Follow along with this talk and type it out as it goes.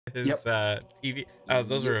TV. Oh,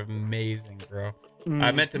 those are amazing, bro.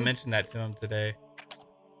 I meant to mention that to him today.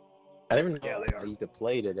 I didn't even know you could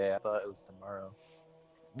play today. I thought it was tomorrow.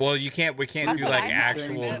 Well, you can't. We can't That's do what like I thought.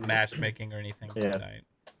 actual matchmaking or anything tonight.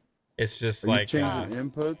 It's just Are you like changing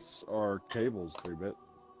inputs or cables, 3-bit?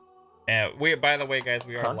 and we. By the way, guys,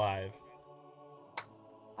 we are live.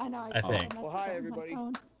 I know. I think. Well, hi everybody.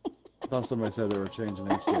 I thought somebody said they were changing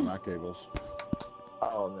HDMI cables.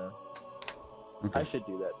 Oh no. Okay. I should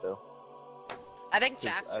do that though. I think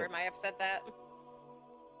Jasper might have said that.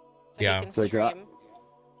 So yeah. he can stream.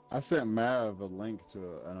 I sent Mav a link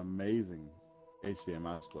to an amazing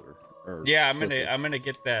HDMI splitter. Yeah, I'm gonna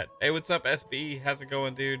get that. Hey, what's up, SB? How's it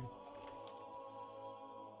going, dude?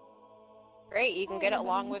 Great, you can get it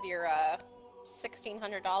along with your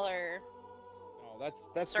 $1,600. Oh,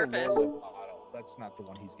 that's Surface. The model. That's not the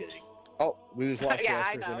one he's getting. Oh, we just lost yeah,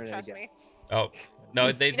 I Jasper's know. internet Trust again. me. Oh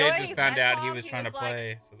no, they know what just he found said, out he Mom? was He trying was to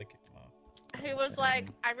play, so they kicked him off. He was like,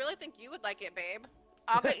 I really think you would like it, babe.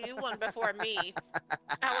 I'll get you one before me.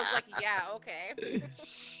 I was like, yeah, okay.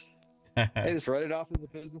 Hey, just write it off as a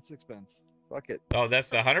business expense. Fuck it. Oh, that's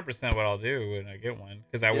 100% what I'll do when I get one,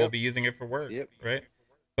 because I will be using it for work, right?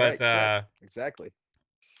 But right. Exactly.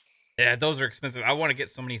 Yeah, those are expensive. I want to get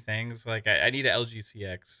so many things. Like I need an LG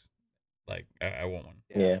CX. Like I want one.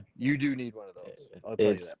 Yeah, you do need one of those. I'll tell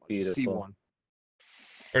you that much. Beautiful. C1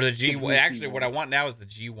 or the G1. Actually, C1. what I want now is the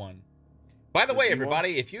G1. By the way,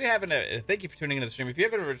 everybody, if you haven't, thank you for tuning into the stream. If you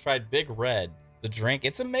haven't ever tried Big Red, the drink,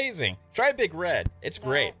 it's amazing. Try Big Red. It's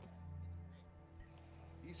great.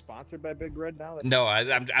 Are you sponsored by Big Red now? No,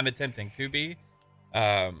 I'm attempting to be.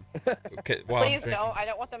 Please don't. I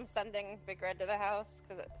don't want them sending Big Red to the house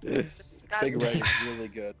because it's disgusting. Big Red is really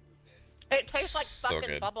good. It tastes like So fucking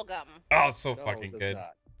good. bubble gum. Oh, it's so No, fucking it does good.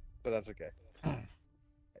 not, but that's okay.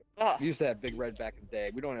 Ugh. We used to have Big Red back in the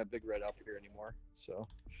day. We don't have Big Red up here anymore, so.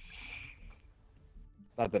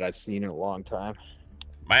 Not that I've seen in a long time.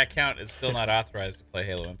 My account is still not authorized to play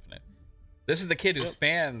Halo Infinite. This is the kid who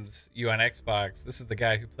spams you on Xbox. This is the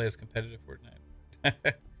guy who plays competitive Fortnite.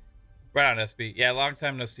 Right on, SB. Yeah, long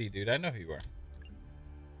time no see, dude. I know who you are.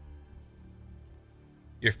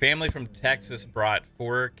 Your family from Texas brought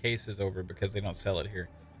 4 cases over because they don't sell it here.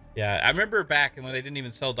 Yeah, I remember back when they didn't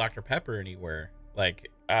even sell Dr. Pepper anywhere. Like,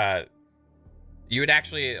 you would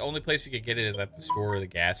actually, only place you could get it is at the store or the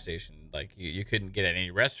gas station. Like, you couldn't get it at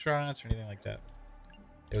any restaurants or anything like that.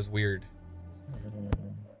 It was weird.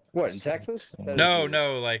 What, in Texas?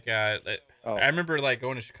 No, like, I remember, like,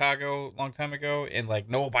 going to Chicago a long time ago, and, like,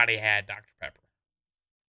 nobody had Dr. Pepper.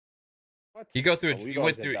 What? You go through, Oh,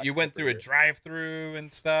 you went through a drive-through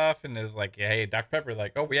and stuff, and it was like, hey, Dr. Pepper,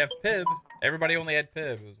 like, oh, we have Pib. Everybody only had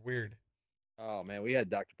Pib. It was weird. Oh man, we had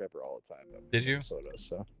Dr. Pepper all the time. Did you? Minnesota,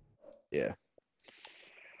 so yeah.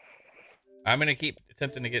 I'm gonna keep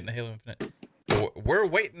attempting to get in the Halo Infinite. We're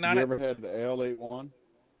waiting on You it. ever had the L81?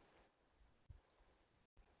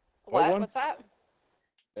 What? What's that?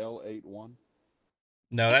 L81.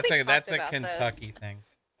 No, I that's think a we that's a talked about Kentucky this. thing.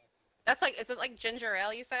 That's like, is it like ginger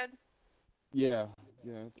ale you said? Yeah,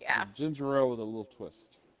 it's a ginger ale with a little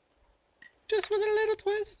twist. Just with a little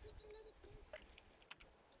twist.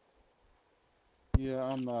 Yeah,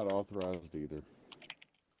 I'm not authorized either.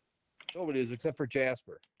 Nobody is except for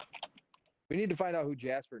Jasper. We need to find out who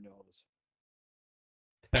Jasper knows.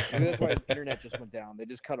 Maybe that's why his internet just went down. They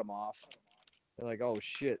just cut him off. They're like, oh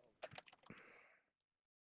shit.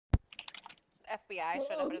 FBI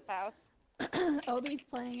showed up at his house. Obi's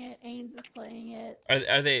playing it. Ains is playing it.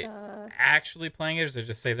 Are they actually playing it, or does it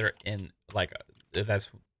just say they're in, like,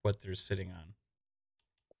 that's what they're sitting on?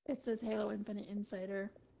 It says Halo Infinite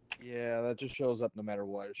Insider. Yeah, that just shows up no matter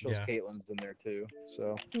what. It shows Yeah. Kaitlin's in there too.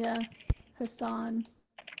 So Yeah, Hassan.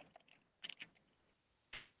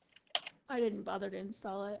 I didn't bother to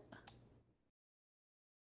install it.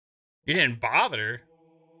 You didn't bother.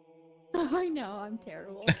 I know, I'm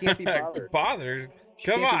terrible. can't be bothered. Bothered? She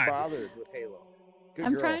Come can't on. be bothered with Halo. Good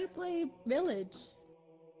I'm girl. trying to play Village.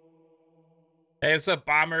 Hey, what's up,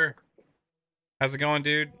 Bomber? How's it going,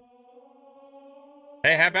 dude?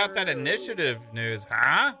 Hey, how about that initiative news,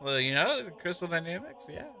 huh? Well, you know, Crystal Dynamics,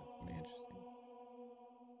 yeah, it's gonna be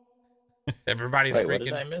interesting. Everybody's Wait, freaking what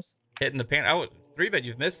did I miss? hitting the pan. Oh, 3-bit,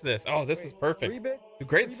 you've missed this. Oh, this is perfect. 3-bit?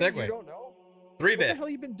 Great 3-bit, segue. You don't know? 3-bit. What the hell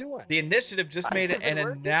you been doing? The initiative just made an been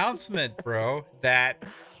working. announcement, bro, that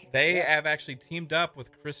they have actually teamed up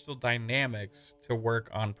with Crystal Dynamics to work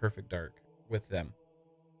on Perfect Dark with them.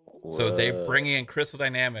 So they bring in Crystal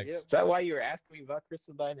Dynamics. Is that why you were asking me about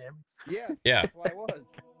Crystal Dynamics? Yeah. Yeah. That's why I was.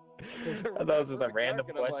 I thought it was just a random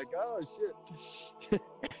I'm question. like, oh shit.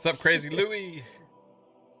 What's up, Crazy Louie?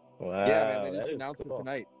 Wow, Yeah, man, they that just is announced cool. it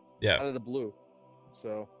tonight. Yeah. Out of the blue.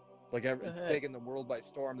 So Like taking the world by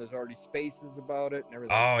storm. There's already spaces about it and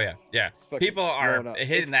everything. Oh yeah, yeah. It's fucking People are blowing up.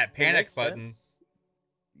 hitting that It panic makes button. sense.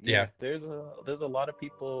 Yeah. There's a lot of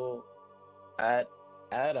people at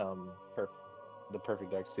the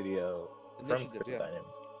Perfect Dark Studio from Initiative, Crystal yeah. Dynamics.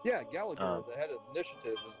 Yeah, Gallagher, the head of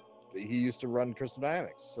Initiative, he used to run Crystal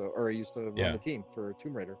Dynamics, or he used to run Yeah. the team for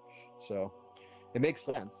Tomb Raider. So it makes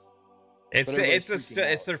sense. It's But everybody's freaking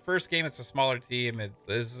it's out. their first game. It's a smaller team.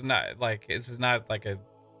 This is not like a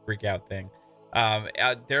freak out thing.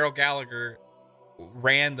 Daryl Gallagher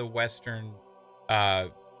ran the Western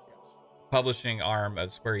publishing arm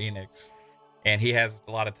of Square Enix, and he has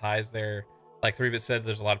a lot of ties there. Like 3-Bit said,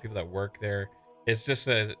 there's a lot of people that work there. It's just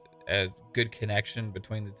a good connection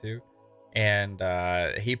between the two, and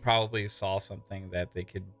he probably saw something that they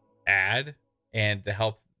could add and to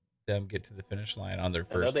help them get to the finish line on their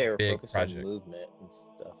I know first they were big focused project. on movement and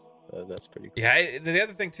stuff, so that's pretty cool. Yeah, the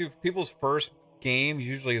other thing too, people's first game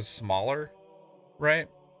usually is smaller, right?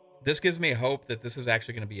 This gives me hope that this is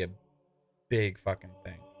actually going to be a big fucking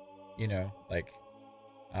thing, you know, like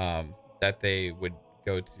that they would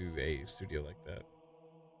go to a studio like that.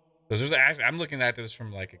 So there's actually, I'm looking at this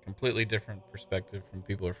from like a completely different perspective from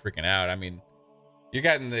people who are freaking out. I mean, you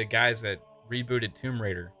got the guys that rebooted Tomb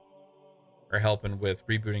Raider are helping with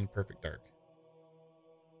rebooting Perfect Dark.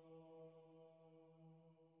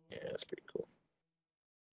 Yeah, that's pretty cool.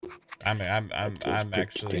 I'm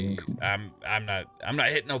actually I'm not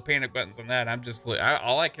hitting no panic buttons on that. I'm just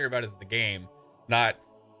all I care about is the game, not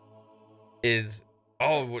is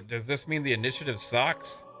does this mean the initiative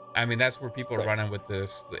sucks? I mean, that's where people are running with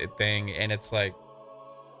this thing, and it's like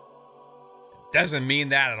doesn't mean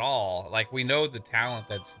that at all. Like, we know the talent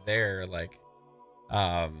that's there, like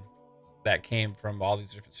that came from all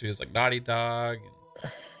these different studios like Naughty Dog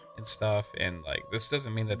and stuff, and like this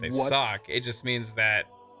doesn't mean that they suck. It just means that,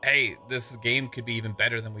 hey, this game could be even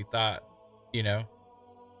better than we thought, you know?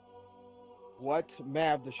 What?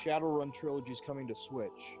 Mav, the Shadowrun trilogy is coming to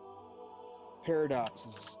Switch. Paradox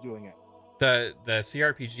is doing it. The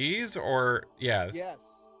CRPGs, or Yes.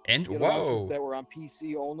 And The ones that were on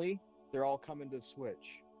PC only, they're all coming to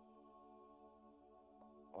Switch.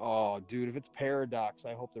 Oh, dude, if it's Paradox,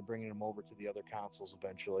 I hope they're bringing them over to the other consoles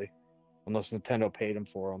eventually. Unless Nintendo paid them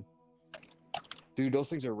for them. Dude, those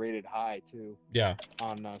things are rated high, too. Yeah.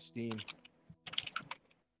 On Steam.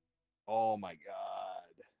 Oh, my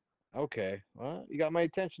God. Okay. Well, you got my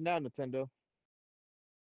attention now, Nintendo.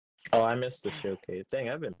 Oh, I missed the showcase. Dang,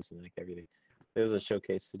 I've been missing like everything. There was a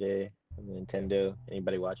showcase today on the Nintendo.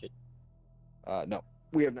 Anybody watch it? No.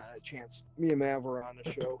 We have not had a chance. Me and Mav were on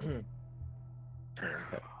the show. Okay.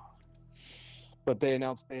 But they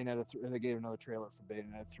announced Bayonetta 3. They gave another trailer for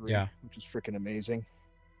Bayonetta 3, which is freaking amazing.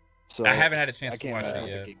 So I haven't had a chance to watch it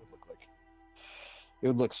yet. It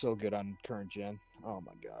would look so good on current gen. Oh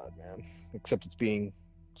my god, man! Except it's being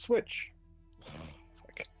Switch.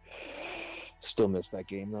 Fuck. Still miss that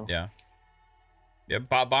game though. Yeah. Yeah.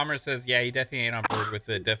 Bomber says, yeah, he definitely ain't on board with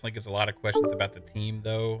it. Definitely gives a lot of questions about the team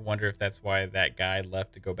though. Wonder if that's why that guy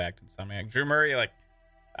left to go back to Insomniac. Drew Murray, like,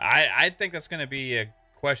 I think that's going to be a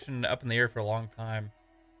question up in the air for a long time,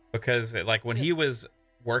 because like when he was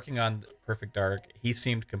working on Perfect Dark, he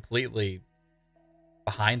seemed completely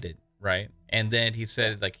behind it, right? And then he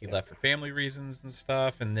said like he left for family reasons and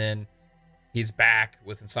stuff, and then he's back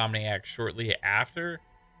with Insomniac shortly after.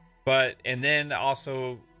 And then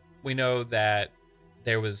also we know that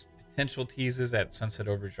there was potential teases at Sunset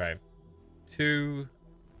Overdrive 2,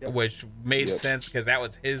 which made sense because that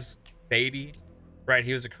was his baby, right?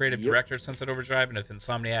 He was a creative director of Sunset Overdrive, and if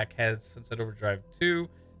Insomniac has Sunset Overdrive 2,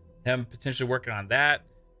 him potentially working on that.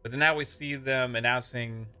 But then now we see them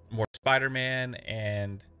announcing more Spider-Man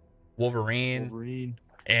and Wolverine.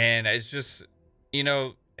 And it's just, you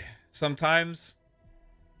know, sometimes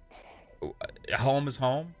home is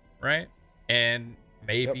home, right? And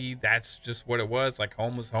maybe that's just what it was. Like,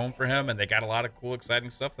 home was home for him, and they got a lot of cool, exciting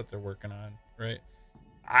stuff that they're working on, right?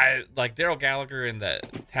 I like Daryl Gallagher and the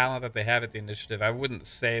talent that they have at the initiative. I wouldn't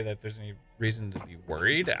say that there's any reason to be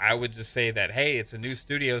worried. I would just say that, hey, it's a new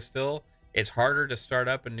studio still. It's harder to start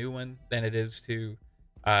up a new one than it is to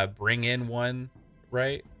bring in one,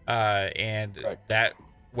 right? That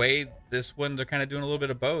way, this one, they're kind of doing a little bit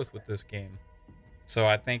of both with this game. So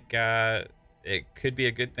I think it could be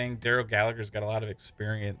a good thing. Daryl Gallagher's got a lot of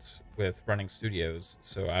experience with running studios,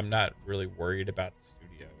 so I'm not really worried about the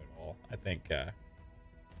studio at all.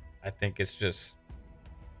 I think it's just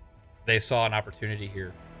they saw an opportunity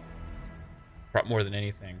here more than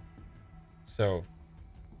anything. So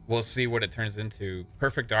we'll see what it turns into.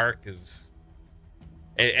 Perfect Dark is...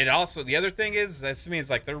 And also, the other thing is, that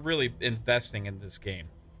means like they're really investing in this game.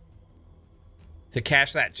 to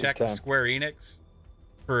cash that check to time. Square Enix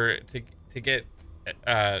to get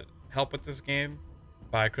help with this game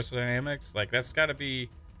by Crystal Dynamics, like that's got to be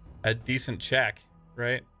a decent check,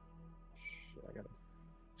 right?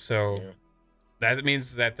 So Yeah. that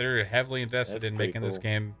means that they're heavily invested That's in pretty making this cool.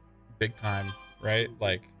 game big time, right?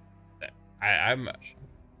 Like,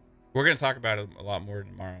 we're gonna talk about it a lot more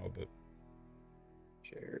tomorrow, but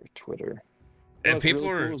Share Twitter. You know and what's people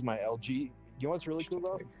really are cool is my LG. You know what's really cool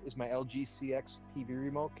though? Is my LG CX TV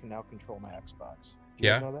remote can now control my Xbox. Do you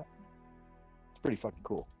guys Yeah. know that? It's pretty fucking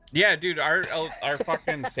cool. yeah, dude. Our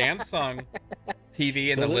fucking Samsung TV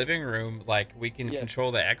in the Does it? living room, like we can Yeah.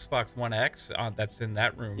 control the Xbox One X that's in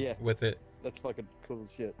that room Yeah. with it. That's fucking cool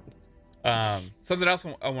as shit. Something else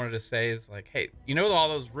I wanted to say is like, hey, you know all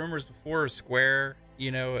those rumors before Square,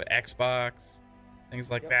 you know, Xbox,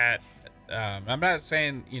 things like that. I'm not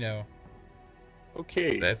saying, you know,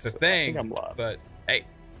 Okay. that's a so I thing, think I'm live. but hey,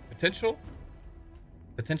 potential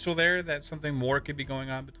there that something more could be going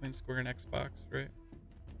on between Square and Xbox, right?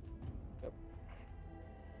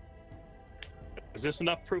 Is this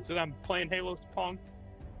enough proof that I'm playing Halo Pong?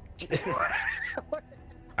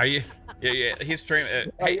 Are you? Yeah. He's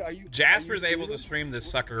streaming. Hey, are you Jasper's able to streaming? stream this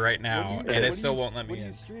sucker right now, What are you- and it what are still you- won't let me What are in.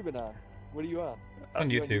 you streaming on? What are you on? It's on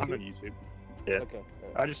you on YouTube. I'm on YouTube. Yeah. Okay.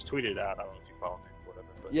 I just tweeted it out. I don't know if you follow me or whatever.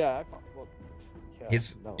 But Yeah, I follow. Well, yeah,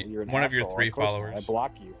 He's no, you're an one of your asshole. 3 Of course not. followers. I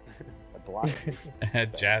block you. I block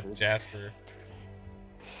you. Jasper.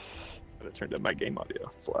 I turned up my game audio.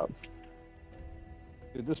 It's loud.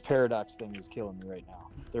 Dude, this paradox thing is killing me right now.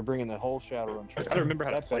 They're bringing the whole Shadowrun I trailer. gotta remember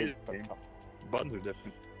how to That play better this fucking game. come. Buttons are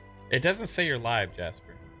different. It doesn't say you're live,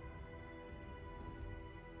 Jasper.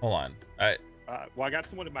 Hold on. Well, I got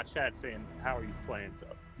someone in my chat saying, "How are you playing?" So,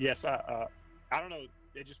 yes, I don't know.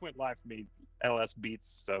 It just went live for me. LS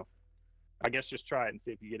Beats. So, I guess just try it and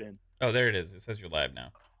see if you get in. Oh, there it is. It says you're live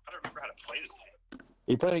now. I don't remember how to play this game.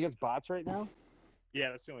 Are you playing against bots right now?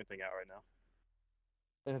 Yeah, that's the only thing out right now.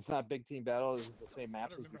 And it's not big team battle. Is it the same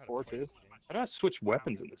maps as before too? How do I switch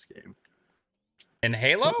weapons in this game? In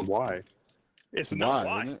Halo? Why? It's Why, not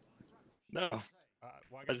why. isn't it? No. Well,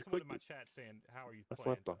 I I got just someone in my clicked chat saying, "How are you That's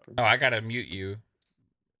playing?" left bumper. Oh, I gotta mute you.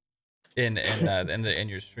 In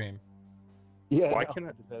your stream. Yeah. Why no. can't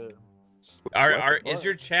I? Competitive. Is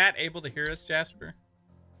your chat able to hear us, Jasper?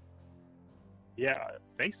 Yeah,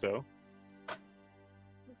 I think so.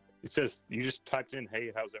 It says you just typed in,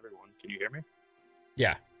 "Hey, how's everyone?" Can you hear me?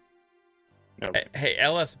 Yeah. No. Hey,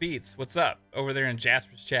 LS Beats, what's up over there in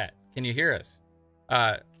Jasper's chat? Can you hear us?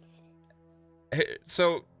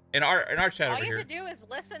 So in our chat All over you here. have to do is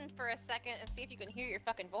listen for a second and see if you can hear your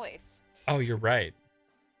fucking voice. Oh, you're right.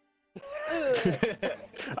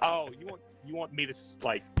 Oh, you want me to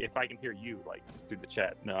like if I can hear you like through the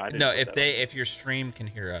chat? No, I didn't. No, put that if your stream can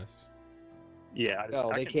hear us. on. Yeah,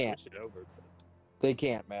 No, I they can can't. switch it over. They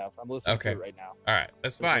can't, Mav. I'm listening Okay. to it right now. All right,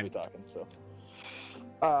 that's We're gonna fine. be talking. So,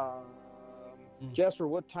 Jasper,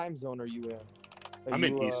 what time zone are you in? Are I'm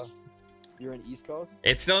in you, East. You're in East Coast.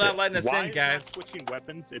 It's still not letting us Why in, is guys. Not switching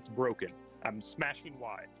weapons, it's broken. I'm smashing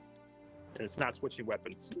Y. And it's not switching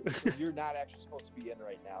weapons. You're not actually supposed to be in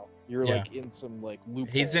right now. You're Yeah. like in some like loop.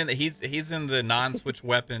 He's in the non-switch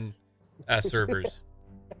weapon servers.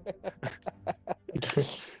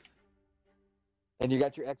 And you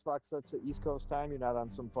got your Xbox that's at East Coast time. You're not on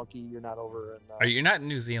some funky. You're not over in Are you not in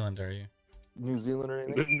New Zealand? Are you? New Zealand or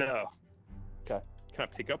anything. No. Okay. Can I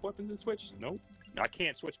pick up weapons and switch? Nope. I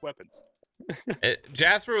can't switch weapons.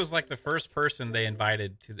 Jasper was like the first person they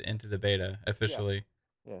invited into the beta officially.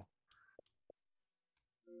 Yeah.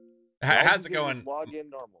 All How's you it did was going? Log in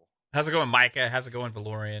normal. How's it going, Micah? How's it going,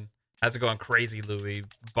 Valorian? How's it going, Crazy Louie,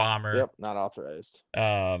 Bomber? Yep, not authorized.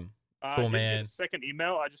 I Cool, didn't man. get the second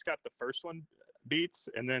email. I just got the first one beats,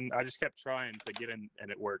 and then I just kept trying to get in, and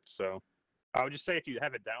it worked. So I would just say if you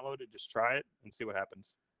have it downloaded, just try it and see what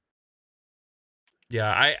happens.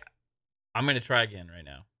 Yeah, I'm gonna try again right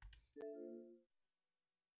now.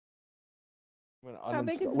 I'm How gonna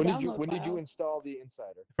big is uninstall- the when did you download install the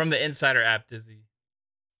Insider? From the Insider app, Dizzy.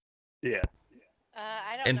 Yeah.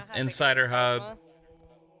 I don't know how big it Insider is, Hub. Phasma.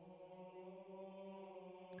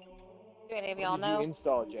 Do any of When y'all did you know?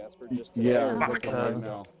 install it, Jasper? Just Yeah, look looking at right it.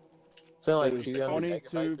 now. It's only It like was 200 megabytes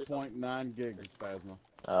or something. 22.9 gigs, Phasma.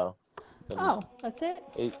 Oh. Then Oh, that's it.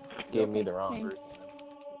 It gave me the wrong Thanks.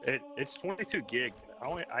 version. It's 22 gigs.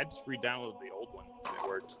 I just re-downloaded the old one. And it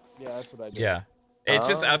worked. Yeah, that's what I did. Yeah, it's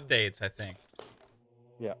just Oh. updates, I think.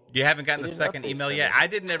 Yeah. You haven't gotten It the is second updates email for yet. me. I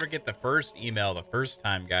didn't ever get the first email the first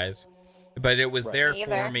time, guys, but it was Right. there Me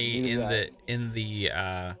for either. me Neither in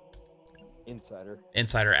the Insider.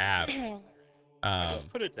 Insider app.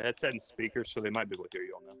 Put it to headset and speakers, so they might be able to hear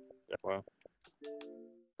you all now.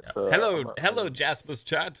 FYI. So, Hello, Jasper's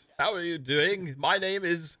chat. How are you doing? My name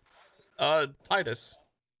is Titus.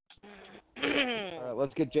 All right,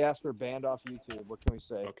 let's get Jasper banned off YouTube. What can we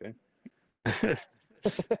say? Okay.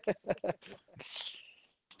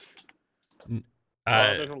 Uh,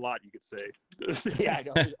 There's a lot you could say. Yeah,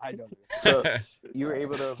 I know. So you were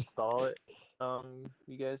able to install it,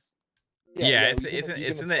 you guys? yeah, you it's can in the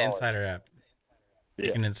install it. Insider app. You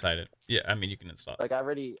Yeah. can inside it. Yeah, I mean you can install Like I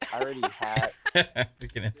already had, it. You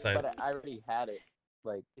can inside it. but I already had it.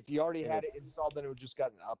 Like, If you already had it It's- installed, then it would just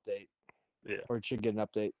got an update. Yeah. Or it should get an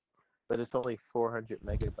update. but it's only 400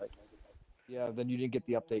 megabytes. Yeah, then you didn't get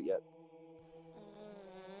the update yet.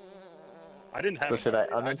 I didn't have. So should I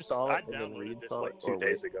just- uninstall I it and then downloaded this reinstall like it, or 2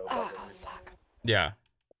 days wait? ago. Oh, fuck. Yeah.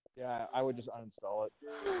 Yeah, I would just uninstall it.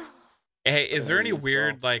 Hey, is there any Reinstall.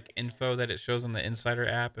 weird like info that it shows on the Insider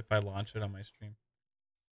app if I launch it on my stream?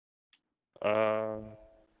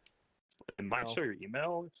 It might No. show your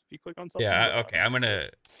email if you click on something. Yeah. but Okay. I'm gonna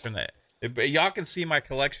turn that. But y'all can see my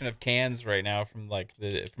collection of cans right now from like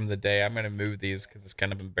the day. I'm gonna move these because it's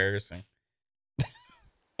kind of embarrassing.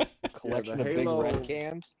 Collection the of big Halo- red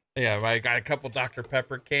cans. Yeah, I got a couple Dr.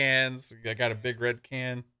 Pepper cans. I got a big red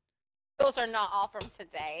can. Those are not all from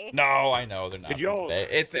today. No, I know they're not. Could from y'all? today.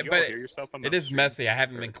 It's Could y'all but hear yourself on it the is stream? messy. I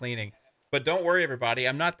haven't Or- been cleaning. But don't worry, everybody.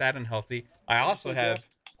 I'm not that unhealthy. I also Okay, have I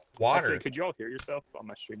said, water. could y'all hear yourself on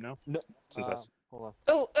my stream now? No, Since that's hold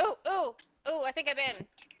on. Ooh, ooh, ooh, ooh, I think I'm in.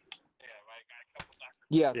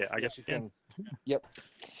 Yes, Yeah, I guess you can. Yep.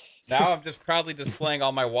 Now I'm just proudly displaying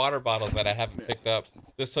all my water bottles that I haven't picked up.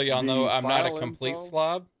 Just so y'all know The I'm not a file complete info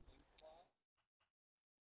slob.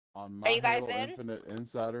 On my Are you guys Halo in? Infinite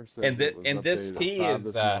Insider says And it was and this updated at tea 5 is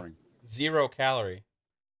this morning. 0 calorie.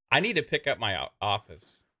 I need to pick up my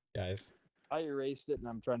office, guys. I erased it and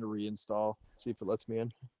I'm trying to reinstall. See if it lets me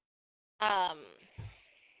in. I'm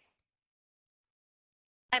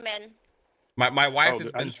in. My wife Oh,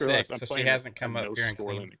 has I been just realized sick, I'm so she playing hasn't a come up no here and score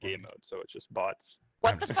cleaned limit for me. game mode, so it's just bots.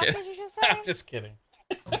 What I'm the just fuck kidding. did you just say? I'm just kidding.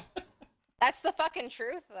 That's the fucking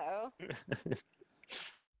truth, though.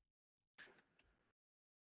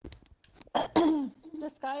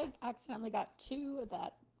 This guy accidentally got two of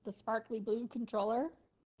the sparkly blue controller.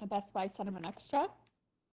 And Best Buy sent him an extra.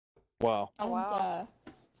 Wow. Oh, And wow.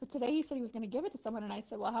 so today he said he was going to give it to someone, and I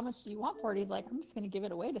said, "Well, how much do you want for it?" He's like, "I'm just going to give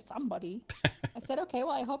it away to somebody." I said, "Okay,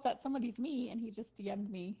 well, I hope that somebody's me." And he just DM'd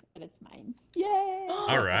me, and it's mine. Yay!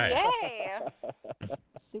 All right. Yay!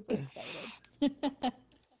 Super excited. All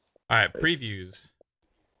right, previews.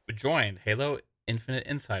 We joined Halo Infinite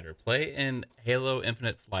Insider. Play in Halo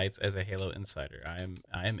Infinite Flights as a Halo Insider.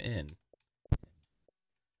 I am in.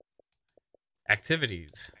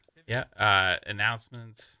 Activities. Yeah.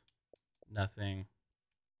 Announcements. Nothing.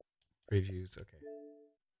 Previews. Okay.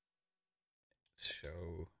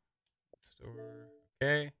 Show store.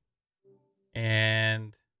 Okay.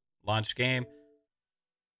 And launch game.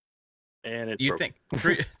 And it's You broken.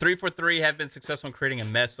 think 343 have been successful in creating a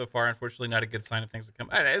mess so far? Unfortunately, not a good sign of things to come.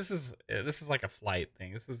 This is like a flight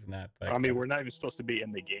thing. This is not. Like, I mean, we're not even supposed to be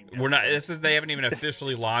in the game. Yet, we're not. so- They haven't even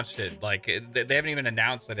officially launched it. Like they haven't even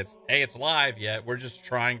announced that it's live yet. We're just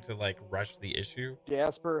trying to like rush the issue.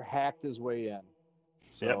 Jasper hacked his way in.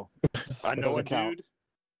 So I know a doesn't count. dude.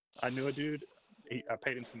 I knew a dude. I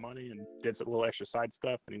paid him some money and did some little extra side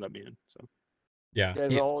stuff, and he let me in. So Yeah. you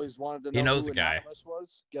guys always wanted to know he knows who the guy. Anonymous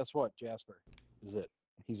was? Guess what? Jasper is it.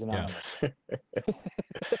 He's anonymous.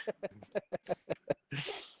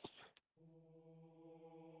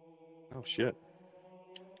 oh shit.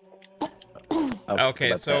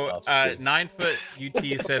 Okay, so 9-foot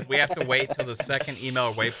UT says we have to wait till the second email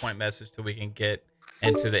or waypoint message till we can get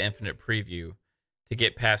into the infinite preview to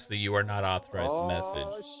get past the "you are not authorized" message.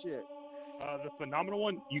 Oh shit. The phenomenal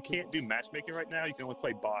one, you can't do matchmaking right now. You can only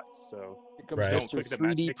play bots. So Here comes Right. don't Mr. click the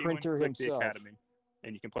 3D matchmaking printer one. Click the himself. academy,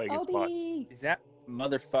 and you can play against bots. Obi! Is that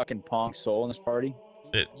motherfucking Pong Soul in this party?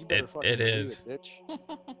 You better fucking It believe is. it, bitch.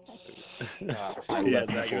 I Yeah, love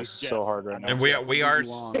that people goes so Jeff. hard I right know. now. And we are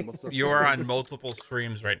What's up, you are Obi? on multiple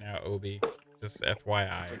streams right now, Obi. Just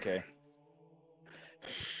FYI. Okay.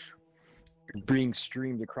 You're being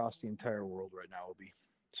streamed across the entire world right now, Obi.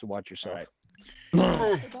 So watch yourself. Alright.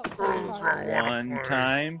 So don't say far. One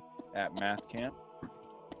time at math camp.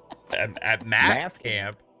 At math Math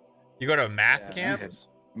camp. You go to a math Yeah, camp? Jesus.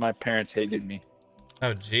 My parents hated me.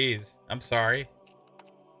 Oh, jeez. I'm sorry.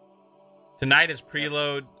 Tonight is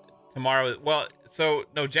preload. Tomorrow. Well, so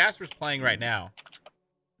no, Jasper's playing right now,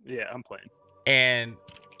 Yeah, I'm playing. and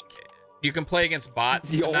you can play against bots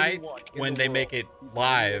The only tonight one in when the they world. make it He's the only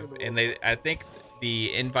one in live, the and world. I think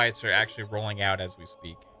the invites are actually rolling out as we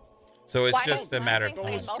speak. So it's Why just does a matter of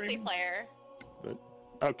nothing say time. Streaming? multiplayer?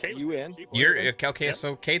 Okay, You in? You're okay. Yep.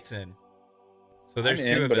 So Kate's in. So there's I'm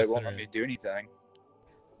two in, of but us. it won't that are let me in. do anything.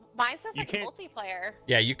 Mine says You like can't- multiplayer.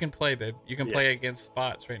 Yeah, you can play, babe. You can Yeah. play against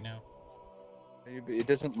bots right now. It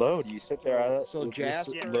doesn't load. You sit there. So it just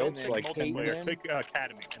Jasper Yeah, and loads then click like multiplayer. Kaitlin. Click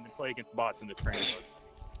Academy, and then play against bots in the training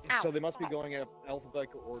mode. So they must be going in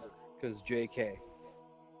alphabetical order because JK.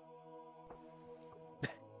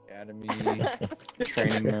 Academy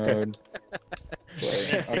training mode.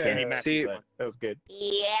 Play. Okay. Match See. play. That was good.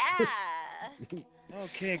 Yeah.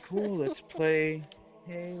 Okay, cool. Let's play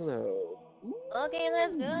Halo. Okay,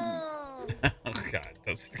 let's go. Oh God,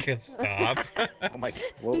 those kids stop. Oh my!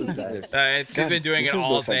 What was this? She's God, been doing this it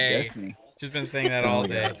all looks like day. Destiny. She's been saying that all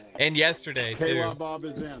day, and yesterday KY too. Bob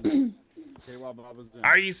is in. KY Bob is in.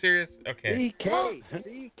 Are you serious? Okay. CK.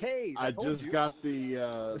 CK. I told just you. got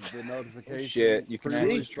the notification. Shit, you can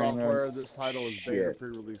pre-release actually train software. This title is beta Shit.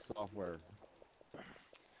 pre-release software.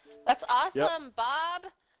 That's awesome, Bob.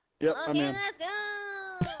 Yep, I'm Okay, in. let's go.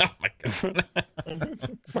 Oh my God.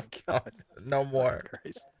 God, no more.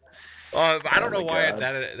 Christ. I don't Oh know my why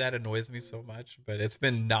God. that annoys me so much, but it's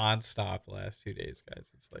been nonstop the last 2 days,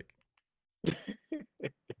 guys. It's like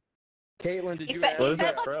Caitlin, did He you said, add What he is said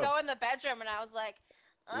that let's from? go in the bedroom, and I was like,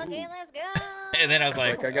 okay, let's go. and then I was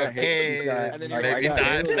like, I got okay, Halo. And then maybe I got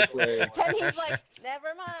not. Halo to play. And he's like, never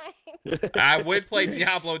mind. I would play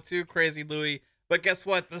Diablo 2, Crazy Louie, but guess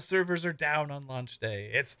what? The servers are down on launch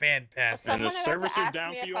day. It's fantastic. Someone And the had servers to are ask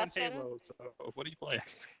down me for a you on question. Halo. So what are you playing?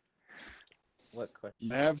 What question?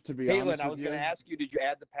 Mav, to be Caitlin, honest I with was you, going to ask you, did you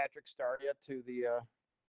add the Patrick Staria to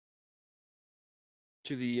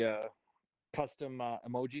the custom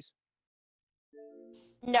emojis?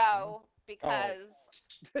 No, because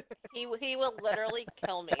he will literally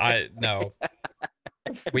kill me. No.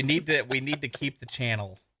 We need to keep the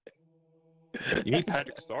channel. You need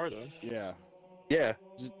Patrick Star though. yeah. Yeah.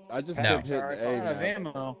 I just No. kept hitting I A, have man.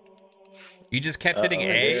 ammo. You just kept hitting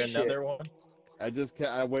Is there A. another one?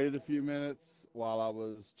 I waited a few minutes while I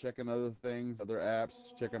was checking other things, other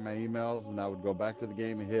apps, checking my emails, and I would go back to the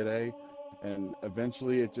game and hit A, and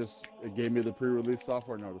eventually it gave me the pre-release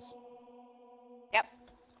software notice. Yep.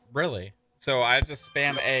 Really? So I just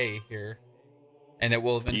spam A here, and it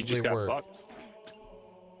will You eventually just got work. fucked.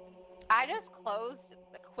 I just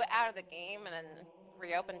quit out of the game and then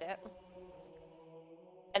reopened it.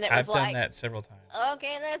 And it was I've done like, that several times.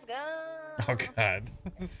 okay, let's go. Oh God.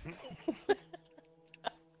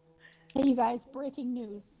 Hey, you guys, breaking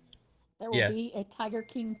news. There will Yeah. be a Tiger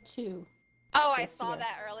King 2. Oh, I Yes, saw yeah.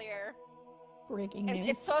 that earlier. Breaking news.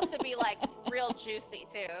 It's supposed to be like real juicy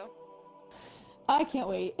too. I can't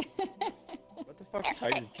wait. What the fuck's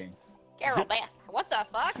Tiger King? Carol, what the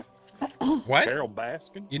fuck? What? Carol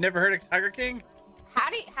Baskin. You never heard of Tiger King? How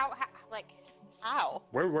do you, how?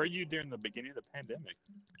 Where were you during the beginning of the pandemic?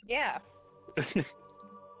 Yeah.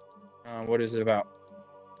 What is it about?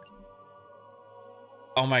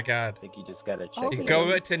 Oh my God. I think you just gotta check Okay. it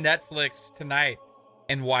Go out. to Netflix tonight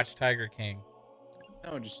and watch Tiger King.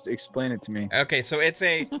 No, just explain it to me. Okay, so it's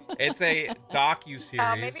a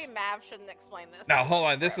docu-series. Maybe Mav shouldn't explain this. Now hold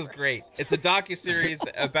on, this is great. It's a docu-series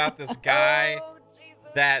about this guy Oh,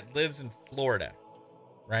 Jesus. that lives in Florida,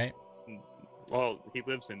 right? Well, he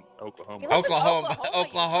lives in Oklahoma. He lives in Oklahoma, you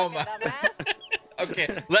Oklahoma. fucking dumbass.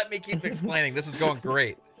 Okay, let me keep explaining. This is going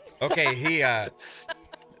great. Okay, he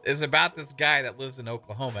is about this guy that lives in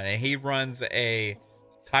Oklahoma, and he runs a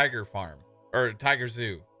tiger farm or tiger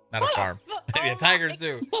zoo, not a farm. Yeah, tiger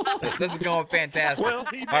zoo. This is going fantastic. Well,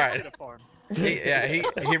 he All right. lives at a farm.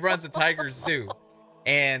 He runs a tiger zoo,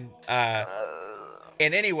 and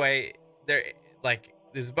anyway,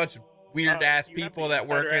 there's a bunch of weird ass You have people the that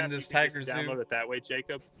work Insider in app, this you can tiger just Download zoo. it that way,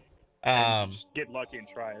 Jacob. And just get lucky and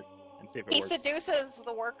try it and see if it He works. seduces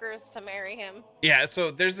the workers to marry him. Yeah,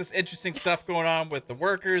 so there's this interesting stuff going on with the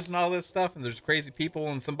workers and all this stuff, and there's crazy people,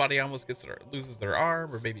 and somebody almost loses their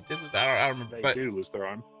arm, or maybe did lose. I don't remember. They But do lose their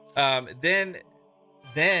arm. then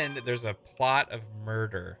there's a plot of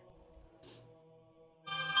murder,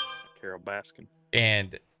 Carol Baskin.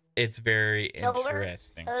 and it's very Killer?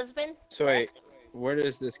 interesting. Husband? So wait, where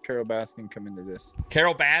does this Carol Baskin come into this?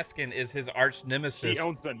 Carol Baskin is his arch He nemesis.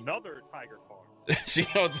 owns another tiger farm. She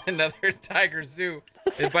owns another tiger zoo,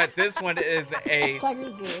 but this one is a Tiger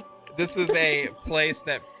Zoo. this is a place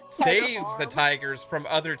that Tiger saves the farm? tigers from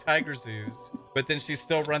other tiger zoos, but then she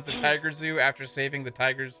still runs a tiger zoo after saving the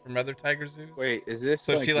tigers from other tiger zoos. Wait, is this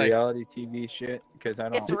So like she, like- reality TV shit? Because I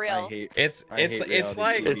don't. It's real. I hate. It's I hate it's reality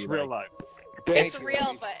like TV. It's real life. It's Thank real, you.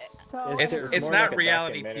 but So It's more not like a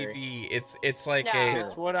reality documentary. TV. It's like No. a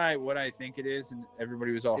It's what I think it is, and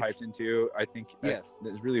everybody was all It's- hyped into. I think Yes.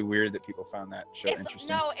 it's really weird that people found that show it's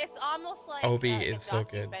interesting. no, it's almost like Obi a is so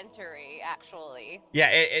good. documentary, actually. yeah.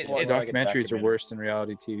 Well, It's like a documentaries are documentary. worse than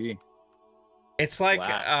reality TV. It's like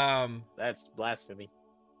Wow. That's blasphemy.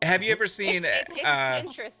 Have you ever seen It's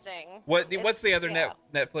interesting. what's It's- the other yeah.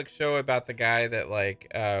 Netflix show about the guy that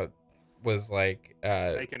like was like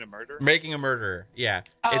Making a murder. making a murderer? Yeah.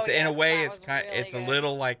 Oh, It's in a yes, way that it's was kind really it's a good.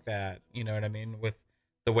 little like that, you know what I mean, with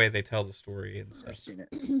the way they tell the story and I've stuff. seen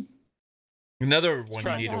it. Another one you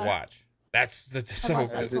try need to that. watch. That's the so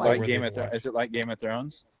watched that Is it Like like worth Game it of to watch. Is it like Game of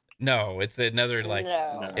Thrones? No, it's another like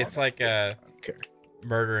No. it's like a I don't care.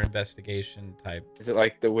 murder investigation type. Is it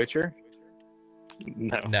like The Witcher?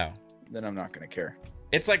 No. No. Then I'm not gonna care.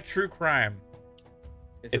 It's like true crime.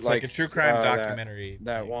 Is It's it like a true crime that- documentary.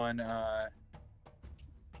 That thing. one.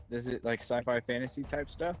 Is it like sci-fi fantasy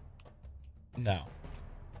type stuff? No.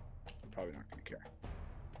 Probably not gonna care.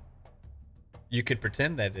 You could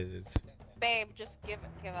pretend that it is. Babe, just give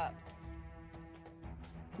up.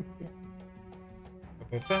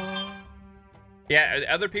 Yeah,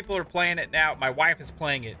 other people are playing it now. My wife is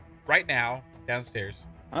playing it right now downstairs.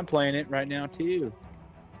 I'm playing it right now too.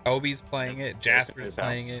 Obi's playing it. Jasper's his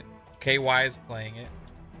playing house. it. KY is playing it.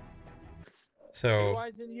 So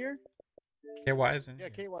KY's in here. KY is in. Yeah,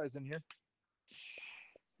 here. KY is in here.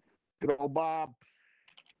 Good old Bob.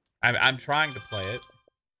 I'm trying to play it.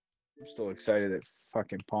 I'm still excited that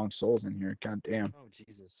fucking Pong Soul's in here. God damn. Oh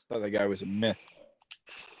Jesus! Thought that guy was a myth.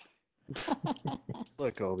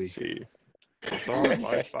 Look, Obi. See. Sorry,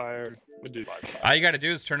 live fire. We do live fire. All you got to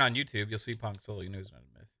do is turn on YouTube. You'll see Pong Soul. You know he's not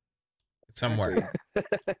a myth. It's somewhere.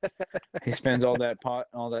 He spends all that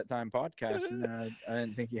time podcasting. I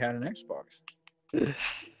didn't think he had an Xbox.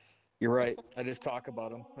 You're right. I just talk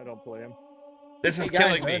about him. I don't play him. This is Hey,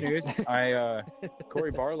 guys, killing no me. news.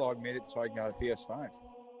 Corey Barlog made it so I got a PS5.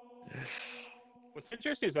 What's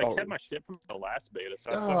interesting is I kept my shit from the last beta, so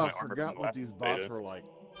I still Oh, have I my armor from forgot the what last these bots beta. were like.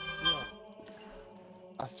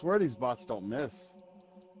 I swear these bots don't miss.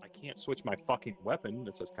 I can't switch my fucking weapon.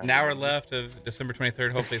 This is kind An hour left of December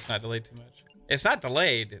 23rd. Hopefully it's not delayed too much. It's not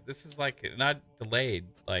delayed. This is like not delayed.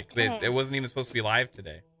 Like it wasn't even supposed to be live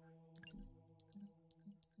today.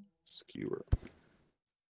 Skewer.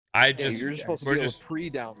 I Yeah, just you're supposed to we're be able just to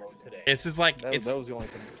pre-download today. it's just like that, it's that was the only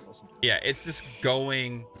thing you're supposed to do. yeah, it's just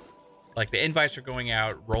going like the invites are going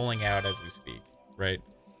out, rolling out as we speak, right?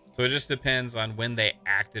 So it just depends on when they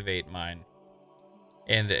activate mine.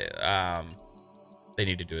 And they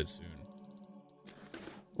need to do it soon.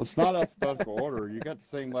 Well, it's not alphabetical order. You got the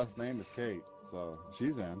same last name as Kate, so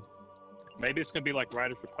she's in. Maybe it's gonna be like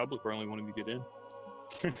Riders Republic, where only one of you get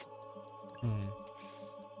in.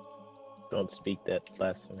 Don't speak that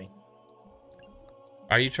blasphemy.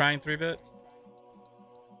 Are you trying 3-bit?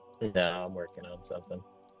 No, I'm working on something.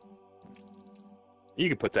 You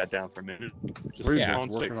can put that down for a minute. Just We're Yeah. on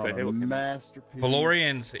working six. Say, on hey, a look, masterpiece.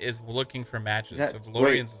 Valorians is looking for matches. That- So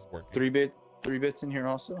Valorians is working. 3 bits in here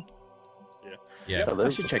also. Yeah. I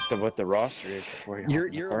should check what the roster is before you hop in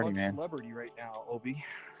the You're a party, love man. celebrity right now, Obi.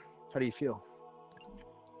 How do you feel?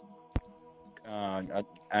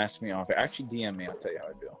 Ask me off. Actually, DM me. I'll tell you how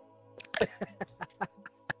I feel.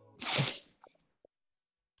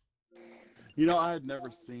 You know, I had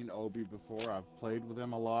never seen Obi before. I've played with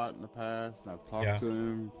him a lot in the past, and I've talked Yeah. to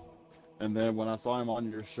him. And then when I saw him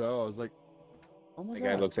on your show, I was like, "Oh my The god,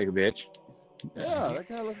 guy looks like a bitch. yeah, that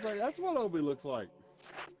guy looks like that's what Obi looks like."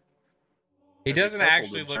 He Gotta be doesn't careful,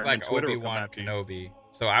 actually the look German like Twitter will come Obi-Wan after you. Kenobi.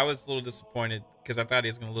 So I was a little disappointed because I thought he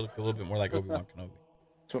was going to look a little bit more like Obi-Wan Kenobi.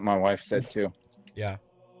 That's what my wife said too. Yeah.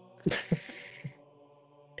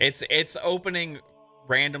 It's opening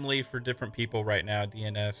randomly for different people right now,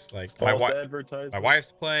 DNS. Like my advertisement.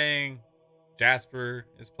 wife's playing, Jasper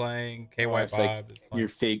is playing, KY My Bob wife's like, is You're playing.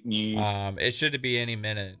 fake news. It should be any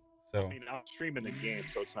minute. So I mean, I'm streaming the game,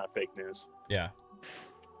 so it's not fake news. yeah.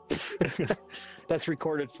 That's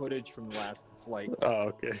recorded footage from the last flight.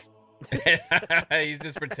 Oh, okay. He's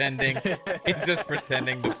just pretending. He's just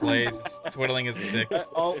pretending to play, just twiddling his sticks.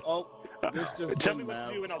 This just Tell me in, what to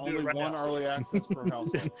Mav. do and I'll do Only it right one now. early access per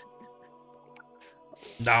household.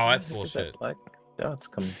 No, that's Where's that bullshit. black dot's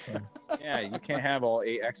coming from? Yeah, you can't have all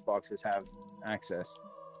 8 Xboxes have access.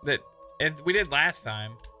 We did last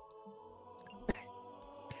time.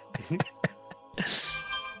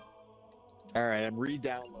 All right, I'm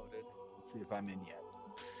re-downloaded. Let's see if I'm in yet.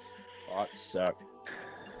 Bots suck.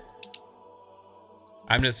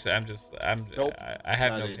 Nope, I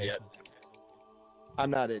have not no in yet. patience.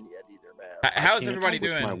 I'm not in yet either, man. How's Can't everybody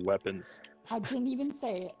switch doing? My weapons. I didn't even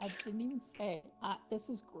say it. I didn't even say it. This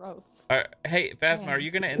is growth. Hey, Phasma, are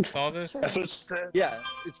you gonna install this? Sure. That's what she said. Yeah,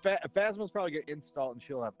 it's Phasma's probably gonna install it and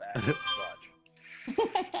she'll have access. Watch.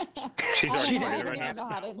 She's I already don't playing know, it right I don't now. know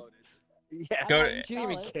how to install. Yeah, Go she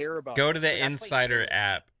didn't even care about. Go it. to the Like, I'm playing Insider Village.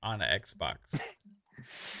 app on Xbox.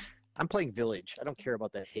 I'm playing Village. I don't care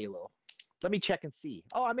about that Halo. Let me check and see.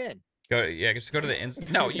 Oh, I'm in. Just go to the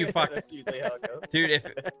No, you fuck. That's usually how it goes. Dude, if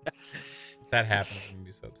that happens, I'm gonna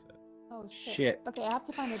be so upset. Oh shit. Shit. Okay, I have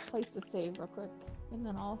to find a place to save real quick, and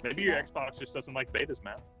then I'll. Maybe do your that. Xbox just doesn't like betas,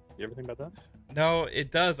 man. You ever think about that? No,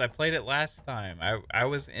 it does. I played it last time. I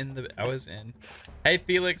was in. Hey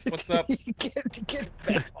Felix, what's up? get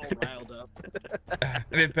all riled up.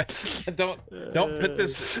 don't put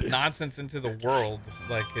this nonsense into the world.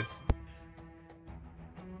 Like it's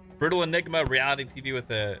Brutal Enigma reality TV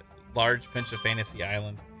with a large pinch of Fantasy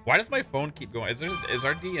Island. Why does my phone keep going? Is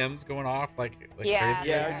our DMs going off like Yeah. crazy?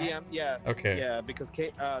 Yeah, yeah. Okay. Yeah, because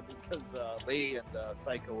Lee and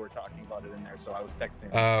Psycho were talking about it in there, so I was texting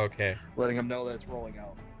him, Oh, okay. letting him know that it's rolling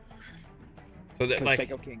out. So that 'Cause like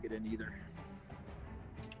Psycho can't get in either.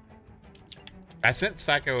 I sent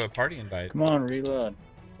Psycho a party invite. Come on, reload.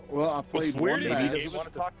 Well, I What's played weird one is match. he match. gave us wanna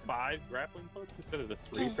the talk to me. 5 grappling hooks instead of the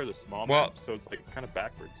 3 for the small Well- map, so it's like kind of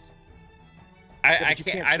backwards. I but you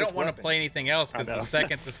can't. can't I don't switch want to weapons. play anything else because I the know.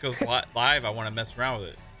 second this goes live, I want to mess around with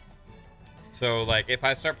it. So like, if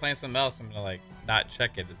I start playing something else, I'm gonna like not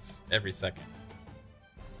check it as every second.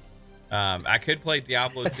 I could play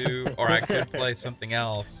Diablo 2, or I could play something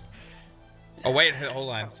else. Oh wait, hold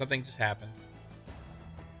on. Something just happened.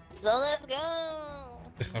 So let's go.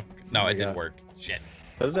 No, my it didn't God. work. Shit.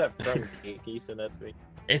 What is that from? Can you send that to me?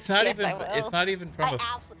 It's not Yes, even. I will. It's not even from a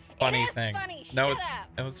funny it is thing. Funny. No, Shut it's up.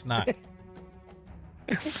 no, it's not.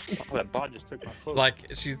 Oh, that bot just took my clothes. Like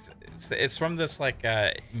it's from this like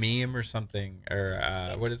meme or something, or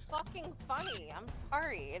what is? It's fucking funny. I'm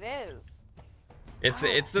sorry. It is.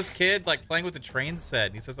 It's this kid like playing with a train set,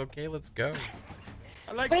 and he says, "Okay, let's go."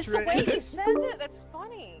 I like But it's the way he trains. says it that's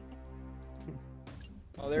funny.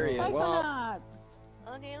 Oh, there he is. Psychonauts.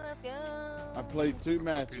 Okay, let's go. I played 2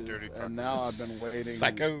 matches, and now I've been waiting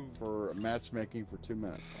Psycho. for matchmaking for 2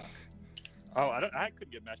 minutes. Oh, I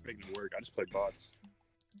couldn't get matchmaking to work. I just played bots.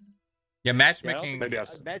 Yeah, matchmaking. Maybe I.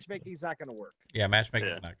 Matchmaking's not gonna work. Yeah,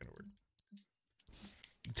 matchmaking's Yeah. not gonna work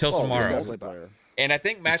till Oh, tomorrow. yeah. Multiplayer. And I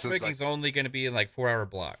think says, matchmaking's only gonna be in like 4-hour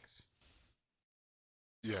blocks.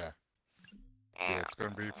 Yeah. Yeah, it's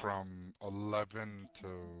gonna be from 11 to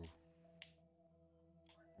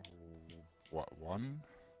what 1?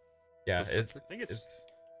 Yeah, Pacific? I think it's it's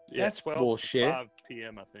yeah, That's 12 bullshit. to 5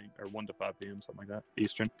 p.m. I think, or 1 to 5 p.m. something like that,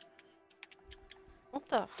 Eastern What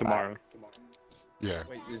the fuck? tomorrow. Yeah,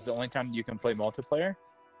 Wait, is the only time you can play multiplayer?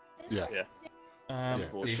 yeah, Yeah. yeah.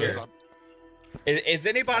 let's see It says here. I'm- Is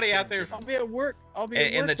anybody out there I'll be at work. I'll be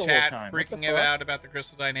at in work the whole chat time. What the freaking fuck? out about the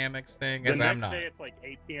Crystal Dynamics thing? The As I'm next not. day it's like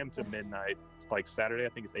 8 p.m. to midnight. It's like Saturday, I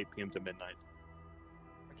think it's 8 p.m. to midnight.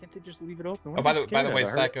 Why can't they just leave it open? Oh, by the way,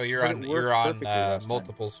 Psycho, you're heard on it worked perfectly last time.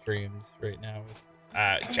 multiple streams right now with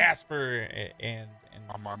Jasper and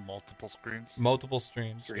I'm on multiple screens. multiple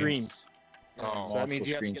streams. Streams. Oh, So that means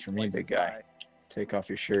you have to screens get for me, twice big as guy. high. Take off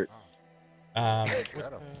your shirt. oh. Um, Is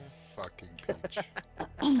that a fucking peach?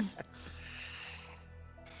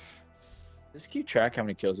 Just keep track how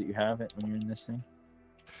many kills that you have when you're in this thing.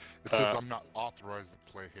 It says I'm not authorized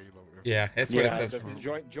to play Halo. yeah, that's what it Yeah, says. so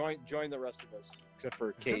join the rest of us, except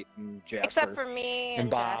for Kate and Jasper. Except for me And and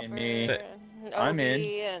Bob. Jasper And me. and I'm in.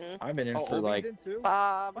 Obi and I've been in Oh, for Obi's like in too?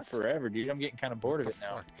 Bob. forever, dude. I'm getting kind of bored of What it the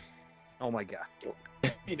now. fuck? Oh my god.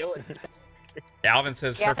 You know what? Alvin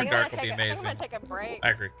says Yeah, I Perfect think I'm Dark gonna will be take a- I think amazing. I'm gonna take a break. I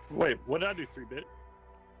agree. Wait, what did I do? 3-bit?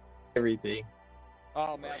 Everything.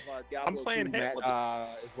 Oh man, Diablo playing 2, Matt, Halo. is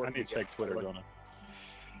I working need to again. check Twitter, don't I?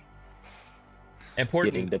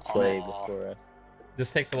 Important. Getting to play Aw. before us.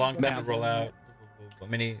 This takes a long time to roll out.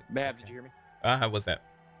 Many. Matt, did you hear me? How was that?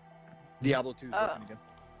 Diablo 2 is working again.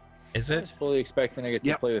 Is I it? was fully expecting to get to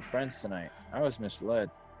Yep. play with friends tonight. I was misled.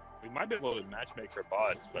 We might be able to matchmake for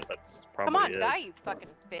bots, but that's probably Come on, it. die, you fucking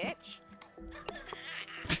bitch.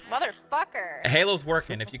 Motherfucker. Halo's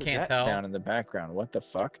working. If you What can't was that tell, sound in the background. What the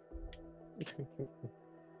fuck?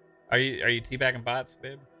 are you teabagging bots,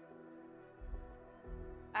 babe?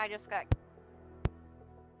 I just got.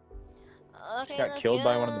 Okay, got let's killed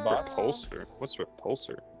by one of the go. bots? Repulsor. What's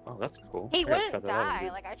repulsor? Oh, that's cool. He I gotta wouldn't try that out, die.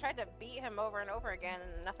 dude. Like I tried to beat him over and over again,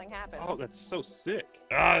 and nothing happened. Oh, that's so sick.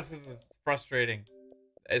 Ah, this is frustrating.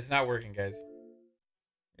 It's not working, guys.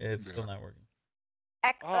 It's still not working.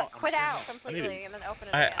 Quit out I need completely to- and then open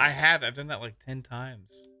it again. I've done that like 10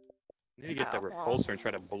 times. You need to get that Oh, well. repulsor and try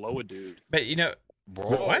to blow a dude. But you know,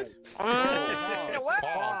 Whoa. what? Mm, what?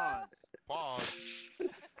 Pause. pause.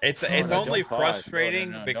 It's Oh, no, only don't pause.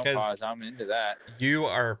 frustrating No, don't because pause. I'm into that. you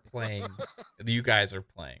are playing. You guys are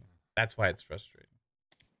playing. That's why it's frustrating.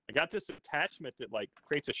 I got this attachment that like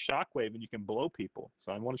creates a shockwave and you can blow people.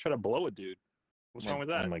 So I want to try to blow a dude. What's wrong with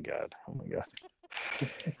that? Oh my god. Oh my god.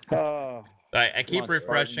 Oh. I keep on, Spartan,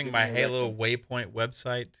 refreshing give my me your Halo Waypoint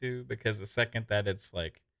website too, because the second that it's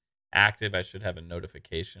like active, I should have a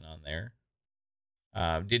notification on there.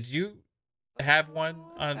 Did you have one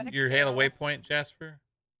on your Halo Waypoint, Jasper?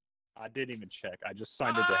 I didn't even check. I just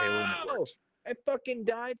signed into Halo and it worked. I fucking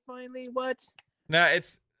died finally. What? No,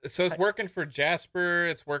 it's working for Jasper.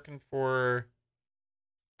 It's working for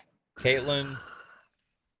Kaitlin.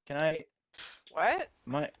 Can I? What?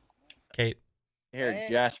 Kate. Here, Hey.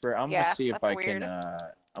 Jasper. I'm Yeah, gonna see if that's I weird. can.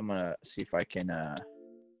 I'm gonna see if I can.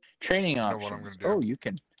 Training know what I'm options. gonna do? Oh, you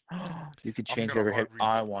can. You can I'm change gonna your hip. hard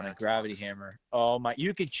I reset want a my gravity Xbox. hammer. Oh my!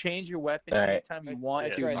 You can change your weapon Alright. anytime you want I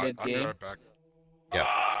to tried in I'll the be game. right back. Yeah.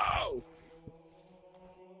 Oh!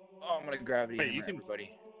 Oh, I'm gonna gravity Wait, hammer you can-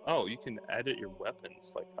 everybody. Oh, you can edit your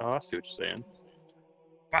weapons. Like, oh, I see what you're saying.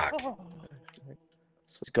 Fuck.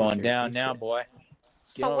 It's going down now, boy.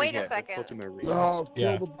 Get So over wait here. a second. Ultimate Arena. Oh,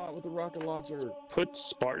 kill Yeah. the bot with the rocket launcher. Put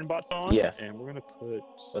Spartan bots on. Yes. And we're gonna put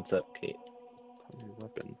What's up, Kate? primary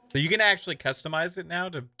weapon. So you can actually customize it now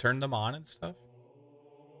to turn them on and stuff.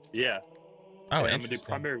 Yeah. Oh, and I'm gonna do interesting.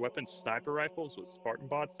 primary weapon sniper rifles with Spartan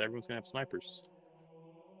bots. Everyone's gonna have snipers.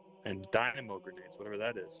 And dynamo grenades, whatever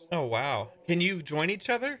that is. Oh wow! Can you join each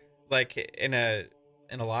other like in a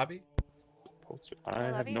lobby? I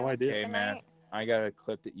love have you. no idea. Okay, Good man. night. I got a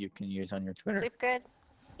clip that you can use on your Twitter. Sleep good.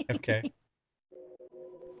 Okay.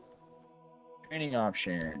 Training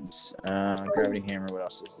options. Gravity hammer. What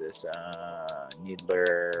else is this?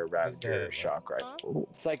 Needler, Ravager, that? shock rifle.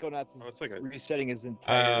 Psychonauts is Oh, it's like a- resetting his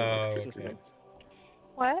entire Oh, system. okay.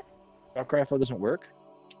 What? Shock rifle doesn't work.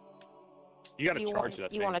 You gotta You charge want,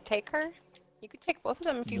 that you thing. want to take her? You could take both of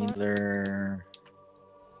them if you want. Needler.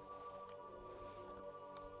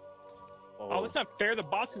 Oh, that's not fair. The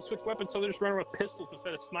bots can switch weapons, so they're just running with pistols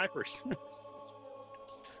instead of snipers.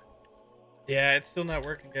 Yeah, it's still not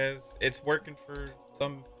working, guys. It's working for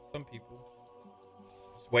some people.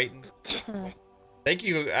 Just waiting. Thank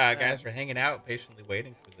you, guys, for hanging out, patiently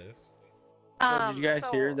waiting for this. So did you guys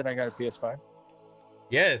so- hear that I got a PS5?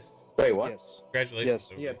 Yes. Wait, what? Yes. Congratulations.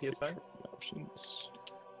 Yes. Yeah, PS5. Options.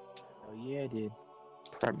 Oh yeah, I did.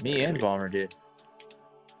 Primary. Me and Bomber did.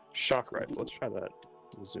 Shock rifle. Let's try that.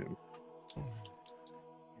 Resume.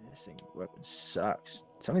 This thing weapon sucks.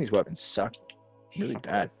 Some of these weapons suck really Shock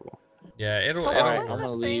bad. rifle. Yeah, it'll. So it'll what Alright, was I'm the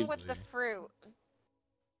gonna thing leave. with the fruit?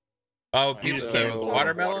 Oh, You people just the gave us a little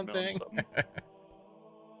watermelon watermelon thing. something.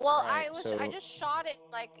 Well, Alright, I so- just shot it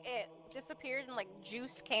like it disappeared and like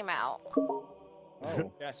juice came out.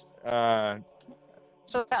 Oh yes.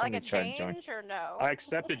 So is that like a Somebody tried to join. change or no? I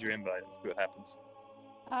accepted your invite. Let's see what happens.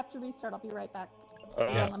 I have to restart. I'll be right back.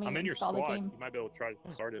 Yeah. Let me I'm in your install the squad. game. You might be able to try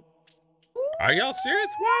to start it. Are y'all serious?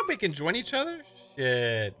 What? We can join each other?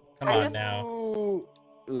 Shit. Come I on just- now. Oh,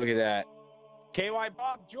 look at that. KY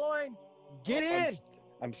Bob, join. Get in.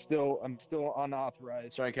 I'm still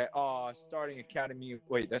unauthorized. Sorry, okay. Oh, starting academy.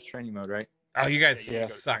 Wait, that's training mode, right? Oh, you guys Yeah, you go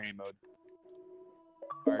to suck. training mode.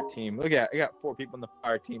 Fire team. Look at. I got 4 people in the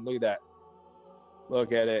fire team. Look at that.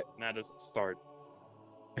 Look at it. Now does it start?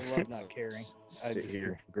 I love not caring. I Sit just here.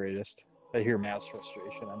 hear the greatest. I hear mass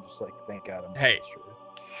frustration. I'm just like, thank God I'm Hey. frustrated.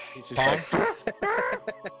 He's just Pong?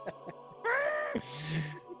 like,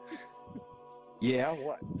 Yeah,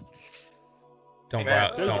 what? Don't Man, rile,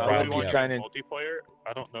 it says don't I'll rile let only me you one up. sign in. multiplayer.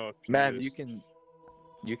 I don't know if man, is-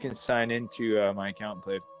 you can sign into my account and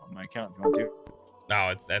play on my account if you want to.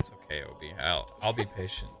 No, that's okay, Obi. I'll be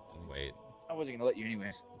patient and wait. I wasn't gonna let you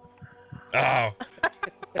anyways. Oh,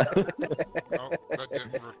 No, that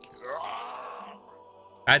didn't work. Ah!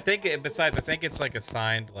 I think besides, I think it's like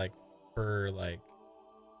assigned like per like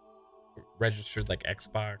registered like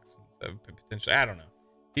Xbox and so potentially. I don't know.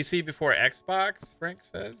 PC before Xbox, Frank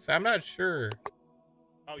says. I'm not sure.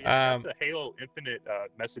 Oh yeah, Um, that's a Halo Infinite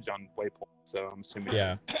message on Waypoint. So I'm assuming.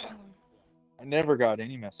 Yeah, I never got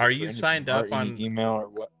any message. Are for you anything, signed or up any on email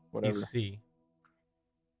or whatever? PC.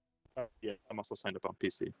 Yeah, I'm also signed up on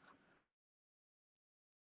PC.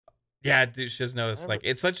 Yeah, dude, Shizno, it's like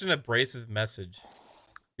it's such an abrasive message.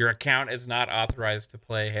 Your account is not authorized to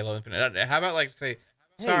play Halo Infinite. How about like say,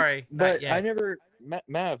 Hey, sorry, not but yet. I never,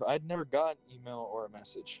 Mav, I'd never got an email or a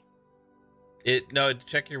message. No,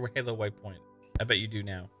 check your Halo Waypoint. I bet you do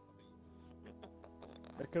now.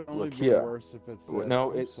 It could only Look be here. worse if it's.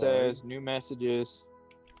 No, it says new messages.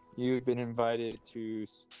 You've been invited to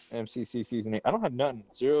MCC season 8. I don't have nothing.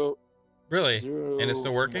 Zero. Really? Zero And it's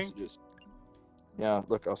still working? messages. Yeah,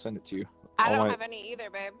 look, I'll send it to you. I All don't my- have any either,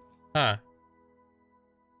 babe. Huh.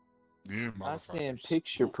 You I saying motherfuckers.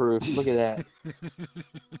 picture proof. Look at that.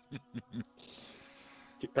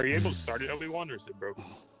 Are you able to start it, Obi-Wan, or is it broken?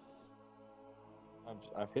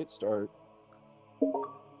 I've hit start.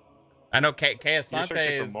 I know You search KhAos it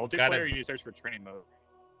is for got multiplayer, or it. you search for training mode?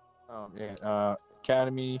 Yeah.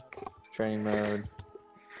 Academy, training mode,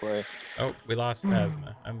 play. Oh, we lost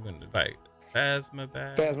Phasma. I'm going to invite Phasma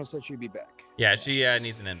back. Phasma said she'd be back. Yeah, she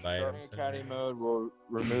needs an invite. Starting I'm sending academy her. mode will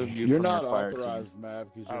remove you You're from not your fire authorized,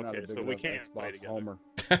 Mav, because you're not a Okay, big so we enough can't play Xbox together. homer.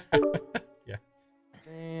 Yeah.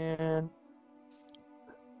 team.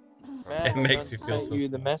 And It makes you Matt feel sent so you the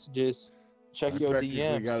small. messages. Check You your practically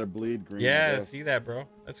DMs. got to bleed green. I Yeah, guess. see that, bro?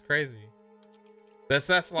 That's crazy. That's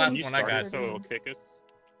the Can last you one I start got. it so it'll kick us?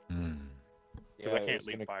 Hmm. Because Yeah, I can't it's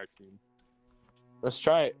leave gonna- fire team. Let's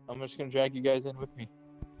try it. I'm just gonna drag you guys in with me.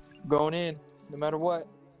 I'm going in, no matter what.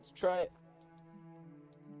 Let's try it.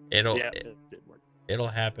 It'll Yeah, it did work. it'll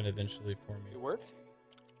happen eventually for me. It worked.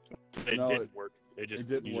 It No, didn't work. It just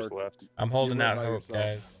didn't you just work. left. I'm holding went out by hope, yourself.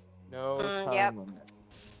 guys. No time Yep. limit.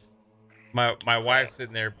 My wife's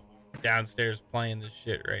sitting there downstairs playing this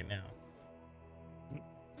shit right now.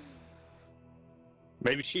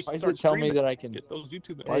 Maybe she Why should does it tell me streaming. that I can? Get those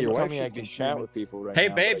YouTube. Why does your it tell wife me I should be can chat streaming. with people right Hey,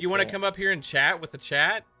 now? babe, but you I want to can't? come up here and chat with the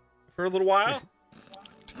chat for a little while?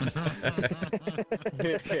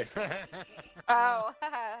 Oh,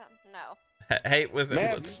 no. Hey, was it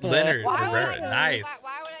Man, Leonard Why would, I Herrera? go, Nice.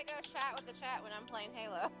 why would I go chat with the chat when I'm playing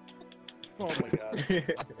Halo? Oh my god.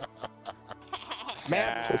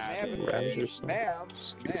 Mav, if only you had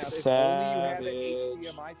an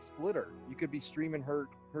HDMI splitter, you could be streaming her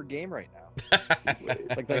game right now.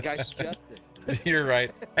 Like that guy suggested. You're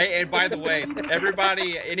right. Hey, and by the way,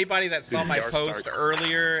 anybody that saw my Dark post Starks.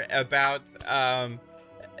 earlier about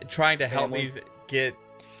trying to help me get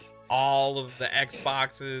all of the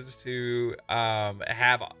Xboxes to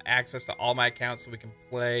have access to all my accounts so we can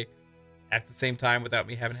play at the same time without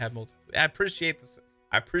me having to have multiple. I appreciate this.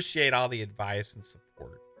 I appreciate all the advice and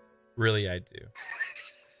support. Really, I do.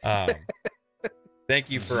 Thank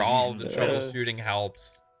you for all the troubleshooting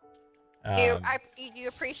helps. Do you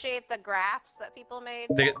appreciate the graphs that people made?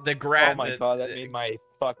 The graph. Oh my god, that made my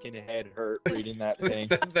fucking head hurt reading that thing.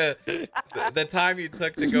 the time you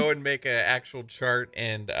took to go and make an actual chart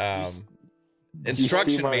and Did you see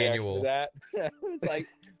instruction my reaction manual. to that? It was like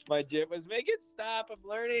my jib was make it stop. I'm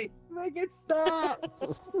learning. Make it stop.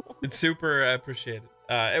 It's super appreciated.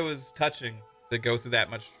 It was touching to go through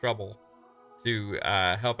that much trouble to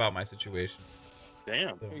help out my situation.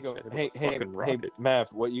 Damn. So- Here you go. Shit, Hey, fucking rocket. Mav,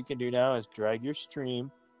 what you can do now is drag your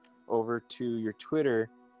stream over to your Twitter,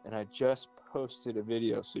 and I just posted a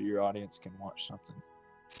video so your audience can watch something.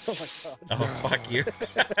 Oh my god. Oh, fuck you.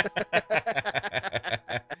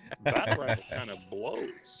 That rifle kind of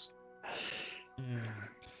blows.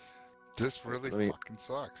 This really Let me- fucking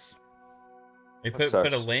sucks. You What put a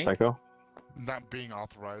sucks, link. Psycho? Not being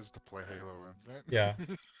authorized to play Halo Infinite. Yeah.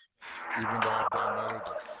 Even though I downloaded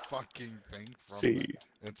the fucking thing from See,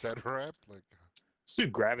 the Etc. app, like let's do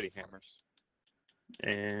gravity hammers.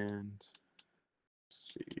 And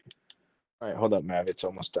see. All right, hold up, Mav. It's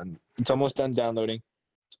almost done. It's almost done downloading.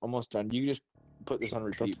 It's almost done. You can just put this on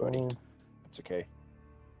repeat, buddy. It's okay.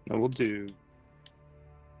 No, we'll do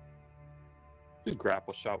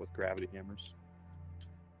grapple shot with gravity hammers.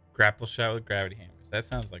 Grapple shot with gravity hammers. That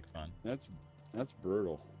sounds like fun. That's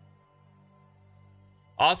brutal.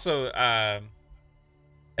 Also,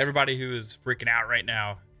 everybody who is freaking out right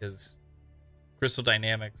now because Crystal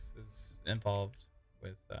Dynamics is involved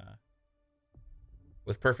with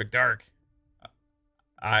Perfect Dark.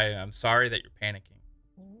 I am sorry that you're panicking.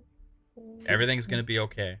 Everything's gonna be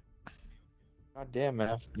okay. God damn,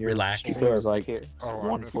 Mav. Your Relax. stream is like oh,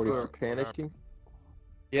 I missed 140 that. Panicking?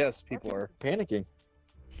 Yes, people are. panicking.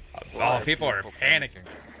 Oh, people are panicking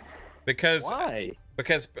because Why?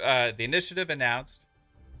 the initiative announced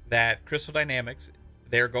that Crystal Dynamics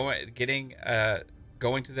they're going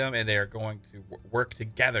to them and they are going to work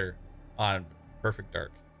together on Perfect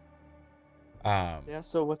Dark. Yeah,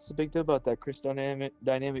 so what's the big deal about that? Chris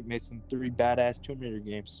Dynamic made some 3 badass Tomb Raider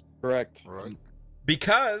games. Correct. Right.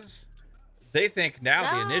 Because they think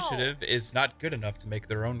now the No. initiative is not good enough to make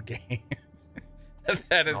their own game.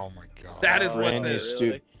 that is Oh my god. that is what Brand new the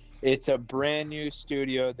studio. It's a brand new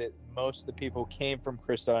studio that most of the people came from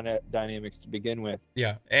Crystal Dynamics to begin with.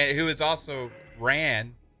 yeah, and who is also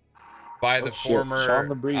ran by the Oh, shit. former Sean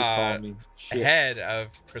LeBree's calling me. Shit. head of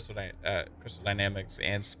Crystal Dynamics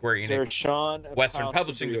and Square Sir Enix. Sean of Western KhAos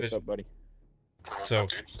Publishing LeBrie, what's Division. up, buddy? So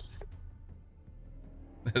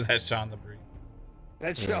is that Sean LeBrie?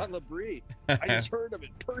 That's Sean LeBrie. I just heard him in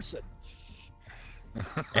person.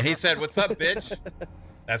 And he said, "What's up, bitch?"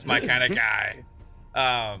 That's my kind of guy.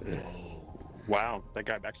 Wow, that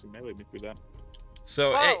guy actually meleeed me through that.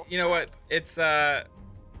 So Whoa. you know what? It's Let's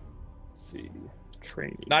see,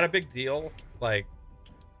 training. not a big deal. Like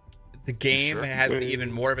the game sure? has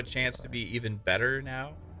even more of a chance to be even better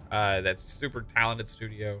now. That's super talented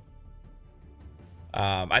studio.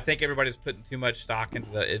 I think everybody's putting too much stock into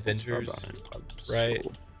the Avengers, right?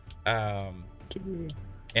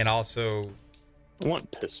 And also I want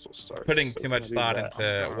pistol starts. putting so too much maybe thought that.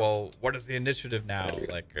 into, well, what is the initiative now? There we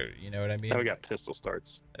go. Like, you know what I mean? Now we got pistol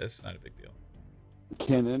starts. It's not a big deal.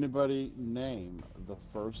 Can anybody name the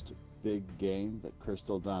first big game that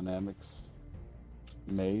Crystal Dynamics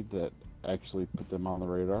made that actually put them on the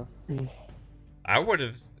radar? I would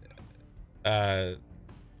have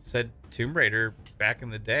said Tomb Raider back in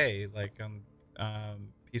the day, like on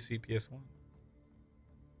PC, PS1.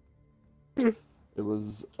 It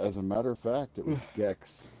was, as a matter of fact, it was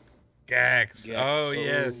Gex. Gex. Gex. Oh,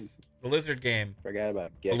 yes. The lizard game. Forgot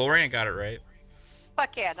about Gex. DeLorean got it right.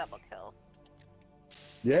 Fuck yeah, double kill.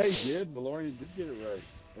 Yeah, he did. Valorian did get it right.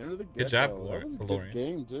 Enter the Good job, Gecko. That was a Valorian. good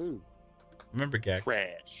game, too. Remember Gex?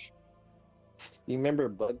 Trash. You remember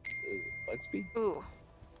Bugsby? Ooh.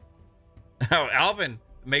 Oh, Alvin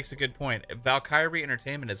makes a good point. Valkyrie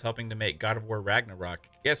Entertainment is helping to make God of War Ragnarok.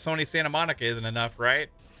 Yes, Sony Santa Monica isn't enough, right?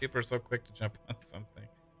 People are so quick to jump on something.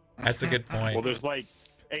 That's a good point. Well, there's like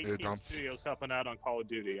 18 don't- studios helping out on Call of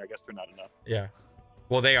Duty. I guess they're not enough. Yeah.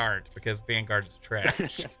 Well, they aren't, because Vanguard is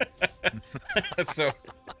trash. So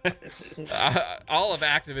all of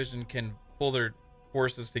Activision can pull their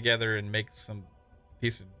forces together and make some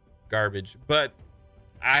piece of garbage. But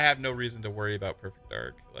I have no reason to worry about Perfect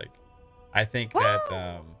Dark. Like, I think that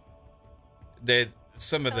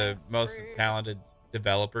some of the That's most rude. talented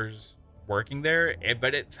developers working there,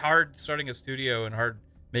 but it's hard starting a studio and hard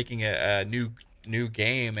making a new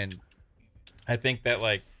game. And I think that,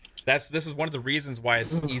 like, this is one of the reasons why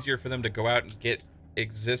it's easier for them to go out and get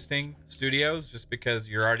existing studios, just because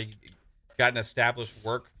you're already got an established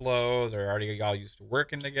workflow. They're already all used to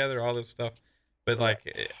working together, all this stuff. But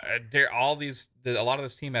like, a lot of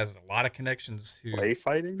this team has a lot of connections to Play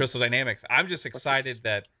fighting? Crystal Dynamics. I'm just excited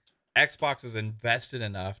that Xbox is invested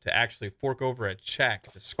enough to actually fork over a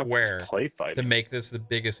check to Square Play fighting. to make this the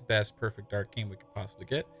biggest, best Perfect Dark game we could possibly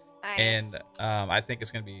get. Nice. And I think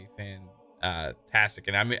it's going to be fantastic.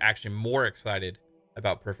 And I'm actually more excited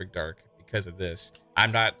about Perfect Dark because of this.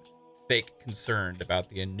 I'm not fake concerned about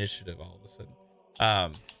the initiative all of a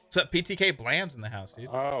sudden. So PTK Blam's in the house, dude.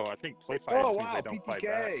 Oh, I think play fighting Oh means wow, they don't fight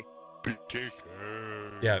back. PTK.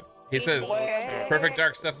 Yeah. He says, PTK. Perfect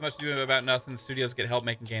Dark stuff's much to do about nothing. Studios get help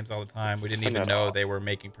making games all the time. We didn't even know they were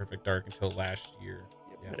making Perfect Dark until last year.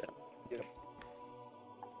 Yeah. Yep.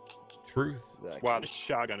 Truth. Exactly. Wow, the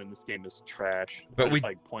shotgun in this game is trash. But I just, we-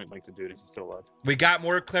 like point blank the dude. He's still alive. We got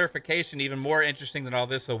more clarification, even more interesting than all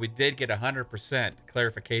this. So we did get 100%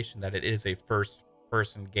 clarification that it is a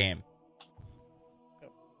first-person game.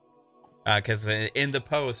 Because in the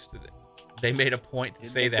post, they made a point to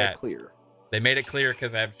say that. Clear. They made it clear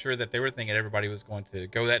because I'm sure that they were thinking everybody was going to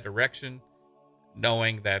go that direction,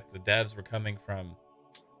 knowing that the devs were coming from,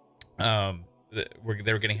 they were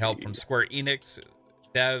getting help from Square Enix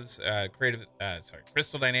devs,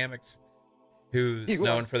 Crystal Dynamics, who's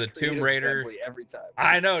known for the Tomb Raider. Every time.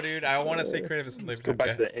 I know, dude. I want to say Creative Assembly. Let's go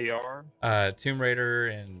back to the AR. Tomb Raider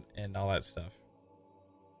and all that stuff.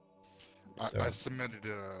 So- I submitted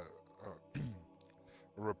a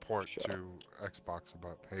report to Xbox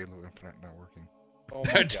about Halo Infinite Networking. Oh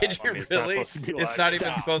my Did God. you I mean, it's not really? supposed to be It's live. not even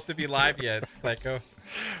Stop. supposed to be live yet. Psycho.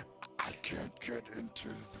 I can't get into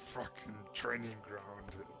the fucking training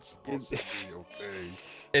ground. It's supposed to be okay.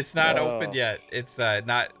 It's not Oh. open yet. It's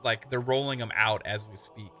not like they're rolling them out as we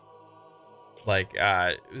speak. Like,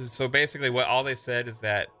 so basically what all they said is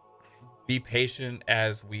that be patient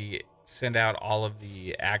as we send out all of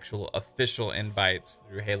the actual official invites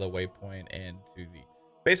through Halo Waypoint and to the,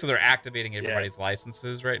 basically they're activating everybody's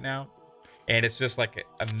licenses right now. And it's just like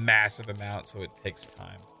a massive amount. So it takes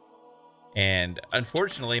time. And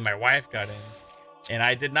unfortunately my wife got in and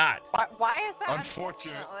I did not. Why is that?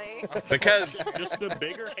 Unfortunate. Unfortunately? Because Just the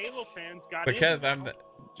bigger Halo fans got because in. I'm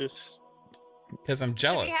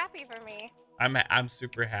jealous. Be happy for me. I'm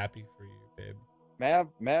super happy for you, babe.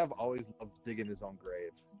 Mav always loved digging his own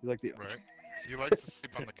grave. He's like the Right? He likes to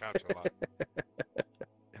sleep on the couch a lot.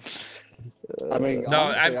 I mean, No,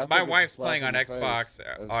 honestly, I think my it's a wife's slap playing in on the Xbox.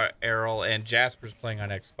 face. Errol and Jasper's playing on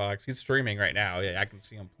Xbox. He's streaming right now. Yeah, I can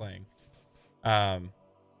see him playing.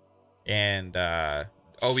 And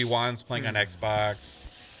Obi-Wan's playing on Xbox.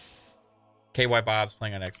 KY Bob's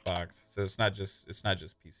playing on Xbox. So it's not just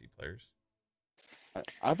PC players.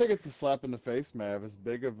 I think it's a slap in the face, Mav. As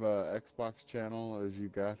big of a Xbox channel as you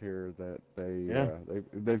got here, that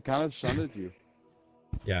they've kind of shunted you.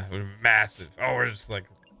 Yeah, we're massive. Oh, we're just like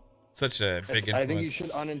such a big influence. I think you should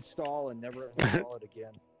uninstall and never install it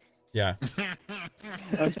again. Yeah.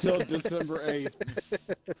 Until December 8th.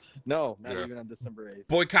 No, not even on December 8th.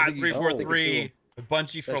 Boycott 343.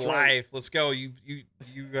 Bungie for That's life. right. Let's go. You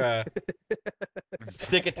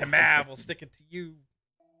stick it to Mav. We'll stick it to you.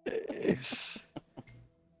 The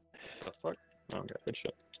fuck? Oh, okay, good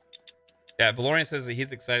shit. Yeah, Valorian says that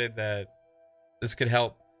he's excited that this could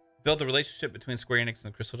help build a relationship between Square Enix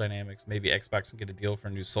and Crystal Dynamics. Maybe Xbox can get a deal for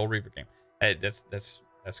a new Soul Reaver game. Hey, that's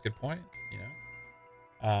a good point.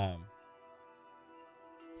 You know,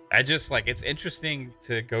 I just like it's interesting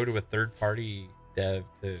to go to a third-party dev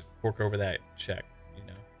to fork over that check. You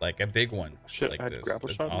know, like a big one Shit, like I had this. grapple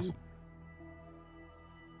That's shot awesome.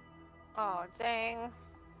 Oh, dang.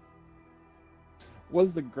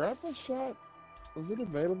 Was the grapple shot? Was it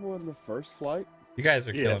available in the first flight? You guys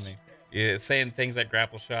are killing Yes. me. You're saying things like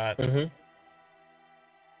grapple shot. Mm-hmm.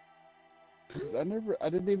 'Cause I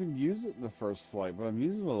didn't even use it in the first flight, but I'm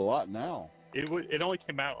using it a lot now. It only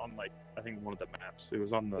came out on like I think one of the maps. It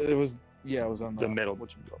was on It was on the middle,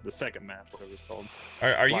 the second map, whatever it's called.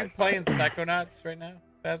 Are you Life. playing Psychonauts right now,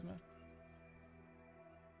 Phasma?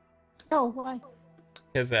 Oh, why?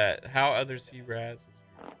 Because how others see Raz is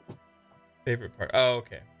your favorite part. Oh,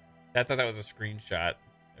 okay. I thought that was a screenshot.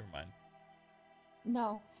 Never mind.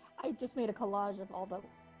 No, I just made a collage of all the,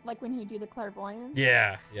 like when you do the clairvoyance.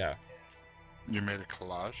 Yeah, yeah. You made a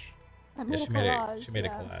collage? I Yeah, made she a made collage. it. She made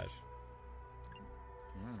yeah. a collage.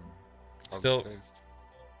 How's Still- it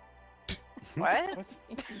taste? What?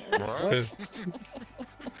 What? 'Cause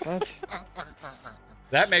What?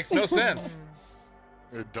 that makes no sense.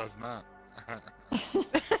 It does not.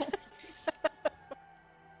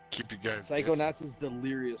 Keep you guys guessing. Psychonauts is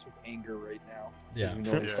delirious with anger right now. Yeah. You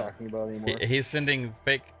know what he's Yeah. talking about anymore. He's sending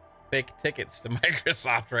fake tickets to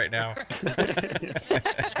Microsoft right now.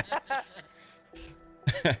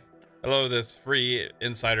 Hello, this free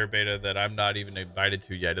insider beta that I'm not even invited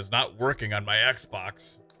to yet is not working on my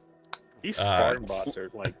Xbox. These Spartan bots are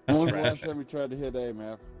like. When was the trash. last time we tried to hit A,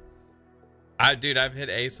 Mav? Dude, I've hit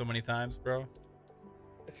A so many times, bro.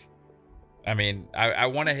 I mean, I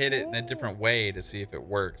want to hit it in a different way to see if it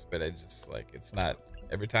works, but I just like it's not.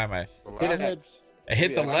 Every time I The Hit last, it. I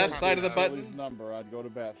hit the Yeah, left I side of the did, button, Billy's number, I'd go to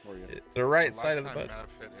bat for you. the right the side of last the time button.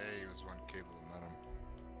 Mav hit A was when Kaitlin met him.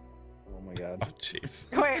 Oh my god. Oh, jeez.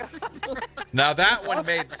 Wait. Now that one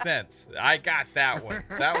made sense. I got that one.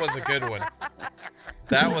 That was a good one.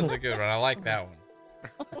 That was a good one. I like that one.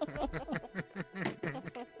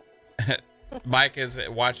 Mike is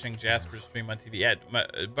watching Jasper's stream on TV. Yeah, my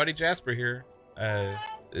buddy Jasper here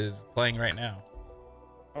is playing right now.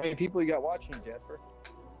 How many people you got watching, Jasper?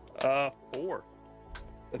 4.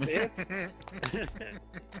 That's it?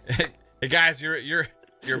 Hey guys, you're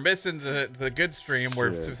missing the good stream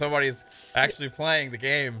where Shit. somebody's actually playing the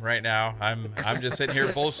game right now. I'm just sitting here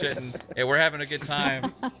bullshitting. Hey, we're having a good time.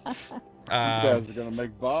 You guys are gonna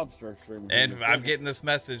make Bob start streaming. here in And a I'm second. getting this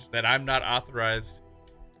message that I'm not authorized.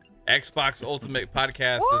 Xbox Ultimate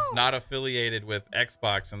Podcast is not affiliated with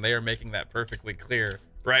Xbox, and they are making that perfectly clear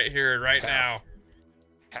right here, right now.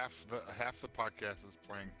 Half the podcast is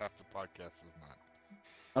playing, half the podcast is not.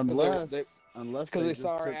 Unless Because they they just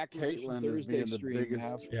saw our took acquisition Caitlin as Thursday being the stream.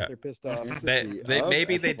 biggest. Yeah. They're pissed off. entity They of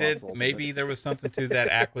maybe they Xbox did. Ultimate. Maybe there was something to that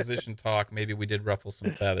acquisition talk. Maybe we did ruffle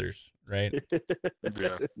some feathers, right?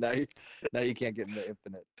 Yeah. now you can't get into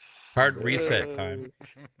Infinite. Hard reset time.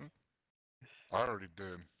 I already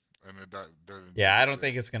did. And it didn't Yeah, do I don't shit.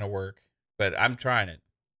 think it's gonna work, but I'm trying it.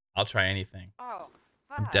 I'll try anything. Oh,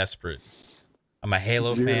 I'm fuck. desperate. I'm a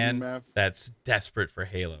Halo Did you hear me, fan Mav? that's desperate for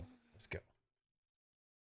Halo. Let's go.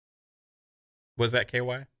 Was that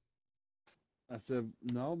KY? I said,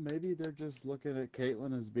 no, maybe they're just looking at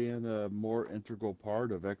Caitlin as being a more integral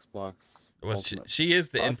part of Xbox. Well, Ultimate. she is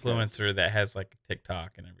the podcast. influencer that has like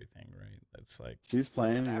TikTok and everything, right? That's like She's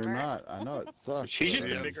playing, Whatever. you're not. I know it sucks. She's but just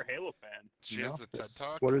She a has- bigger Halo fan. She you has know? the TED That's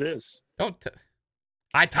Talk. what it is. don't.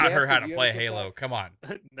 I taught her Jasper, how do to you play have a TikTok? Halo. Come on.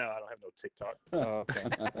 No, I don't have no TikTok. Oh, okay.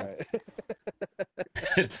 All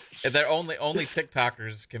right. They're only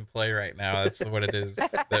TikTokers can play right now. That's what it is.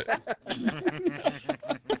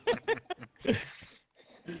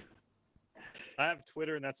 I have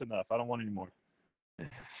Twitter and that's enough. I don't want any more.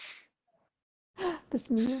 This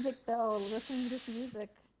music, though. Listen to this music.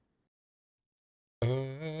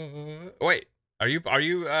 Wait, are you?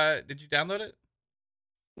 Did you download it?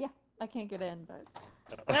 Yeah, I can't get in, but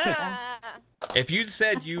Ah. If you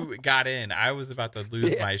said you got in, I was about to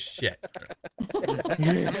lose my shit.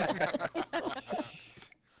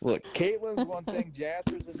 Look, Caitlin's one thing,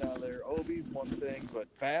 Jasper's another, Obi's one thing, but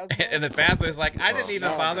Phasma. And the Phasma was like, I didn't even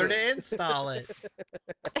no, bother but- to install it.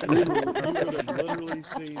 You would have literally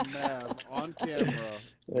seen Mav on camera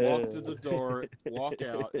walk to the door, walk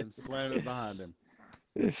out, and slam it behind him.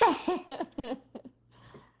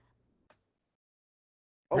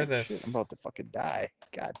 Oh Where the- shit! I'm about to fucking die.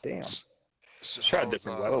 God damn. So Try a how's,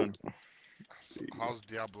 different weapon. How's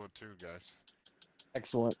Diablo 2, guys?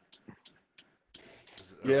 Excellent.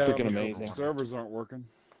 Is it Yeah, Freaking but amazing. Servers aren't working.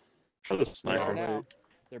 For the They are sniper. now.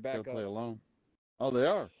 They're back Gotta up. play alone. Oh, they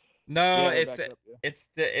are. No, Yeah, they're it's back up,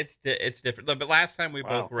 yeah. it's different. But last time we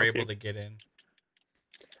Wow, both were okay. able to get in.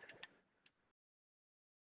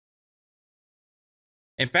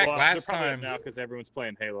 In fact, Well, last they're probably up time, now because everyone's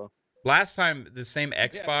playing Halo. last time the same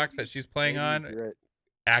Xbox maybe- that she's playing Maybe on you're right.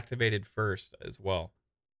 activated first as well.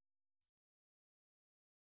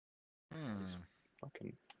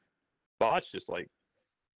 Fucking bots just like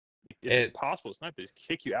it's impossible. It's not to just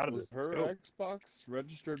kick you out of Was this. her Xbox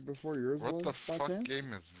registered before yours What was, the by fuck chance?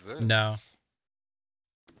 game is this? No.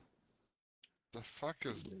 The fuck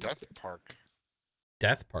is Death Park?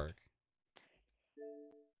 Death Park.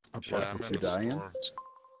 A Yeah, park I'm that in you the die in?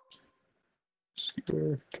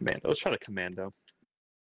 store. Commando. Let's try the Commando.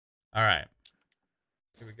 All right.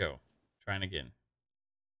 Here we go. Trying again.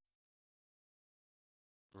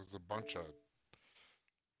 There's a bunch of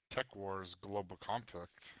Tech Wars global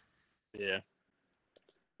conflict. Yeah.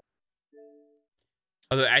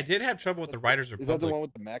 Although I did have trouble with the Riders Is that Republic the one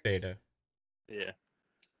with the mechs? beta. Yeah.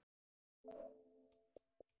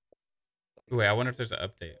 Wait, I wonder if there's an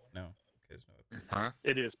update. No. There's no update. Huh?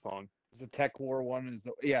 It is Pong. The Tech War one is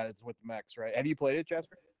the it's with the mechs, right? Have you played it,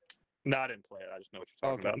 Jasper? No, I didn't play it. I just know what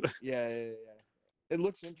you're talking about. Yeah. It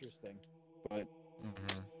looks interesting, but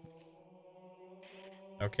Mm-hmm.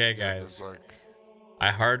 Okay, Yeah, guys. there's like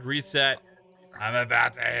I hard reset. I'm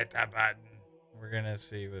about to hit the button. We're gonna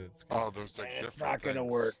see what it's gonna there's like it's different not gonna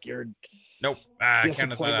things. work. Your Nope. Account is not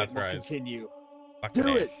disappointment will authorized. continue. Fucking Do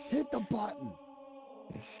A. it! Hit the button!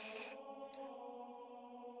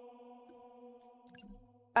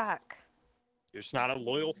 Fuck. You're just not a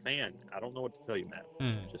loyal fan. I don't know what to tell you, Matt.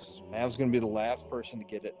 Hmm. Just Mav's gonna be the last person to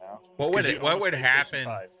get it now. What would because you it, what own a would PlayStation happen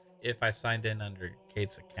 5. if I signed in under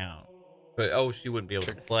Kate's account? But she wouldn't be able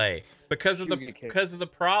to play because of She the would get kicked. because of the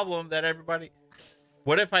problem that everybody.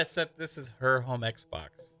 What if I set this as her home Xbox?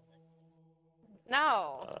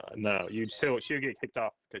 No. No, she'll get kicked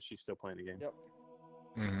off because she's still playing the game. Yep.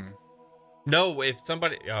 Mm-hmm. No, if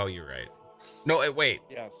somebody. Oh, you're right. No, wait.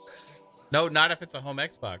 Yes. No, not if it's a home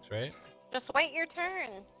Xbox, right? Just wait your turn.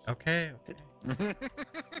 Okay.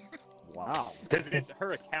 Wow. Because it's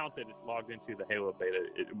her account that is logged into the Halo beta.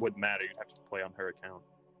 It wouldn't matter. You'd have to play on her account.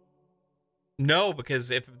 No,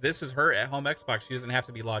 because if this is her at home Xbox, she doesn't have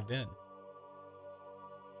to be logged in.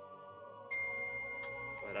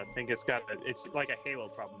 But I think it's like a Halo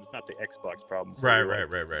problem. It's not the Xbox problem. So Right.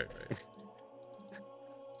 you're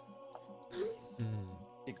Hmm.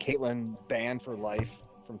 Get Kaitlin banned for life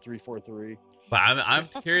from 343. But I'm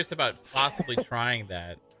curious about possibly trying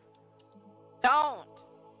that. Don't.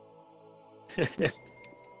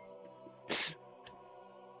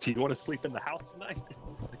 Do you want to sleep in the house tonight?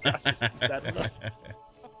 Gosh, is that enough?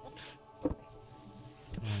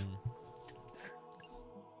 Hmm.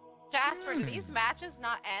 Jasper, do these matches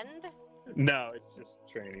not end? No, it's just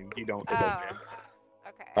training. You don't. Oh.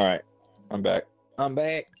 Okay. All right, I'm back. I'm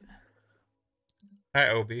back. Hi,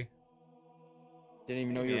 Obi. Didn't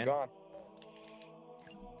even know you were Man. gone.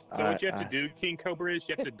 So what you have to do, King Cobra, is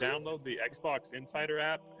you have to download the Xbox Insider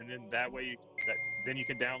app, and then that way then you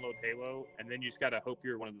can download Halo, and then you just gotta hope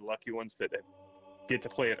you're one of the lucky ones that get to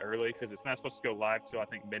play it early, because it's not supposed to go live till I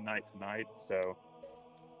think midnight tonight. So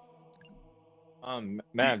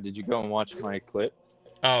Mav, did you go and watch my clip?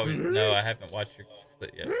 Oh no, I haven't watched your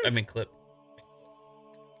clip yet. I mean clip.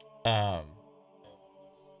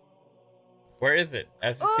 Where is it? I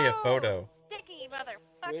just see a photo. Sticky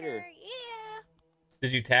motherfucker. Twitter. Yeah.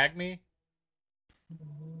 Did you tag me?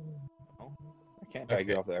 I can't tag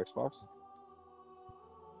you off the Xbox.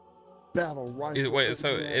 Battle rifle. Wait,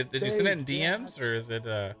 so did you send it in DMs or is it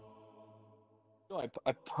No,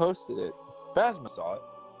 I posted it. Phasma saw it.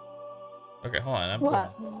 Okay, hold on.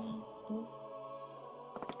 What?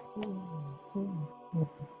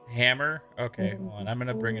 Hammer? Okay, hold on. I'm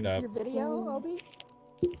gonna bring it up. Your video, Obi?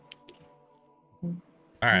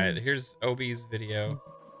 Alright, here's Obi's video.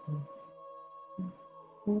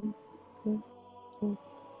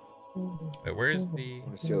 Wait, where's the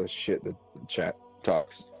Let's see all the shit that the chat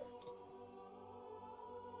talks.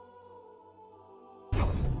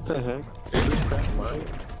 The heck?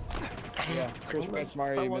 Yeah, Chris Pratt's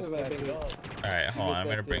Mario, you missed that too. All right, hold on. I'm missed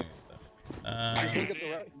gonna that bring too. this up. Just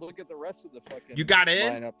look at the rest of the fucking You got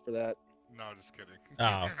in? lineup for that. No, just kidding.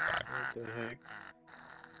 Oh, fuck. What the heck?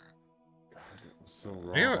 God, it was so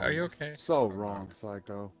wrong. Are you okay? So wrong,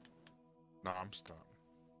 Psycho. No, I'm stunned.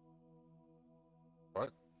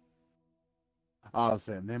 What? I was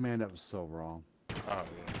saying, man, that was so wrong. Oh,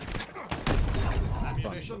 yeah.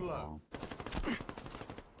 Ammunition low.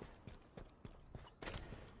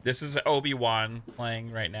 This is Obi-Wan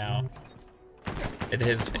playing right now. It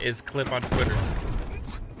is his clip on Twitter.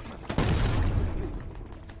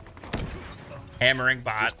 Hammering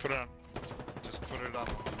bots. Just put it on.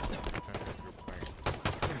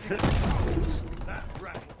 That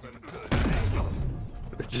rattled them good.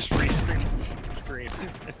 Just restream screen.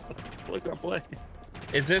 Look up play.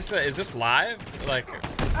 Is this live? Like,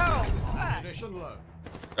 Ammunition low.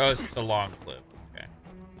 oh, it's just a long clip. Okay.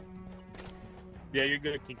 Yeah, you're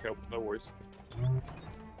good, King Cobra. No worries.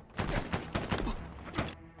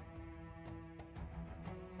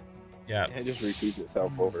 Yeah. It just repeats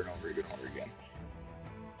itself over and over again and over again.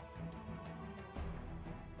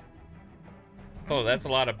 Oh, that's a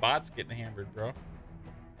lot of bots getting hammered, bro.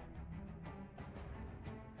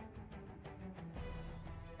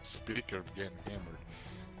 Speaker of getting hammered.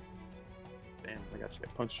 Damn, I got you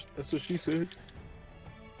punched. That's what she said.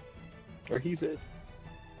 Or he said.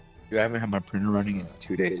 Dude, I haven't had my printer running in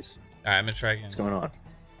 2 days. All right, I'm gonna try again. What's going on?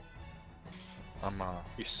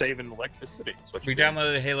 You're saving electricity. That's what We you're doing.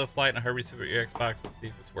 downloaded Halo Flight and I heard restart your Xbox. Let's see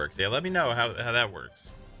if this works. Yeah, let me know how that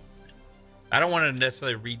works. I don't want to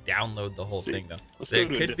necessarily re-download the whole thing though. Let's go It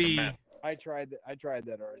to a could different be. map. I tried that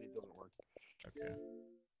already. It doesn't work. Okay.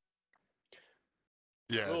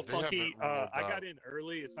 Yeah, A little they haven't funky. rolled I out. got in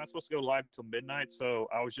early. It's not supposed to go live till midnight, so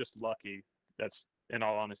I was just lucky. That's, in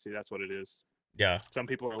all honesty, that's what it is. Yeah. Some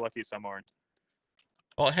people are lucky, some aren't.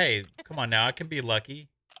 Well, hey, come on now. I can be lucky.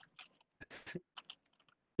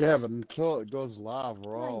 Yeah, but until it goes live,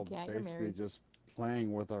 we're Like, all yeah, you're basically married. just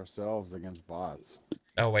playing with ourselves against bots.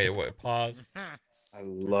 Oh wait, pause. I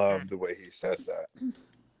love the way he says that.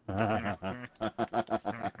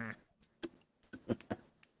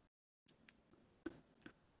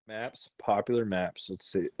 Maps, popular maps.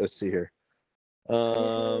 Let's see here. There's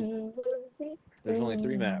only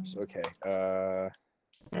 3 maps. Okay.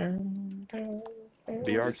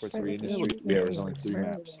 VR for 3 industry. Yeah, there's only 3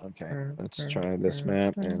 maps. Okay. Let's try this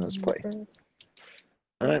map and let's play.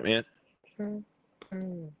 All right, man.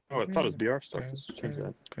 Oh, I thought it was BR stuff. Let's change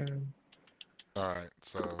that. Alright,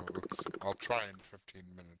 so I'll try in 15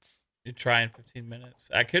 minutes. You try in 15 minutes.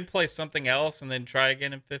 I could play something else and then try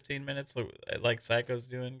again in 15 minutes, like Psycho's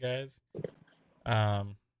doing, guys.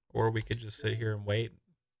 Or we could just sit here and wait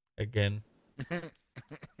again.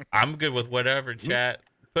 I'm good with whatever, chat.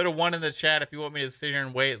 Put a 1 in the chat if you want me to sit here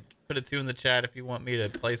and wait. Put a 2 in the chat if you want me to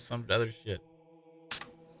play some other shit.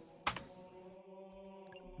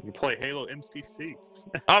 You can play Halo MCC.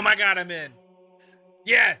 Oh my god, I'm in.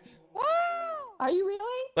 Yes. Are you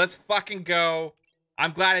really? Let's fucking go.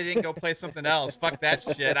 I'm glad I didn't go play something else. Fuck that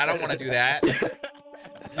shit. I don't want to do that.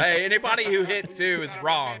 Hey, anybody who hit 2 is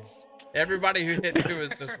wrong. Everybody who hit 2 is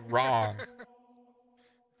just wrong.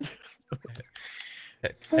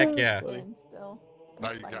 Heck yeah. In still.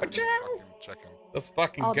 Now you got me fucking checking. Let's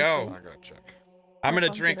fucking I'll just go. wait. I gotta check. I'm gonna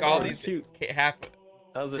Have fun drink today. all these half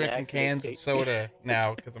That was an drinking accident, cans of Kate. soda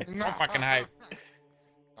now because I'm so fucking hyped.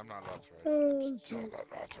 I'm not authorized. I'm still not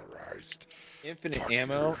authorized. Infinite Fuck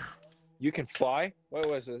ammo. you. You can fly. What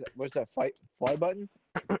was it? What's that fly button?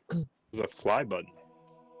 There's a fly button.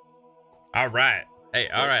 All right. Hey,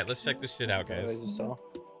 all right. Let's check this shit out, That guys. I just saw.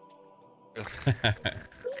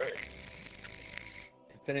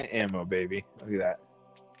 Infinite ammo, baby. Look at that.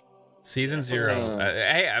 Season 0.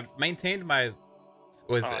 Hey, I maintained my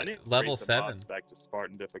I need to level raise the 7. mods back to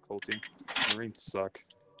Spartan difficulty. Marines suck.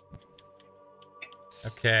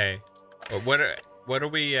 Okay. Well, what are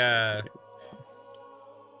we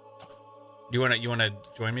you wanna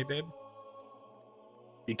join me, babe?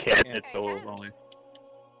 You can't. Yeah. It's solo only.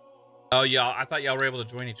 Oh, y'all. I thought y'all were able to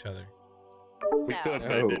join each other. We No. could,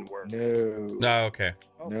 but it didn't work. No. No, okay.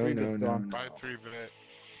 Oh, No, 3 no, bits no, gone. no. Bye, 3-bit.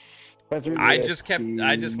 I just kept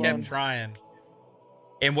Come. trying.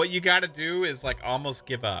 And what you got to do is like almost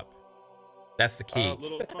give up. That's the key.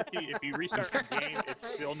 Little funky. If you restart the game, it's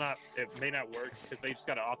still not. It may not work because they just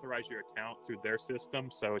got to authorize your account through their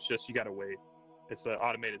system. So it's just you got to wait. It's an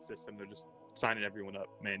automated system. They're just signing everyone up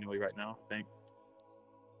manually right now, I think.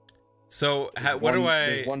 So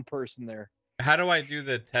There's one person there. how do I do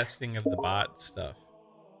the testing of the bot stuff?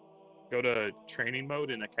 Go to training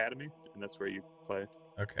mode in Academy, and that's where you play.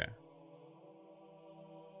 Okay.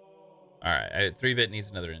 All right. 3-bit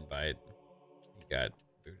needs another invite. He got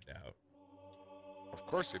booted out.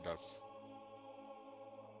 course he does.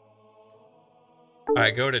 All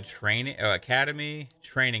right, go to training, academy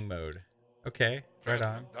training mode. Okay, right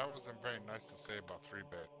Phasma, on. that wasn't very nice to say about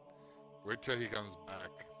 3-bit. Wait till he comes back.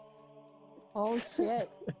 Oh shit.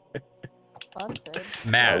 Busted.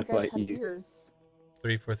 Matt. You guys had ears.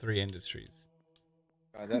 343 Industries.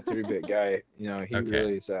 That 3-bit guy, you know, he Okay.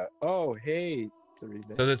 really is that. Oh, hey,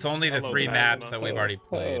 3-bit. So it's only the Hello, 3 Phasma. maps that we've already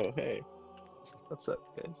played. Oh, hey. What's up,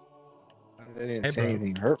 guys? I didn't Hey, say bro.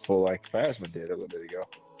 anything hurtful like Phasma did a little bit ago.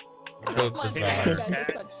 So Oh my bizarre. God, you guys are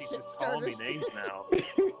Cat, such she's shit just calling me starters. names now.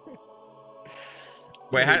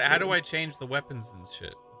 Wait, how do I change the weapons and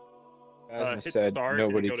shit? Phasma Hit said start and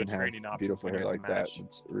nobody go to can have training options beautiful when hair you're in like the that. match.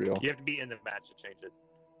 It's real. You have to be in the match to change it.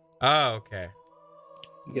 Oh, okay.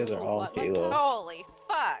 You guys are all What, like Halo. Holy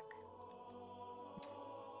fuck.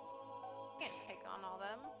 Can't take on all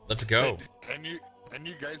them. Let's go. And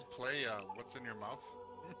you guys play What's in Your Mouth?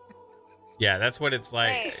 Yeah, that's what it's like.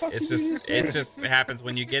 Hey. It just happens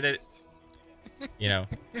when you get it. You know,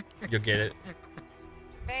 you'll get it.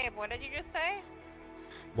 Babe, what did you just say?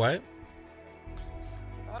 What?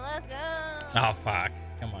 Well, let's go. Oh fuck!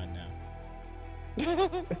 Come on now.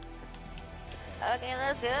 Okay,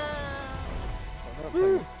 let's go. I'm not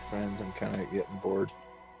playing with friends. I'm kind of getting bored.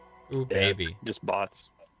 Ooh, Yeah, it's baby. just bots.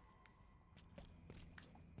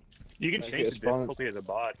 You can Like, change it's the fun. difficulty of the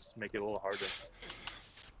bots, make it a little harder.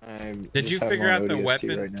 Did you just have figure them on out the ODST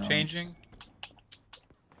weapon right now. changing?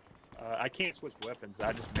 I can't switch weapons.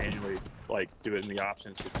 I just manually like do it in the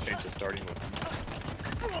options to change the starting weapon.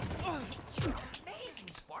 You're amazing,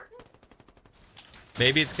 Spartan.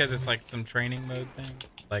 Maybe it's because it's like some training mode thing.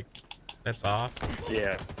 Like, that's off.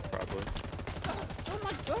 Yeah, probably. Oh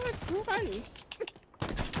my God, you guys.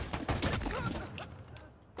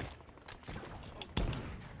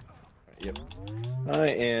 Yep. I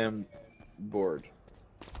am bored.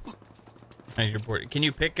 And you're bored. Can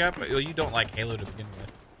you pick up? Well, you don't like Halo to begin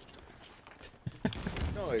with.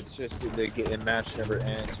 No, it's just that the match never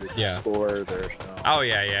ends. We can Yeah. score. There's no. Oh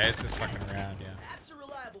yeah, yeah. It's just fucking around. Yeah. That's a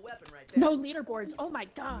reliable weapon right there. No leaderboards. Oh my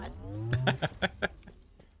God.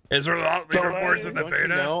 Is there a lot of leaderboards in the Don't you beta?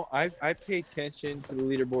 know, I pay attention to the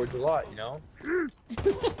leaderboards a lot. You know.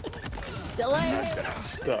 Delay.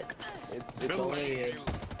 Stuck. It's Bill, only you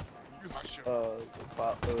hush your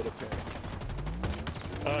bot load apparently.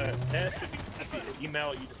 At the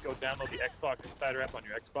email, you just go download the Xbox Insider app on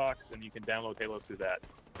your Xbox, and you can download Halo through that,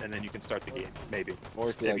 and then you can start the game. Maybe. Or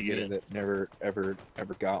if you like Maybe you me that never ever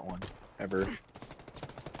got one ever.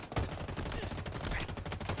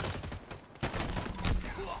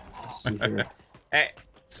 Let's see here. Hey,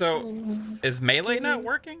 so is melee not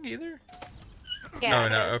working either? Yeah, Oh it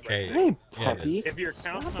no. is. Okay. Hey, Yeah, it puppy. is. If your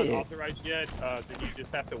account's Stop not it. authorized yet, then you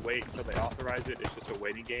just have to wait until they authorize it. It's just a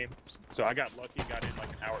waiting game. So I got lucky, got in like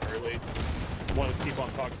an hour early. One of the people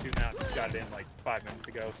I'm talking to now just got in like 5 minutes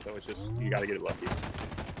ago, so it's just, you gotta get it lucky.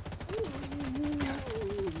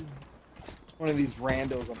 One of these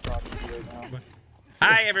randos I'm talking to right now.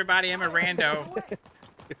 Hi everybody, I'm a rando.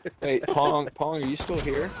 Hey, Pong, are you still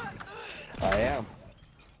here? I am.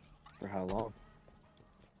 For how long?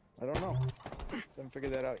 I don't know. Haven't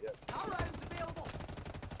figured that out yet. All items available.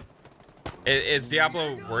 Is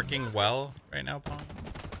Diablo working well right now, Pong?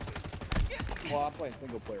 Well, I'm playing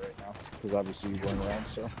single player right now because obviously you weren't around.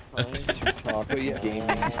 So. Talk gaming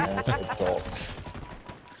as adults.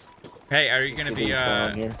 Hey, are you gonna be Getting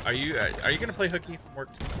down here. are you gonna play hooky from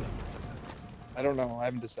work too? I don't know. I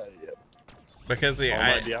haven't decided yet. Because the All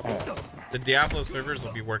my Diablo. the Diablo servers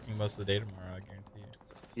will be working most of the day tomorrow, I guarantee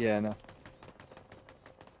you. Yeah, no.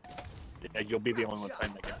 Yeah, you'll be the only one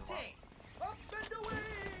playing that game. Tank. Up and away.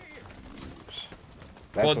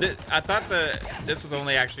 Well, That's I thought this was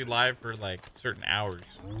only actually live for like certain hours.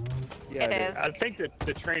 yeah, It is. I think that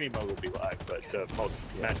the training mode will be live, but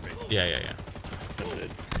matchmaking. Yeah. That's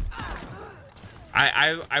it.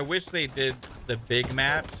 I wish they did the big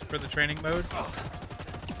maps for the training mode,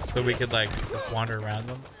 so we could like just wander around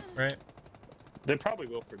them, right? They probably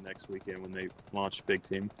will for next weekend when they launch Big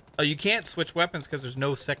Team. Oh, you can't switch weapons because there's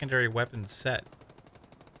no secondary weapon set.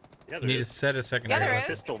 Yeah, You there need to is. set a secondary there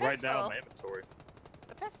weapon. is. Pistol right now in my inventory.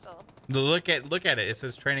 The pistol. Look at it. It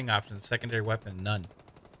says training options, secondary weapon, none.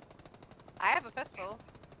 I have a pistol.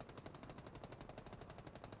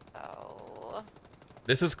 Oh.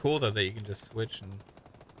 This is cool though that you can just switch and.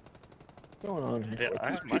 What's going on here? Yeah, with I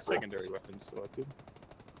these have my people? secondary weapons selected.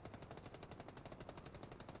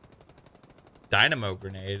 Dynamo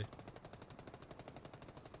grenade.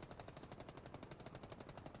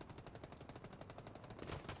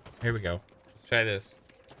 Here we go. Let's try this.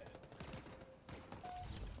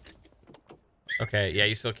 Okay, yeah,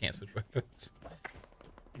 you still can't switch weapons.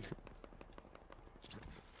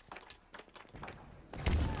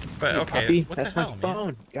 But Hey, okay, Poppy, what that's the my hell, man?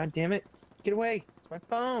 phone. God damn it! Get away! It's my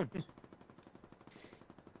phone.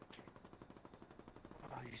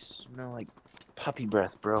 Oh, you smell like puppy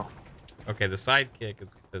breath, bro. Okay, the sidekick is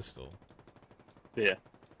the pistol. Yeah.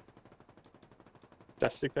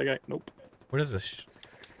 That stick I got? Nope. What is this?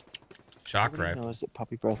 Shock Everybody rifle. knows that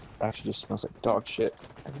puppy breath actually just smells like dog shit.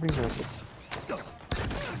 Everybody knows it.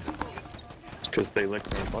 It's because they lick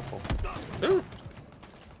their butthole. Ooh.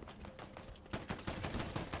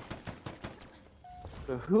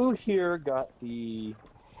 So who here got the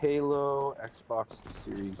Halo Xbox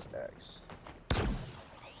Series X?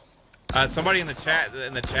 Somebody in the chat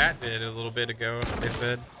did a little bit ago. They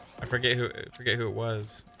said, I forget who it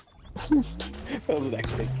was. That was an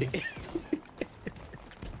accident.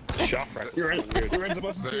 Shop right. You're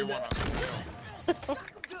supposed to They do want that. to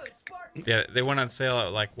Yeah, they went on sale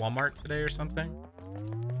at like Walmart today or something.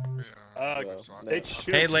 It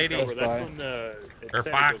should Hey, lady. Over. That's when it Or said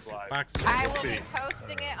it Fox. goes live. Fox. I will be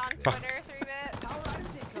posting it on Twitter, 3-bit.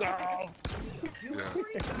 No. Yeah.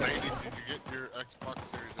 Lady, did you get your Xbox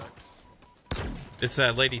Series X? It's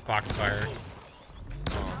Lady Foxfire.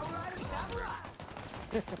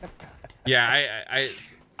 Yeah,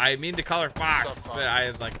 I mean to call her Fox, What's up, Fox? but I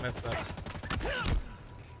like messed up.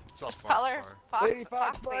 What's up, Color Foxfire? Lady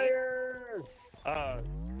Foxfire!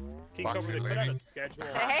 King Foxy Cobra, they put out lady. a schedule.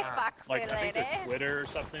 Hey, Foxy Like, I think lady. it's Twitter or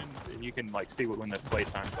something, and you can, like, see when the play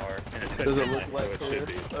times are. And it says Does it midnight, look like so it should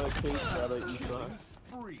be. Case out of Esau?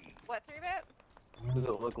 What, 3-bit? Does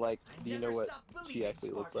it look like? Do you know what she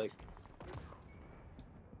actually looks like?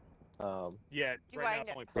 Yeah, Do right I now it's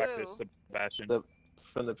know- only practice who? Sebastian.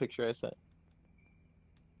 From the picture I sent.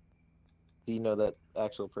 Do you know that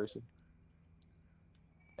actual person?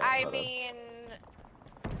 I Hold on. mean,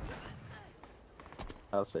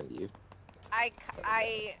 I'll send you. I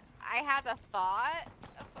had a thought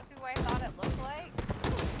of who I thought it looked like.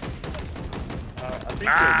 I think the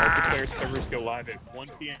multiplayer servers go live at 1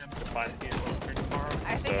 p.m. to 5 p.m. Eastern tomorrow.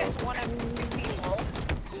 I think so. it's one of 2 people.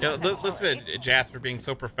 Yeah, listen to Jasper being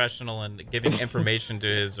so professional and giving information to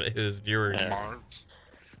his viewers. Smart.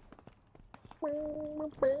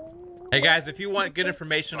 Hey guys, if you want good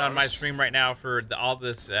information on my stream right now for all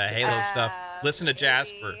this Halo stuff, listen to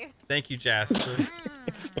Jasper. Maybe. Thank you, Jasper.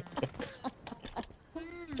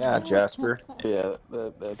 Yeah, Jasper. Yeah,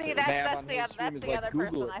 that's See, it. that's the other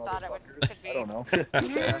person I thought it could be. I don't know.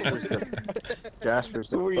 Jasper's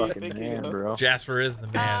the Who are you fucking thinking man, of? bro. Jasper is the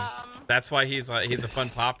man. That's why he's a fun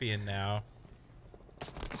poppyin' now.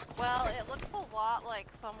 Well, it looks a lot like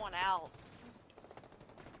someone else.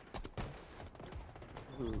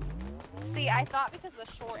 See, I thought because of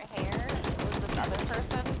the short hair, it was this other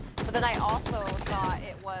person, but then I also thought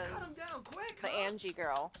it was the Angie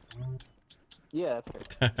girl. Yeah,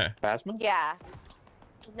 that's her. Phasma? Yeah.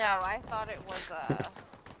 No, I thought it was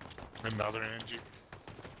Another Angie.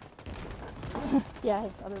 Yeah,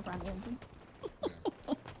 his other friend Angie.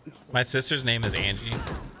 My sister's name is Angie.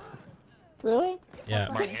 Really? Yeah.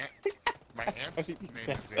 My aunt's name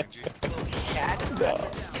is Angie. Yeah, I just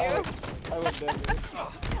messaged you. I would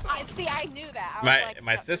never. See, I knew that. I was like,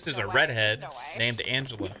 My no, sister's no a way, redhead no way. named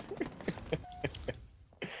Angela.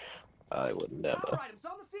 I would never.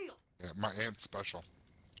 Yeah, my aunt's special.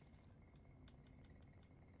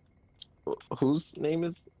 Whose name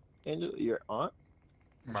is Angela? Your aunt?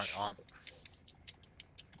 My aunt.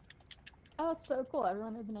 Oh, that's so cool.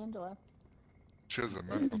 Everyone knows an Angela. She has a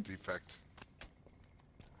mental defect.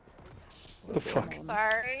 What the fuck?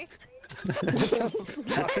 Sorry. I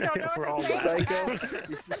don't know We're what all to say about Psycho? that.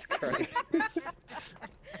 Jesus Christ.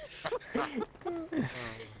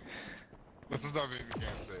 There's nothing you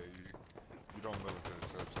can't say. You don't live with her,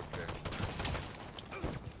 so it's okay.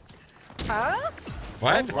 Huh?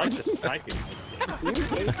 What? I like the psychic.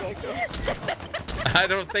 I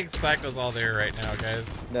don't think Psycho's all there right now,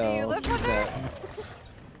 guys. Do you No, live he's with her? not.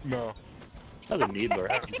 No. Another Needler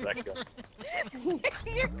having Psycho.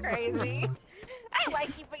 You're crazy. I like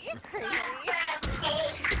you, but you're crazy.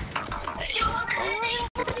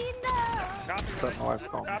 Something my wife's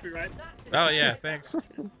calling. Copyright. Oh yeah, thanks.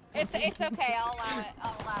 It's okay. I'll allow it.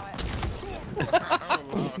 I'll allow it. I'll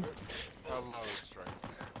allow it. I'll allow it straight.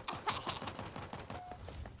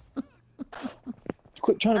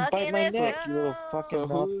 Quit trying to Okay, bite my let's neck, go. you little fucking So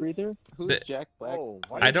mouth who's- breather. Who's The- Jack Black? Oh,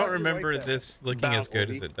 why I you don't fucking remember like that? this looking as good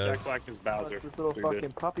as it Jack does. Black is Bowser. That's this little 3-bit.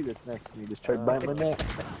 fucking puppy that's next to me. Just tried to bite my neck.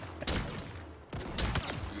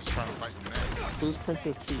 Just trying to bite your neck. Who's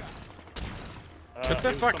Princess Peach? What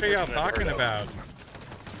the fuck are y'all talking about?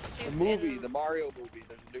 The movie, the Mario movie.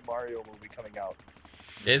 There's a new Mario movie coming out.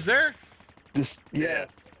 Is there? This, yes.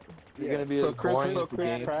 You're gonna be So as Chris, boring so as the Chris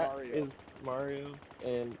game. Pratt Mario. is Mario,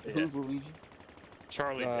 and Yeah. who's Luigi?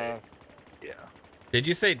 Charlie Day. Yeah. Did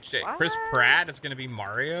you say Chris What? Pratt is going to be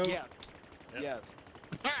Mario? Yeah. Yep. Yes.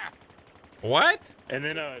 What? And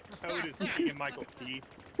then Toad is Keegan Michael Key.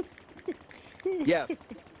 Yes.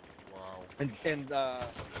 Wow. And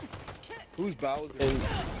who's Bowser?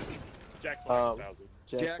 Jack Black Bowser.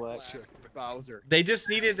 Jack Black. Bowser. They just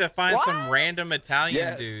needed to find some random Italian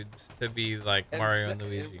Yes. dudes to be like And Mario Se- and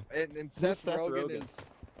Luigi. And Seth Rogen is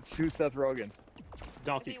who's Seth Rogen? Is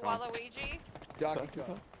Donkey he Kong. Waluigi? Donkey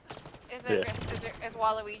Kong. Is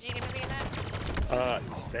Waluigi gonna be in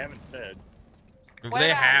it? They haven't said. What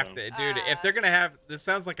They about, have to, dude. If they're gonna have, this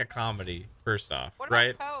sounds like a comedy. First off, What about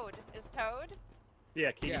right? Toad? Is Toad?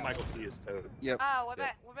 Yeah, Keegan Yeah. Michael Key is Toad. Yep. Oh, what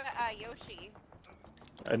about Yoshi?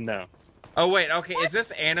 No. Oh wait, okay. Is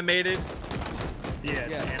this animated? Yeah,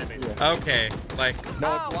 it's Yeah. animated. Okay, like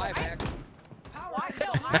No, Oh, it's live I- action. Why? No,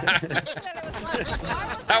 I was thinking that it was live. Why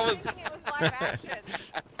was That I was- thinking it was live action?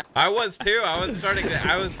 I was too. I was starting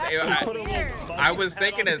to. I was. That's so weird. I was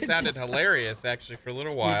thinking it sounded hilarious actually for a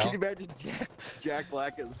little while. Can you imagine Jack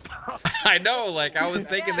Black as I know, like I was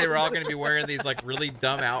thinking they were all gonna be wearing these like really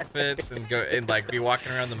dumb outfits and go and like be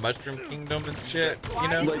walking around the Mushroom Kingdom and shit, you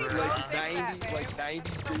know? like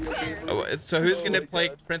 90 video game Oh, movies? so who's Oh gonna my play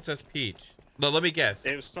God. Princess Peach? Well, let me guess.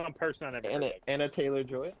 It was some person I never heard of. Anna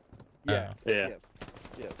Taylor-Joy. Yeah. Yeah. Yes.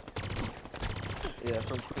 Yes. Yeah,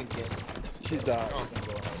 from Queen's Gambit. She's the. That was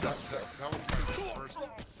my first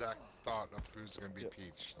exact thought of who's gonna be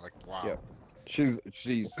Peach. Like, wow. Yep.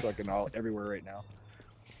 She's fucking all everywhere right now.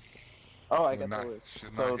 Oh, I She's got not- the list.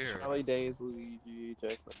 she's So not here. Charlie Day is Luigi,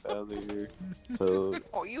 Jack Bowser. So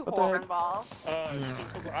Oh, you What the heck?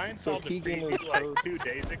 hornball. I installed the Keegan feed is like Toad. 2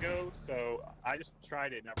 days ago, so I just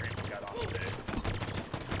tried it and I randomly got on with it.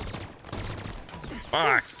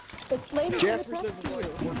 Fuck. It's lady to Jasper the says there's like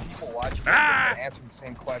rescue. 4 people watching Ah! and answering the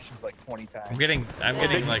same questions like 20 times. I'm getting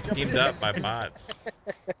like teamed up by bots.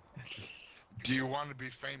 Do you want to be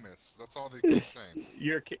famous? That's all they keep saying.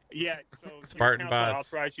 Yeah, so Spartan your account's not bots.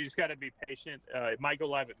 authorized. You just got to be patient. It might go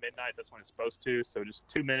live at midnight. That's when it's supposed to. So just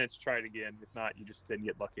 2 minutes. Try it again. If not, you just didn't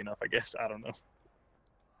get lucky enough. I guess. I don't know.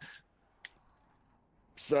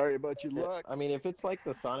 Sorry about your luck. I mean, if it's like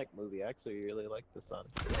the Sonic movie, I actually really like the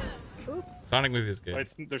Sonic movie. Oops. Sonic movie is But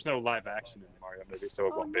good. there's no live action in the Mario movie, so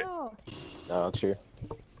it Oh won't be. no. Oh, true.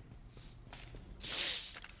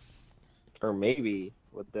 Or maybe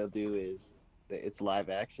what they'll do is it's live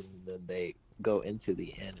action, then they go into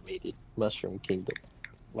the animated Mushroom Kingdom.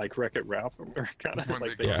 Like Wreck-It Ralph, or kind of When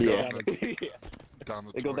like they they go go Yeah. down the- Down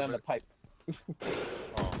the They go down the toilet. pipe.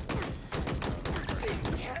 Oh.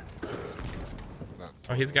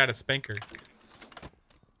 Oh, he's got a spanker.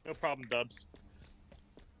 No problem, Dubs.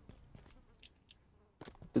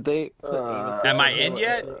 Did they put Amos Am I in in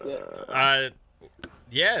yet?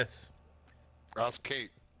 Yes. Ask Kate.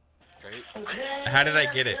 Kate? How did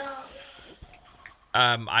I get it?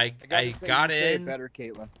 I got in better,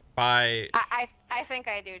 Kaitlin. by. I think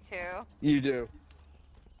I do too. You do.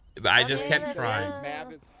 I just Okay, kept let's trying.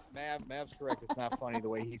 go. Mav's correct. It's not funny the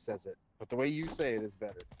way he says it, but the way you say it is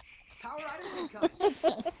better. Power items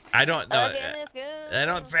incoming. I don't know. Again, let's go. I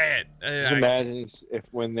don't say it. Just imagine if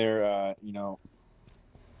when they're,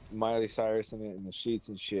 Miley Cyrus in the sheets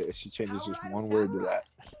and shit, if she changes just one word to that.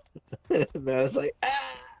 And I was like,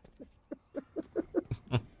 ah!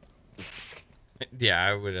 Yeah,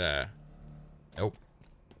 I would. Nope.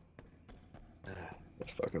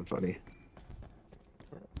 That's fucking funny.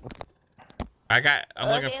 I'm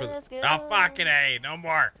looking Okay, for. let's go. Oh fucking A! No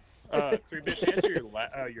more. 3-bit, to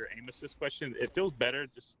answer your Amos's question, it feels better,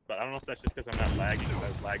 but I don't know if that's just because I'm not lagging.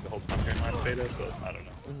 I've lagged the whole time during live beta, but I don't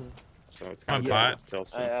know. So it's kind Come of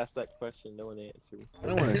on, I asked that question, no one answered me.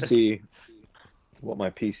 I want to see what my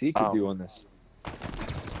PC could do on this.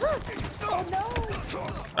 Oh no.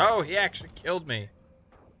 Oh, he actually killed me.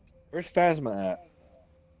 Where's Phasma at?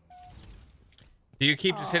 Do you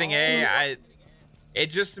keep just hitting A? It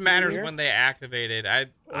just matters when they activate it.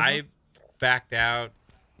 I backed out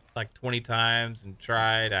like 20 times and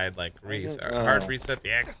tried. I'd like hard reset the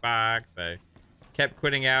Xbox. I kept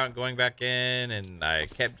quitting out and going back in, and I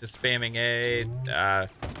kept just spamming A.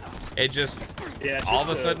 It just it's all of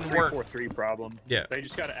a just sudden worked. 343 problem. Yeah. They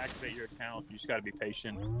just got to activate your account. You just got to be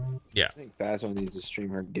patient. Yeah. I think Phasma needs to stream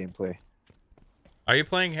her gameplay. Are you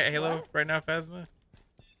playing Halo right now, Phasma?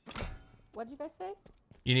 What'd you guys say?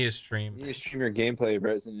 You need to stream. You need to stream your gameplay of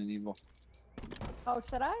Resident Evil. Oh,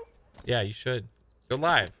 should I? Yeah, you should. Go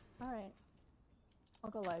live. All right.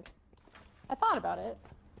 I'll go live. I thought about it.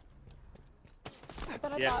 But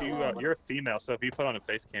then I Yeah, thought, if well, you're a female, so if you put on a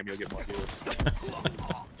face cam, you'll get more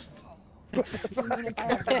viewers. You mean if I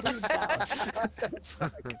have the boobs out?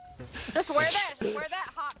 Just wear that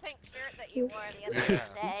hot pink shirt that you wore the other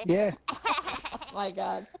day. Yeah. Oh my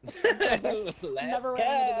god. Never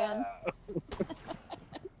wearing it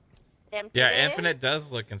again. Yeah, Infinite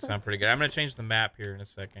does look and sound pretty good. I'm gonna change the map here in a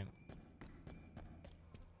second.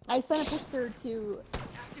 I sent a picture to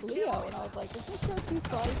Leo and I was like, is this show too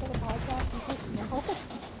slutty for the podcast? He's like,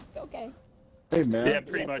 no. Okay. Hey man. Yeah,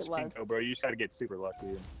 pretty Yes, much, it was. Kinko, bro. You just gotta get super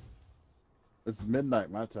lucky. It's midnight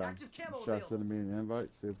my time. Try sending me an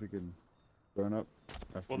invite, see if we can join up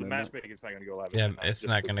after Well, the midnight. matchmaking's not gonna go live. at Yeah, midnight, it's just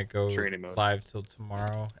not the gonna go training mode. live till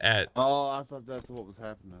tomorrow at. Oh, I thought that's what was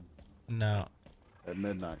happening. No. At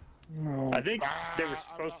midnight. I think they were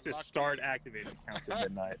supposed to start activating counts at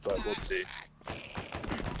midnight, but we'll see.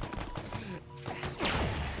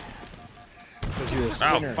 You're a Oh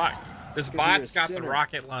sinner. fuck! This you're bot's a got the sinner.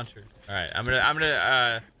 rocket launcher. All right, I'm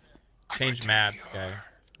gonna change maps, guys.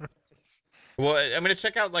 Well, I'm gonna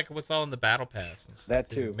check out like what's all in the battle pass and stuff. That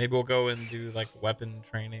too. Maybe we'll go and do like weapon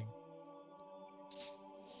training.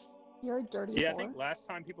 You're a dirty Yeah, I whore. think last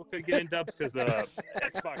time people could get in dubs because the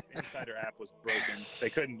Xbox Insider app was broken. They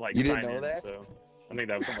couldn't like You sign didn't know in, that? so I think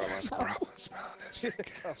that was about last time.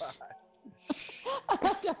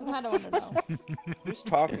 I don't want to know. Who's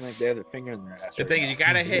talking like they have their finger in their ass? The right thing now? is, you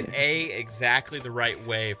gotta hit A exactly the right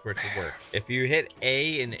way for it to work. If you hit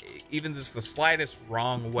A in even just the slightest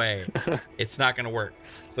wrong way, it's not gonna work.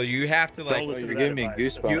 So you have to like, Don't listen You're to giving that me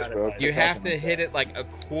advice. goosebumps, Bad bro. advice. you have to Talking hit like it like a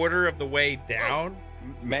quarter of the way down,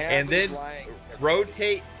 Matt and is then lying.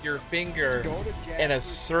 rotate your finger Go to in a Jasper's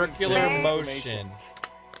circular Okay. motion.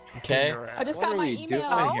 Okay, I just What got are my we doing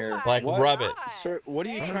email. here? like What? rub it, Sir, what are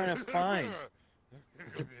you trying to find?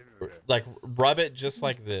 like rub it just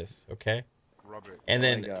like this. Okay, Rub it. and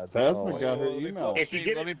then Phasma got her email. If you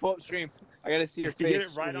get Let it- me pull up stream. I gotta see your If you get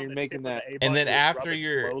face it right when on you're the making tip that. of the A and then button, just after rub it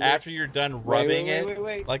you're slowly. done rubbing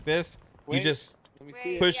wait. it like this, you Wait. just Let me see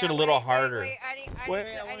Wait, it. push it a little harder. Wait, I need Wait,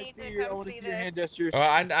 to, I want to need see to your. I come want to see see your hand this. gestures. Oh,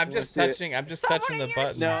 I'm wanna just see it. touching. I'm just Someone touching the in your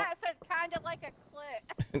button. No. chat said kind of like a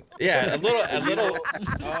clit. Yeah, a little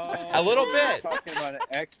Oh, a little bit. Talking about an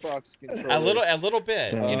Xbox controller. a little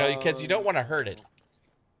bit. You know, because you don't want to hurt it,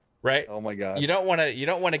 right? Oh my god. You don't want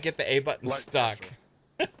to get the A button Light stuck.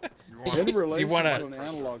 In relation wanna- to an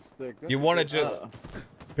analog stick. that's You a want to good- just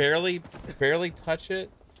barely touch it,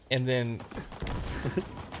 and then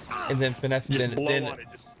finesse it. Just blow Then on it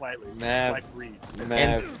just slightly, Nav. like Reese.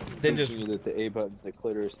 Mav, then teaching just you that the A button's the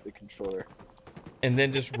clitoris, the controller.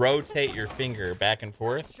 rotate your finger back and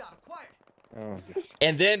forth. Shot acquired. Oh, gosh.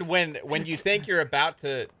 And then when you think you're about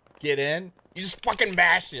to get in, you just fucking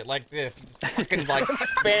mash it like this. You just fucking like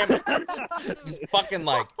bam. Just fucking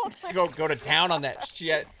like go to town on that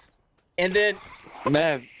shit. And then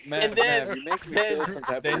Mav, and then Mav, you're making me feel some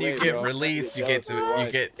type then of you way, get bro. released, you Jealous get of your you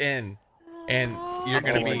wife. get in, and you're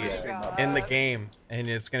gonna Oh my be God. in the game, and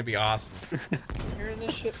it's gonna be awesome. Hearing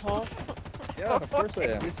this shit, Paul? Yeah, of course I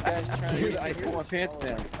am. This guy's trying to Dude, get me to pull my pants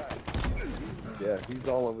down. Yeah, he's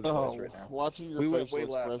all over the Oh, place right now. watching your We went facial way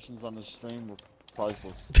left. expressions on the stream were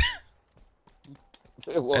priceless.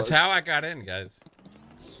 It was. That's how I got in, guys.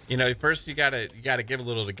 You know, first you gotta give a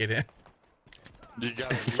little to get in. You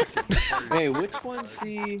gotta lick it before you Hey, which one's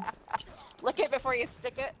the? Lick it before you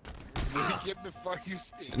stick it. lick it before you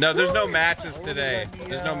stick. No, there's no matches today.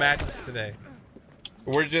 There's no matches today.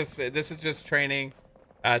 This is just training.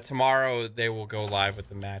 Tomorrow they will go live with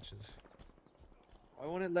the matches. Why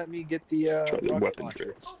won't it let me get the rocket weapon launcher?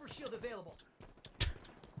 tricks. Overshield available.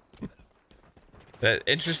 That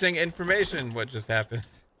interesting information. What just happened?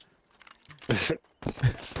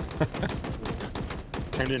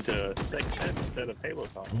 Turned into Sex Ed instead of Halo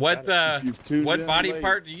Talk. What Got You've tuned what in body late.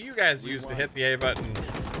 part do you guys use to hit the A button?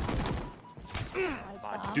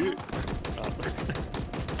 it. Dude.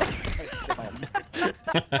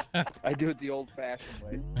 I do it the old-fashioned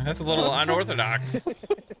way. That's a little unorthodox.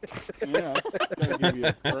 Yeah, it's gonna give you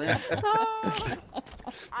a cramp.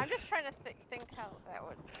 I'm just trying to think how that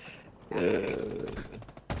would.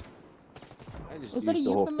 I just Is it a used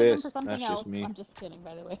the whole euphemism fist. for something That's else? just me. I'm just kidding,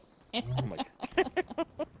 by the way. Oh my god.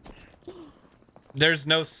 There's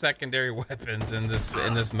no secondary weapons in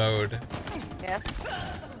this mode. Yes.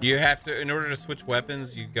 You have to, in order to switch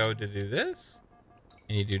weapons, you go to do this,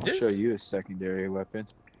 and you do I'll this. show you a secondary weapon.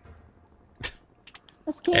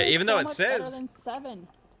 This game Yeah, is even so though it much better says- than 7.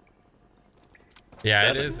 Yeah, it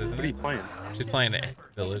Seven. is, isn't What are you it? playing? She's playing a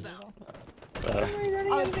Village. I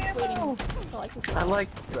was just waiting until I could. I like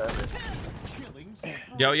 7.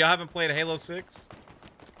 Yo, y'all haven't played Halo 6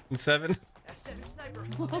 and 7? S7 sniper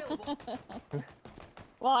available.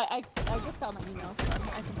 Well, I just got my email, so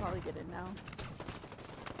I can probably get in now.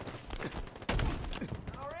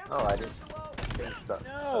 Oh, I didn't.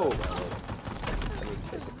 No! I need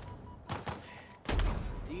to take it.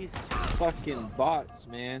 These fucking bots,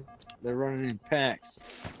 man. They're running in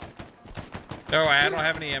packs. No, I don't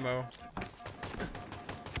have any ammo.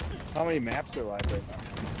 How many maps are live right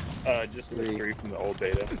now? Just the 3 from the old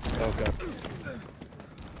beta. Okay.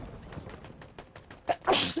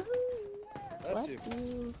 Bless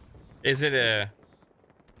you. Is it a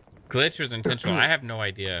glitch or is it intentional? I have no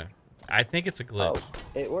idea. I think it's a glitch.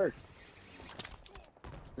 Oh, it works.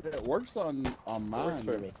 It works on mine.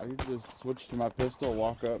 for me. I can just switch to my pistol,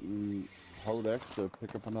 walk up, and hold X to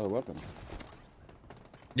pick up another weapon.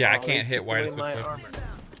 Yeah, I Oh, can't they hit took Y to away switch my weapons. armor.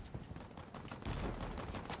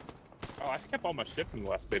 Oh, I kept all my shit from the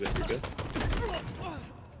last beta. You good?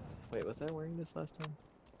 Wait, was I wearing this last time?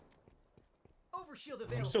 Overshield I'm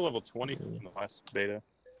available. still level 20 from the last beta.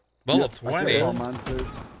 Level Yep, I 20? kept all mine too.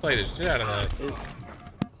 Play the shit out of that.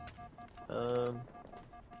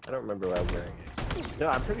 I don't remember what I was wearing. No,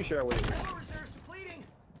 I'm pretty sure I wasn't wearing. Power reserves depleting.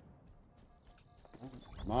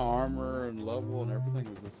 My armor and level and everything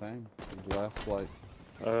was the same as the last flight.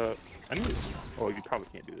 I need. Oh, you probably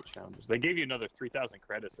can't do the challenges. They gave you another 3,000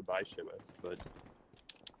 credits to buy shit with, but.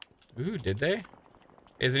 Ooh, did they?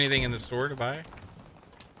 Is anything in the store to buy?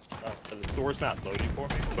 The store's not loading for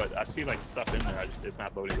me, but I see like stuff in there. It's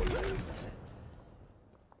not loading what it is.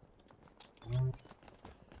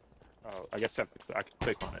 Oh, I guess I can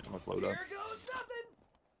click on it and look load up. Here goes nothing.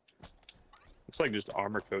 Looks like just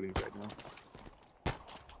armor coatings right now.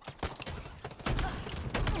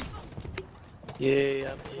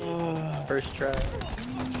 Yeah, first try.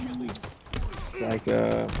 Like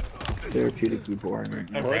therapeutically boring.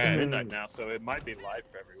 All Well, it's right. midnight now, so it might be live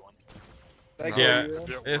for everyone. Thank Yeah, you. It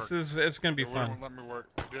didn't it's gonna be It wouldn't fun. let me work.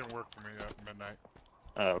 It didn't work for me at midnight.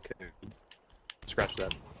 Oh, okay. Scratch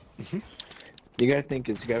that. You gotta think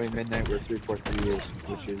it's gotta be midnight where 343 is,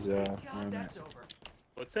 which is where God, I'm at. that's over.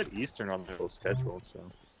 Well, it said Eastern on the little schedule, so.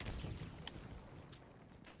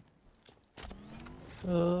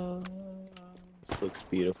 This looks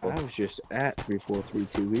beautiful. I was just at 343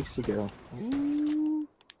 2 weeks ago. Ooh.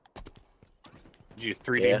 Did you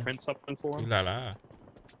 3D Yeah. print something for Ooh him? la la.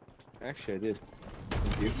 Actually, I did.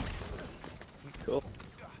 Thank you. Cool.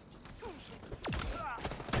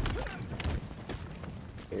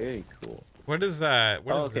 Very cool. What is what is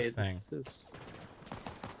okay, this thing? This is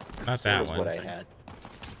Not sort that of one. what I had.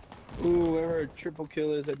 Ooh, whatever triple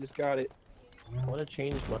kill is, I just got it. I want to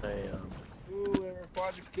change my Ooh, whatever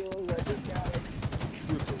quadruple kill is, I just got it.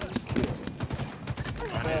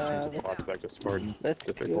 I need to change the box back to Spartan. Let's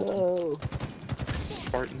Difficult. go.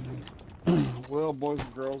 Spartan. Well, boys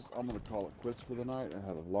and girls, I'm gonna call it quits for the night. I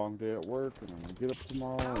had a long day at work, and I'm gonna get up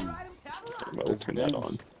tomorrow Power and items have arrived. Well, turn that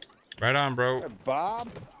on. Right on, bro. Hey, Bob.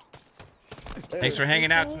 Thanks for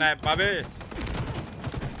hanging out tonight, Bobby.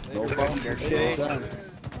 No problem, no shade.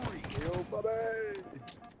 Yo, Bobby.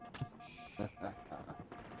 I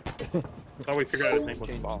thought we figured out his name was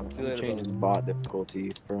Bob. I'm changing the bot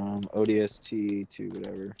difficulty from ODST to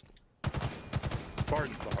whatever.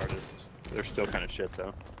 Spartan's the hardest. They're still kind of shit,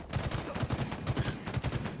 though.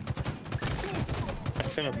 I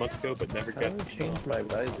sent it months ago, but never How got do I change my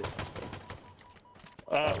visor?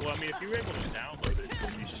 Well, I mean, if you were able to download it,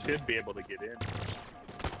 then you should be able to get in.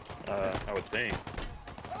 I would think.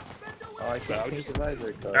 Oh, I can't change the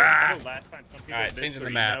visor color. I know last time some people Alright, missed changing their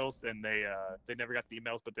the map. emails and they never got the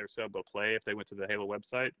emails, but they're still able to play if they went to the Halo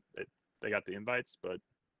website. They got the invites, but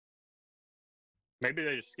maybe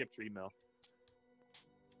they just skipped your email.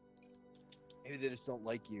 Maybe they just don't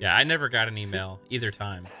like you. Yeah, I never got an email either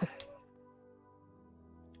time.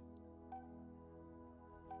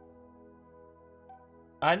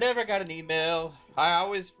 I never got an email. I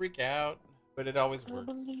always freak out, but it always works.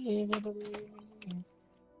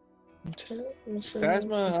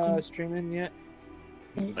 Phasma streaming yet?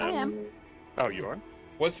 I am. Oh, you are?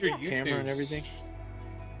 What's your Yeah. YouTube? Camera and everything?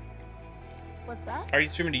 What's that? Are you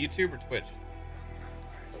streaming to YouTube or Twitch?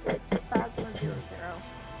 Phasma 00.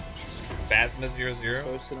 Phasma00?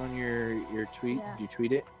 Post it on your tweet. Yeah. Did you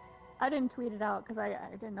tweet it? I didn't tweet it out because I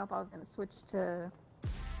didn't know if I was going to switch to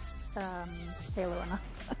Halo or not.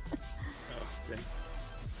 Oh, okay.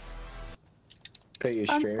 Okay, you're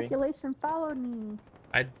Fun streaming. Speculation followed me.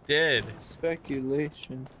 I did.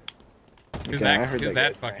 Speculation. Who's Okay, I that? heard Who's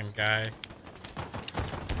that that fucking guy?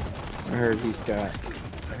 I heard he's got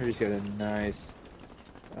a nice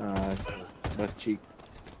left cheek.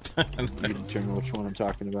 You can determine which one I'm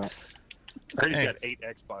talking about. I heard he's got Thanks.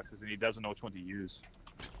 8 Xboxes and he doesn't know which one to use.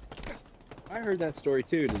 I heard that story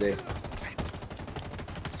too today.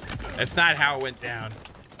 That's not how it went down.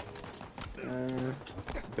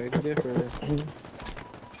 Beg to differ.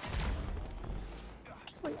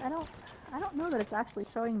 actually, I don't know that it's actually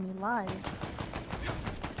showing me live.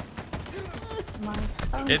 My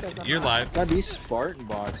phone says I'm You're not. live. God, these Spartan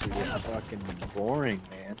bots are just fucking boring,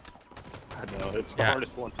 man. I know, it's the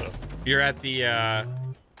hardest one, though. You're at the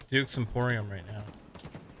Duke's Emporium right now.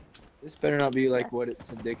 This better not be like what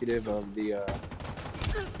it's indicative of the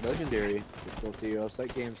legendary difficulty, or else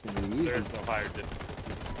that game's gonna be easy. There's no higher difficulty.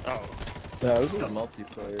 Oh. No, this is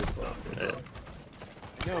multiplayer. Yeah.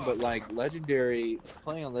 No, but like legendary,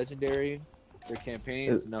 playing on legendary, their campaign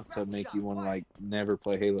is enough to make you want to like never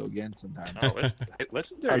play Halo again sometimes. Oh,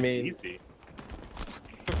 legendary is easy.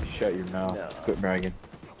 Shut your mouth. No. Quit bragging.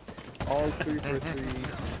 All 343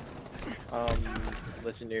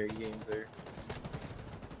 legendary games are.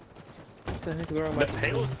 What the heck are on my But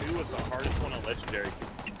Halo 2 was the hardest one on legendary.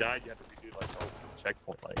 If you died, you have to redo like the whole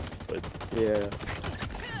checkpoint, like. But yeah.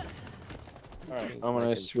 Alright, I'm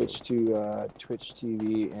gonna switch to Twitch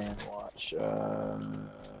TV and watch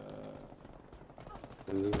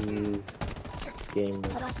This game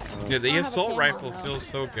looks, Yeah, the I have a assault cam rifle on, though. feels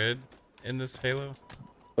so good in this Halo.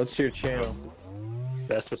 What's your channel?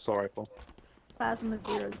 that's the assault rifle. Phasma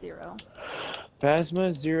 00.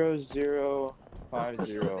 Phasma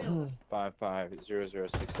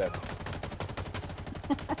 0050550067.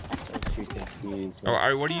 Don't you confuse me.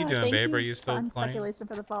 Oh, what are you doing, Thank babe? you, Are you still Fun playing? Speculation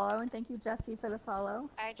for the follow, and thank you, Jesse, for the follow.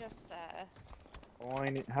 I just,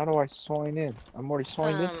 Sign in. How do I sign in? I'm already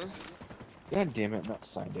signed in. God damn it, I'm not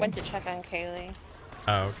signed in. went to check on Kaylee.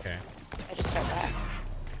 Oh, okay. I just got back.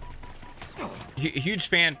 Huge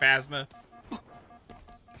fan, Phasma.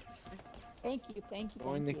 Thank you, thank you.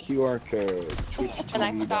 Join the Thank you. QR code. Twitch And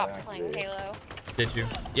I TV stopped back playing there. Halo. Did you?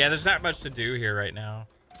 Yeah, there's not much to do here right now.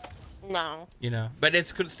 No. You know, but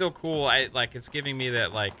it's still cool. It's giving me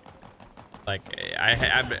that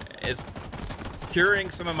I'm it's curing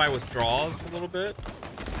some of my withdrawals a little bit.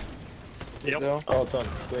 Yep. Oh, it's on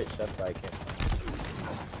Twitch. That's why I can't.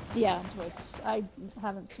 Yeah, on Twitch. I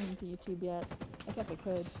haven't streamed to YouTube yet. I guess I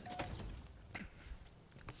could.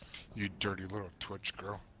 You dirty little Twitch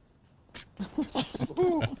girl.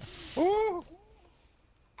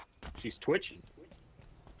 She's twitching.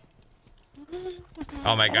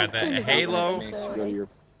 Oh my god, that Halo. Make sure you go to your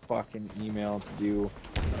fucking email to do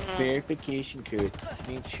verification code.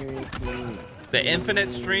 Make sure you can. The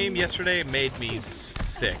Infinite stream yesterday made me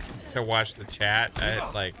sick to watch the chat.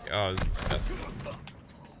 Oh, it was disgusting.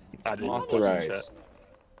 I didn't Authorize.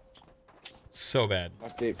 So bad.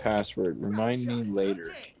 Update password. Remind me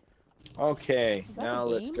later. Okay, Is that now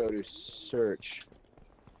the let's game? go to search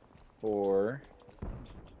for.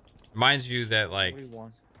 Reminds you that like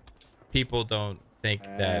Everyone. people don't think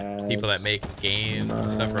that people that make games and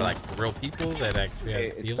stuff are like real people that actually Okay,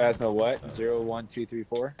 have it's feelings. Phasma what? So-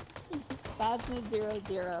 01234. Phasma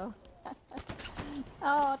 00.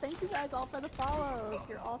 Oh, thank you guys all for the follows.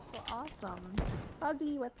 You're all so awesome.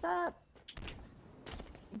 Fuzzy, what's up?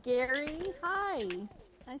 Gary, hi.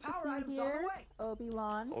 Nice to Power see items you on the here. way.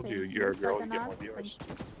 Obi-Wan, Told thank you, you. you're a girl, you get more Psychonauts, viewers.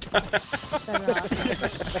 thank you.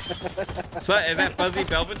 They're So is that Fuzzy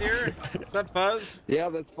Belvedere? Is that Fuzz? Yeah,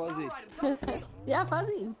 that's Fuzzy. Power items on the way. Yeah,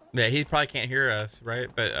 Fuzzy. Yeah, he probably can't hear us, right?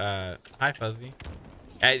 But hi Fuzzy.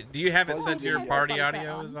 Do you have it Fuzzy, set to your I party have it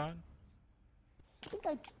audio on. is on? I think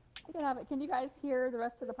I have it. Can you guys hear the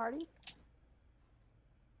rest of the party?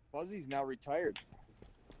 Fuzzy's now retired.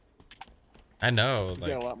 I know, He's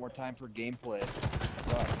like got a lot more time for gameplay.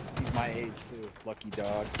 Fuck. He's my age too. Lucky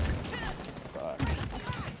dog. Fuck.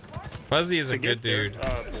 Fuzzy is a To good get dude.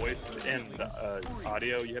 their, voice and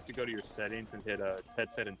audio, you have to go to your settings and hit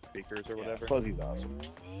headset and speakers or whatever. Fuzzy's awesome.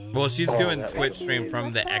 Well, she's Oh, doing that Twitch was- stream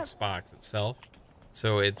from the What's Xbox itself,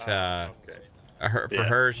 so it's Okay. for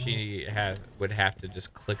her she would have to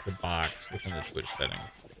just click the box within the Twitch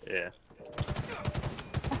settings. Yeah.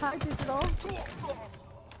 Hi, Digital.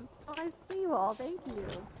 It's so nice to see you all. Thank you.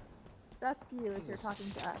 Just you if you're talking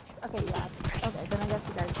to us. Okay, yeah. Okay, then I guess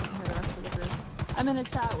you guys can hear the rest of the group. I'm in a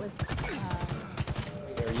chat with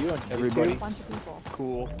Are you on Everybody. a bunch of people.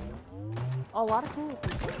 Cool. A lot of cool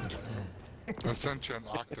people. I sent you an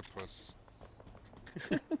octopus.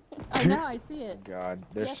 I know, I see it. God,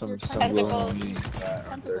 there's Yes, some your little tentacles. memes of that,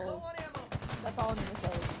 aren't there? Tentacles. That's all I'm gonna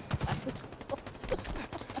say. Tentacles.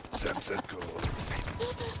 Tentacles.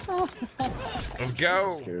 Let's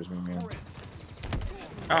go. Scares me, man.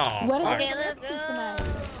 Oh, What is fuck. Okay, everyone let's up to go. tonight?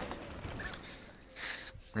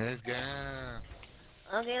 Let's go.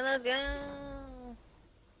 Okay, let's go.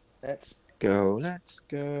 Let's go. Let's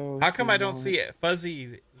go. How come I don't see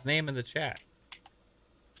Fuzzy's name in the chat?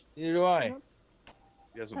 Neither do I I. don't,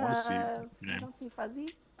 You guys want to see I your name? don't see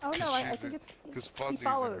Fuzzy. Oh no, I think it's Because he Fuzzy's in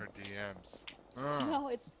followed. her DMs. No,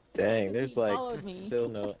 it's Dang, Because there's he like followed me. still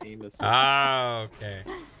no Amos. Oh, okay.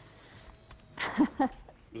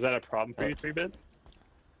 Was that a problem for you, 3-bit?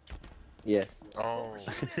 Yes. Oh.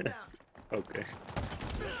 Okay.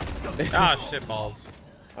 Ah, shit balls.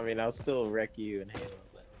 I mean, I'll still wreck you in Halo,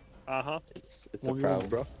 but it's a problem,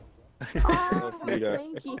 bro. Oh,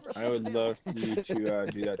 thank you. I would love for you to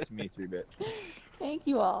do that to me, 3-bit. Thank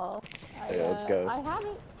you all. Yeah, let's go. I have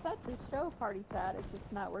it set to show party chat. It's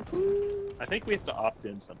just not working. I think we have to opt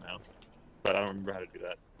in somehow, but I don't remember how to do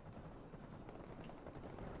that.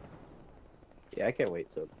 Yeah, I can't wait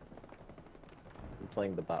till I'm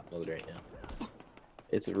playing the bot mode right now.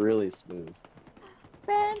 It's really smooth.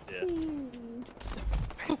 Fancy.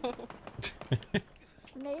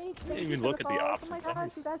 Snake, thank Didn't you even for look the at the balls. Oh my options.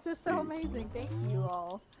 gosh, you guys are so amazing. Thank you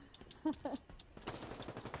all.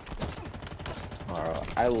 Oh,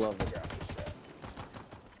 I love the graphics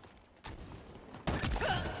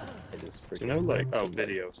chat. It is freaking. You know, like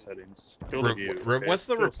video settings. Field of view. Okay, What's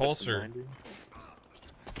the still set to repulsor? 90.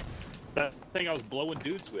 That's the thing I was blowing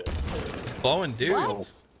dudes with. Blowing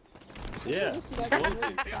dudes? What? Yeah. You guys are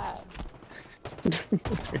really fat.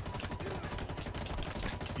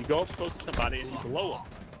 You go up close to somebody and you blow them.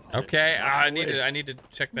 Okay, I need to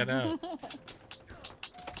check that out.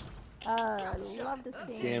 I love this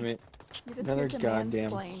game. Damn it. You just Another get to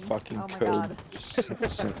goddamn mansplain. fucking Oh my code. god.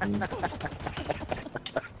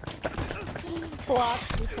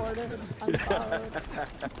 Blocked, reported, unfollowed.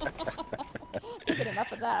 Get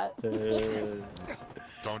enough of that.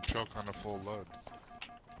 Don't choke on a full load.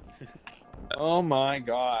 Oh my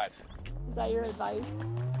god. Is that your advice?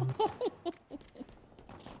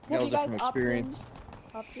 That Have was you guys from opted experience.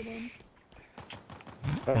 in?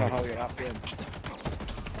 I don't know how we opt in. I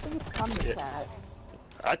think it's come to chat.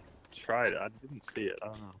 I tried it. I didn't see it. I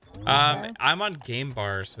don't know. I'm on Game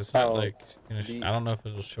Bar, so it's not Oh, like I don't know if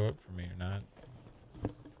it'll show up for me or not.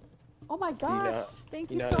 Oh my gosh!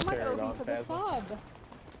 Thank you know so how to much, turn it Obi, on, for the Phasma? sub.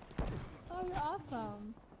 Oh, you're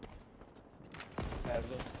awesome.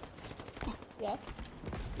 Yes.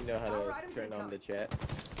 You know how to turn on the chat?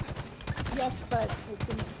 Yes, but it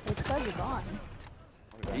says it's on.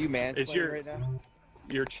 Are you Is mansplaining right now?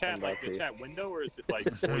 your chat like the chat window, or is it like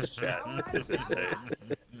voice chat? Does it say?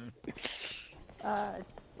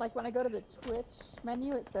 Like when I go to the Twitch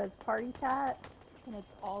menu, it says party chat, and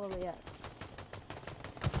it's all the way up.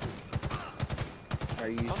 Are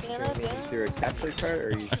you streaming through a capture card or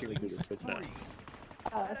are you streaming through the Twitch app?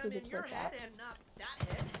 Through the Twitch app.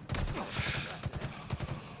 Huh,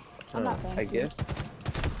 I'm not I fancy. guess.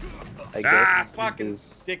 Fucking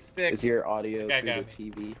is dick sticks. your audio Guy through got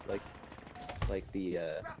the TV like the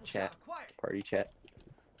chat party chat?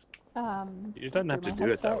 You don't have to through my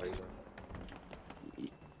do it that headset. way.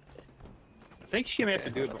 I think she may have to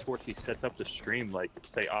do it before she sets up the stream, like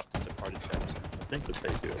say opt into party chat. I think that's how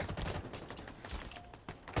you do it.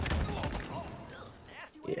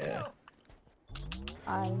 Yeah.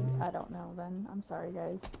 I don't know then. I'm sorry,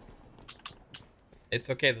 guys. It's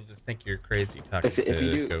okay. They'll just think you're crazy talking If you to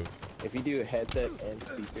do ghosts. if you do a headset and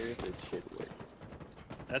speakers, it should work.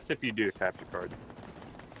 That's if you do a capture card.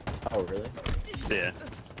 Oh really? Yeah.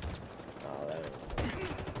 Oh, that.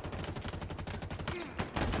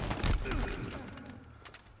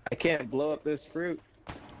 I can't blow up this fruit.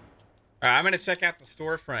 All right, I'm gonna check out the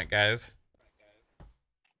storefront, guys. I'm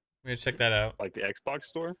gonna check that out. Like the Xbox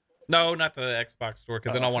store? No, not the Xbox store,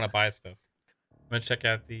 because then I'll want to buy stuff. I'm gonna check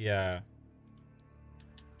out the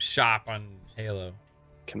shop on Halo.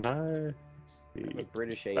 Can I see? I'm a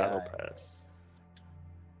British AI. Battle Pass.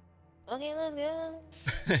 Okay, let's go.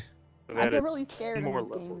 I get really scared in more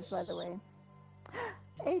these games, by levels. the way.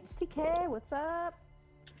 HTK, what's up?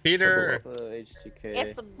 Peter. HTK.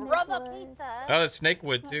 It's brother pizza. Oh, it's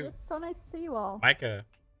Snakewood too. It's so nice to see you all. Micah.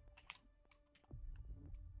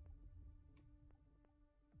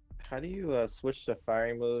 How do you switch to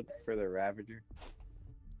firing mode for the Ravager?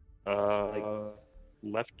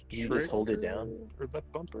 Left You trigger just hold it down? or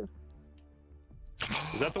left bumper?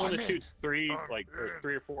 Is that the one that shoots three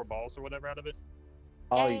or four balls or whatever out of it?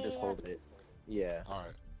 Oh, you just hold it. Yeah.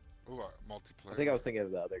 Alright. Ooh, multiplayer. I think I was thinking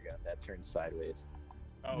of the other gun that turns sideways.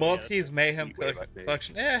 Oh, Maltese yeah, Mayhem Heat Wave, I think.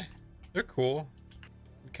 collection. They're cool.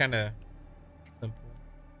 Kind of simple.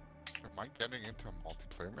 Am I getting into a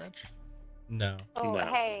multiplayer match? No. Oh, No.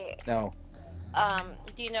 hey. No.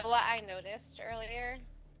 Do you know what I noticed earlier?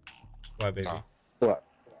 Why, baby? No. What?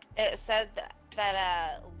 It said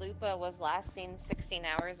that Lupa was last seen 16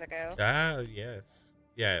 hours ago. Ah, yes.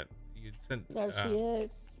 Yeah. You sent. There she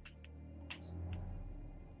is.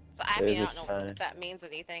 So I There's mean, I a don't know sign. if that means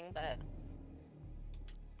anything, but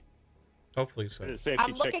Hopefully so. Did it say if I'm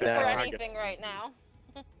you check looking that for out, I anything guess- right now.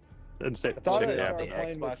 Didn't say I thought check it it saw out. the her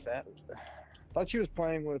playing Xbox with. app? I thought she was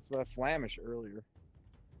playing with Flamish earlier.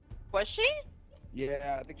 Was she?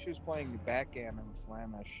 Yeah, I think she was playing backgammon with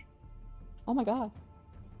Flamish. Oh my god.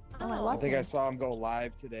 What am I Oh. I think watching? I saw him go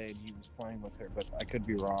live today, and he was playing with her, but I could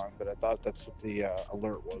be wrong. But I thought that's what the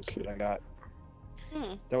alert was that I got.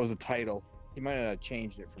 Hmm. That was the title. He might have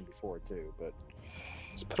changed it from before too, but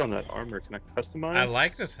Just put on that armor. Can I customize? I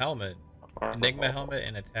like this helmet. Armor Enigma hall, helmet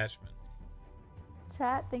and attachment.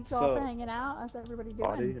 Chat, thank you all for So- hanging out. How's everybody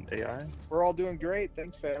Body doing? and AI. we're all doing great.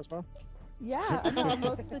 Thanks, Phasma. Yeah, I know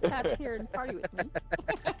most of the chat's here and party with me.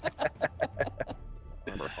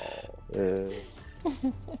 Armor hall.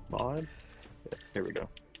 Mod. Yeah, here we go.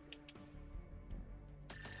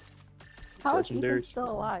 How is Legendary Ethan still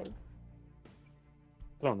skin. alive?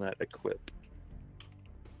 Put on that equip.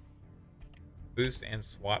 Boost and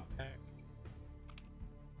swap pack.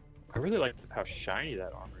 I really like how shiny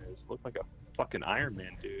that armor is. Look like a fucking Iron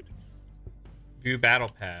Man, dude. View battle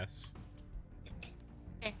pass.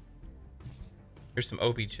 Here's some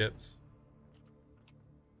OP chips.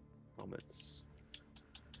 Helmets.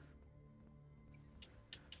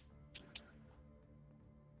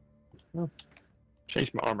 Oh,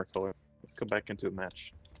 change my armor color. Let's go back into a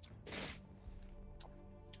match.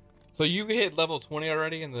 So you hit level 20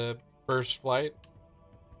 already in the first flight?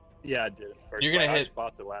 Yeah, I did it first. You're gonna I hit- just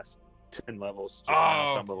bought the last 10 levels. Just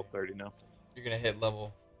now, so I'm level 30 now. You're gonna hit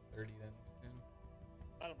level 30 then soon.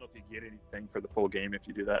 I don't know if you get anything for the full game if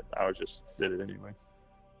you do that. I was just did it anyway.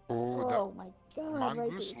 Oh, Oh my god, right through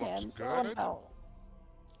mongoose his looks hands. Oh good. no.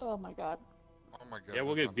 Oh my god. oh my god. Yeah,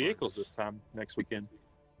 we'll get vehicles this time next weekend.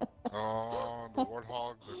 Oh, the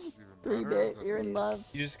Warthog looks even 3 better. bit, you're in love.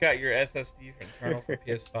 You just got your SSD from internal for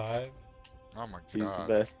PS5. Oh my She's the god.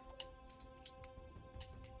 best.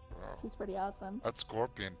 Wow. She's pretty awesome. That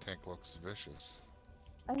scorpion tank looks vicious.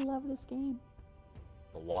 I love this game.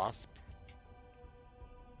 The wasp.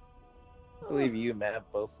 I believe you and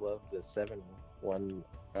Matt both love the 7-1,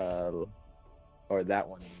 or that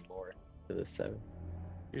one more to the 7.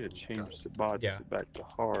 You need to change the bots Yeah. back to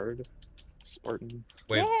hard. Spartan.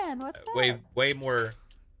 Way, Dan, what's up? way more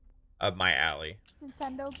up my alley.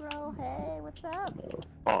 Nintendo bro, hey, what's up? No,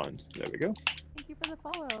 on. There we go. Thank you for the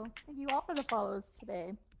follow. Thank you all for the follows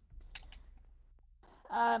today.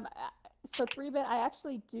 So 3-bit, I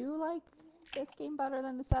actually do like this game better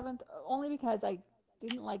than the 7th, only because I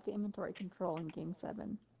didn't like the inventory control in Game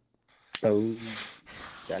 7. Oh,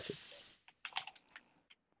 gotcha.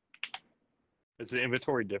 Is the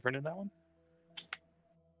inventory different in that one?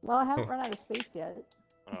 Well, I haven't run out of space yet.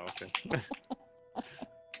 Oh, okay.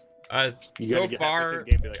 You So gotta get halfway far, through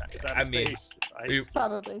the game, be like, it's out of I mean, space. we-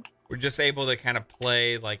 Probably. we're just able to kind of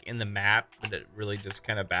play like in the map, but it really just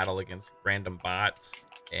kind of battle against random bots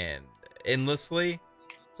and endlessly.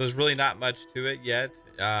 So there's really not much to it yet,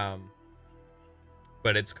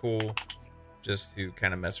 but it's cool just to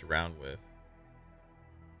kind of mess around with.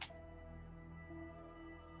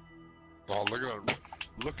 Oh, look at that.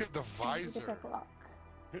 Look at the Look visor. at that clock.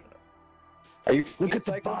 Are you Look at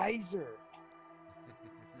the Psycho? visor.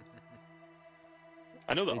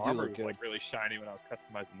 I know the They do armor look was good. like really shiny when I was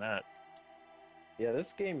customizing that. Yeah,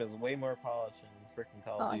 this game is way more polished than freaking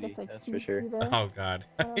Call Oh, of I Duty. guess like That's for sneak sure. through there. Oh god,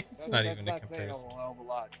 What else it's is not here? even a That's saying comparison. a hell of a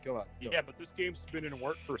lot. Go on. go. Yeah, but this game's been in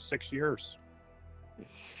work for 6 years.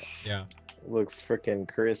 Yeah. Looks freaking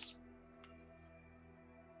crisp.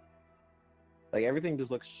 Like everything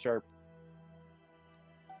just looks sharp.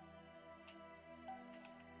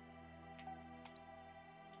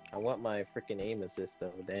 I want my freaking aim assist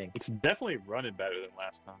though, dang. It's definitely running better than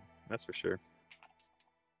last time. That's for sure.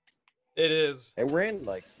 It is. It ran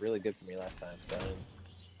like really good for me last time, so I didn't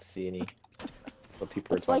see any what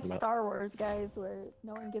people were It's like talking about. Star Wars, guys, where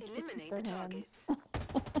no one gets to keep Eliminate their the hands.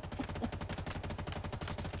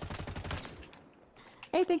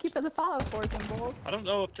 Hey, thank you for the follow, Forza and Bulls. I don't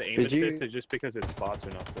know if the aim Did you- assist is just because it's bots or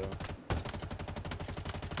not, though.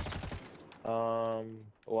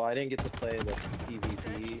 Well, I didn't get to play the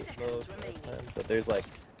PvP mode last time, but there's like,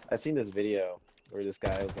 I seen this video where this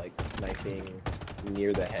guy was like sniping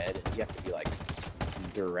near the head, and you have to be like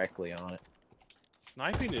directly on it.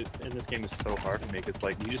 Sniping in this game is so hard to make. It's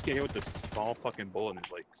like you just get hit with this small fucking bullet and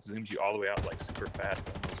it like zooms you all the way out like super fast.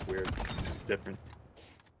 I don't know, it's weird. It's different.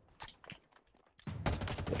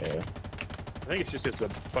 Yeah. I think it's just because the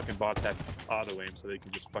fucking bots have auto aim, so they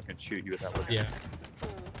can just fucking shoot you without looking. Yeah.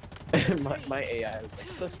 my AI was like,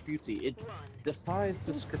 such beauty, it defies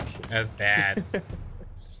description. That's bad.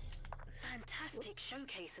 Fantastic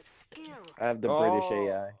showcase of skill. I have the Oh. British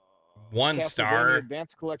AI. 1 Castlevania star.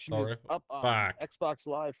 Advanced Collection is Sorry. up on Fuck. Xbox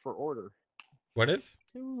Live for order. What is?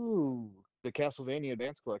 Ooh, the Castlevania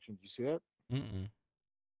Advanced Collection. Did you see that? Mm-mm.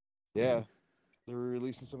 Yeah, they're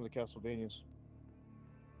releasing some of the Castlevanias.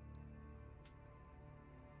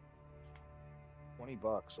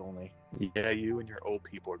 $20 only. Yeah, you and your old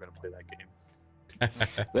people are gonna play that game.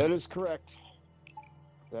 That is correct.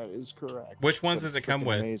 That is correct. Which ones But does it's it come freaking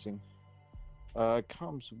with? Amazing. It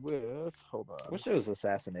comes with. Hold on. I wish it was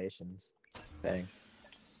assassinations thing. I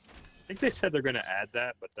think they said they're gonna add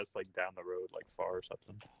that, but that's like down the road, like far or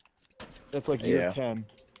something. That's like year Yeah. 10.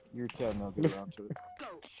 Year 10, they'll get around to it. Go.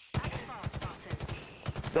 Act fast button.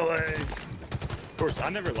 Delay. Of course, I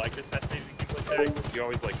never liked assassination gameplay tag. You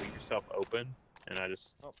always like leave yourself open, and I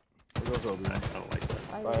just There goes I Obi-Wan. don't like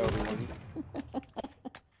that. Bye, Bye, Obi-Wan.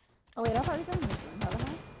 Oh wait, I've already done this one, haven't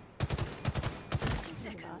I? 30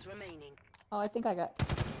 seconds remaining. Oh, I think I got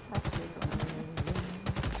captured.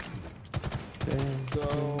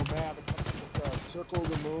 So, Matt, it comes with Circle of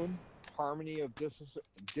the Moon, Harmony of Dissonance,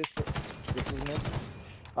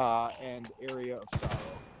 and Area of Sorrow.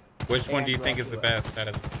 Which one And do you think is the Dracula. best out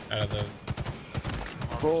of those?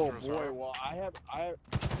 Oh boy, well I don't. I'm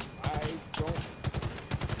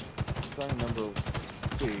trying to remember.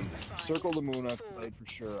 Let's see, Circle of the Moon I've played for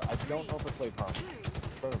sure. I don't know if I played Harmony. I'm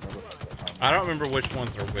trying to remember if I played Harmony. I don't remember which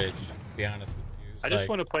ones are which, to be honest with you. I just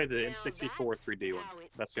want to play the N64 3D one.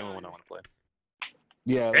 That's the only one I want to play.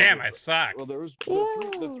 Yeah. Damn, I suck. Well, there was the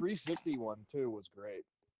Ew. 360 one too was great.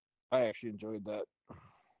 I actually enjoyed that. I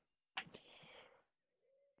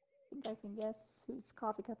think I can guess whose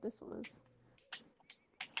coffee cup this was.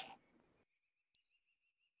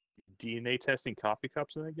 DNA testing coffee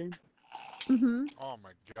cups in that game? Mm-hmm. Oh my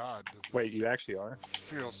god. This Wait, you actually are?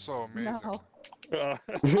 feels so amazing. No.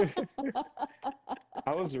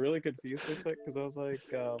 I was really confused with it because I was like,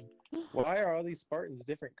 why are all these Spartans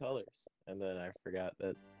different colors? And then I forgot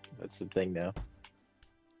that that's the thing now.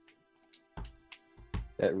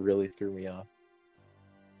 That really threw me off.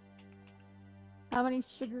 How many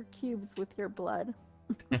sugar cubes with your blood?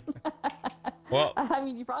 Well, I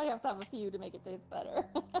mean, you probably have to have a few to make it taste better.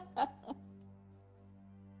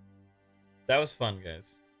 that was fun,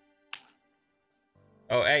 guys.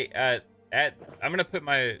 Oh, hey, I'm gonna put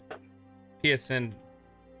my PSN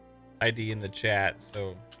ID in the chat,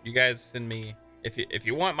 so you guys send me if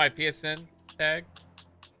you want my PSN tag,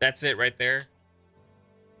 that's it right there,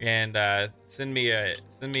 and send me a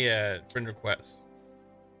friend request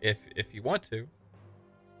if you want to,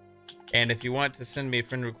 and if you want to send me a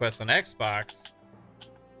friend request on Xbox,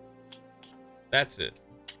 that's it.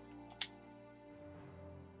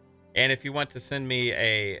 And if you want to send me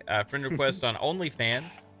a friend request on OnlyFans,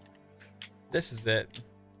 this is it.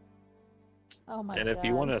 Oh my And god. if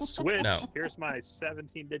you want to switch, No. here's my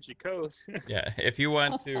 17-digit code. Yeah, if you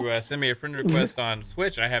want to send me a friend request on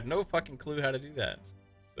Switch, I have no fucking clue how to do that.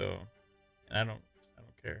 So, and I don't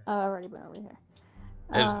care. Oh, I've already been over here.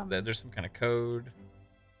 There's some kind of code.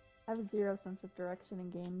 I have zero sense of direction in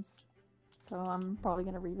games, so I'm probably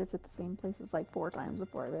gonna revisit the same places like 4 times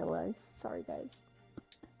before I realize. Sorry, guys.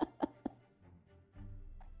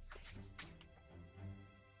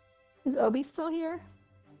 Is Obi still here?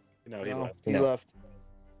 No, he No, left. He No. left.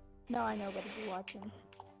 No, I know, but is he watching?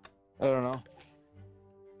 I don't know.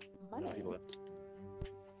 No, he Money. left.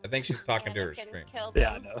 I think she's talking to her Anakin stream. killed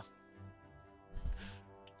Yeah, I him. know.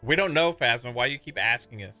 We don't know, Phasma. Why you keep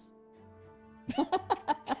asking us?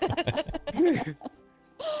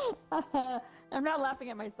 I'm not laughing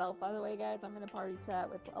at myself, by the way, guys. I'm in a party chat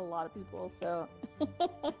with a lot of people, so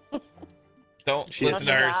Don't She listen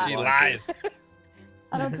to doesn't her. She lie. lies.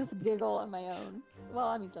 I don't just giggle on my own. Well,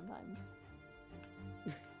 I mean, sometimes.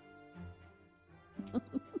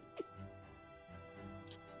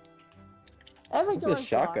 Every What's door the is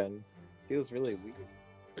shotgun? locked. Feels really weird.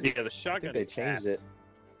 Yeah, the shotgun they is changed ass. it.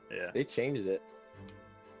 Yeah. They changed it.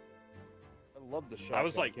 I love the shot. I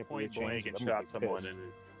was like point blank and shot someone and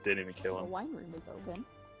it didn't even kill The him. wine room is open.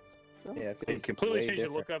 It's brilliant. Yeah, it feels It completely way changed the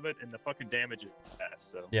different. look of it and the fucking damage is ass,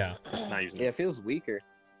 so Yeah. not using Yeah, it. it feels weaker.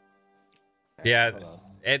 Yeah. Hold on.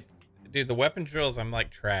 Dude, the weapon drills, I'm like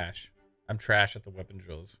trash. I'm trash at the weapon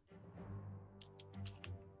drills.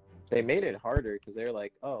 They made it harder because they're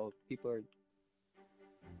like, oh, people are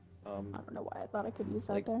I don't know why I thought I could use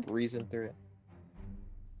that like there. breezing through it.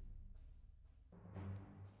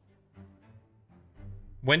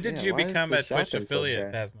 When did Yeah, you why is become the a Twitch shotgun so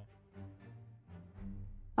affiliate, dry? Phasma?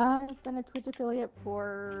 I've been a Twitch affiliate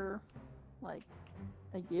for like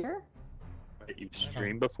a year. Wait, you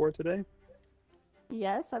streamed before today?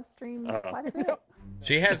 Yes, I've streamed Oh. quite a bit.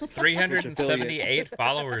 She has 378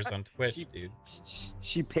 followers on Twitch, dude.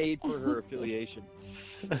 She paid for her affiliation.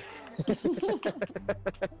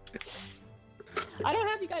 I don't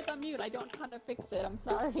have you guys on mute. I don't know how to fix it. I'm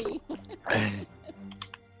sorry.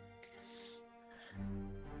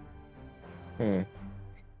 Yeah,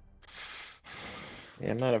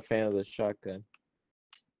 I'm not a fan of the shotgun.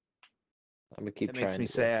 I'm gonna keep That trying. makes me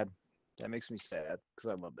sad. That makes me sad because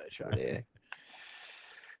I love that shot. Yeah. And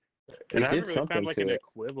They I did haven't really something found like to an it.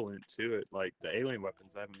 equivalent to it, like the alien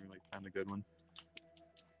weapons. I haven't really found a good one.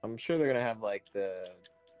 I'm sure they're gonna have like the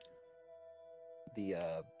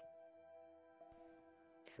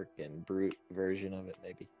freaking brute version of it,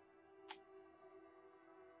 maybe.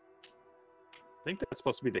 I think that's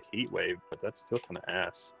supposed to be the heat wave, but that's still kind of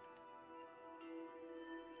ass.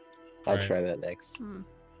 I'll Right. try that next. Hmm.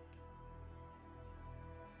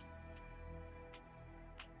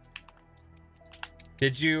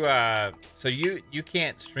 Did you so you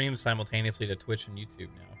can't stream simultaneously to Twitch and YouTube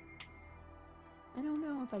now? I don't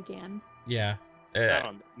know if I can. Yeah.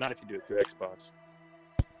 Not if you do it through Xbox.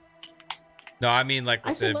 No, I mean like I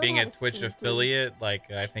with should the learn being how a to Twitch stream, too. affiliate,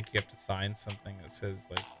 like I think you have to sign something that says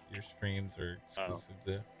like your streams are exclusive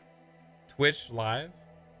to Twitch Live.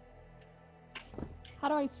 How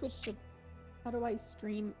do I switch to? How do I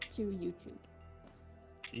stream to YouTube?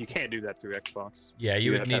 You can't do that through Xbox. Yeah,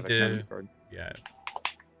 you would have need have a to. capture card. Yeah.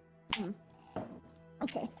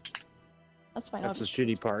 Okay, that's fine. That's the I'll just...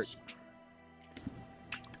 shitty part.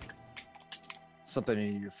 Something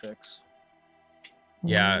you need to fix.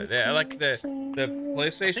 Yeah, like the you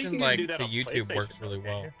PlayStation can like do to that on YouTube PlayStation, works really though,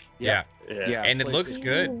 well. can't Yeah. Yeah. And it looks PlayStation.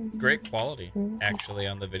 good. Great quality actually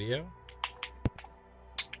on the video.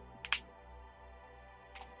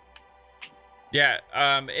 Yeah,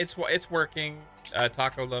 it's working,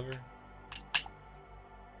 Taco Lover.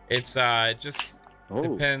 It's it just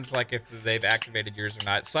depends like if they've activated yours or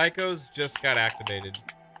not. Psycho's just got activated.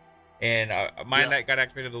 And mine that got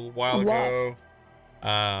activated a little while ago.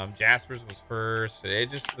 Jasper's was first. It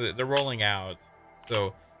just they're rolling out.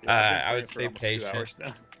 So I would stay patient.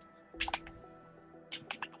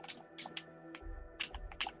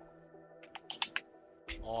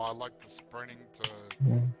 Oh, I like the sprinting to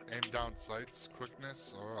aim down sights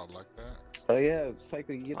quickness. Oh, I like that. Oh yeah,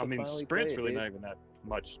 Psycho, you get to I mean, finally sprint's play it, really dude. not even that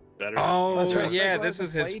much better. Oh That's right, yeah, Psycho this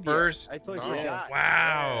is hasn't his played yet. first. I totally No. forgot. Wow,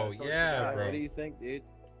 I totally yeah, forgot. bro. What do you think, dude?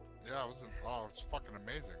 Yeah, it was. Oh, it's fucking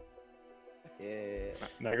amazing. Yeah.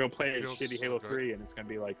 Now go play Feels shitty so Halo good. 3, and it's gonna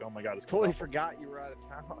be like, oh my god, it's Totally awful. forgot you were out of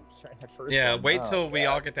town. Trying that first Yeah, one. wait Oh, till we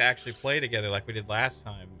God. all get to actually play together like we did last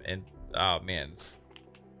time. And oh man, this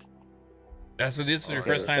is your Oh,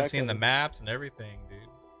 first yeah. time seeing the maps and everything, dude.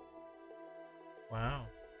 Wow.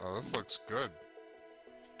 Oh, this looks good.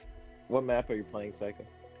 What map are you playing, Psycho?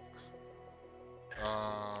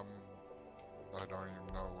 I don't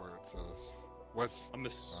even know where it says. What's? I'm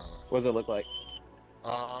just, What does it look like?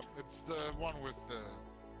 It's the one with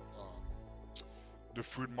the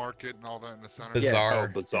food market and all that in the center. Bizarre.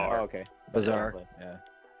 oh, bizarre. Oh, okay. Bizarre. Yeah.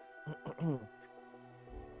 Yeah.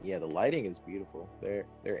 Yeah, the lighting is beautiful. Their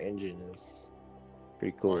engine is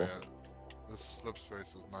pretty cool. Oh, yeah. This slip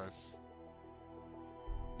space is nice.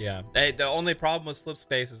 Yeah. Hey, the only problem with slip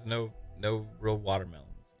space is no real watermelons.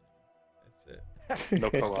 That's it. No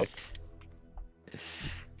co-op.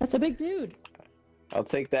 That's a big dude. I'll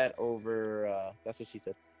take that over. That's what she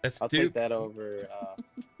said. That's I'll Duke. take that over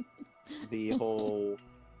the whole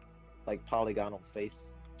like polygonal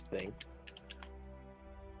face thing.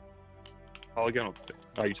 Polygonal.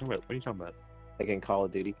 Oh, you talking about? What are you talking about? Like in Call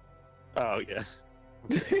of Duty. Oh yeah.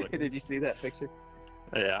 Did you see that picture?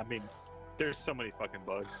 Yeah, I mean, there's so many fucking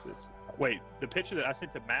bugs. Wait, the picture that I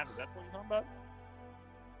sent to Matt, is that what you're talking about?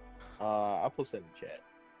 I'll post it in the chat.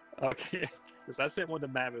 Okay. Because I sent one to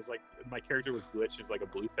Matt, it was like, my character was glitched, it's like a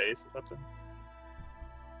blue face or something.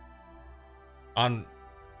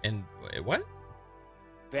 What?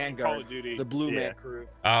 Vanguard. Call of Duty. The Blue yeah. Man Crew.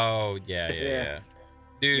 Oh yeah. Yeah.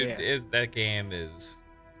 Dude, Yeah. that game is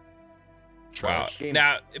Trash. Game-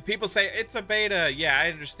 Now, people say it's a beta. Yeah, I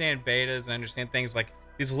understand betas and I understand things like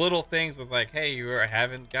these little things with like, hey, you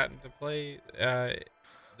haven't gotten to play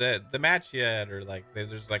the match yet, or like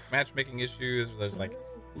there's like matchmaking issues, or there's like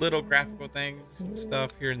little graphical things and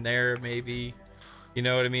stuff here and there, maybe. You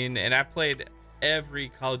know what I mean? And I played every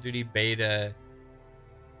Call of Duty beta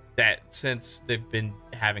that since they've been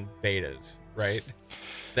having betas, right?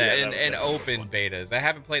 And open betas. I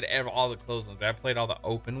haven't played all the closed ones, but I played all the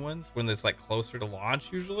open ones when it's like closer to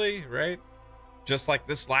launch usually, right? Just like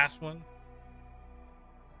this last one.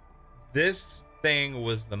 This thing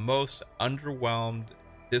was the most underwhelmed,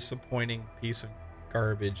 disappointing piece of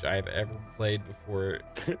garbage I've ever played before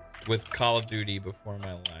with Call of Duty before in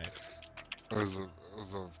my life. It was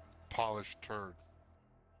a polished turd.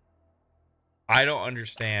 I don't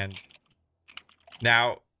understand.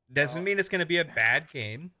 Now, doesn't mean it's going to be a bad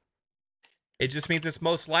game. It just means it's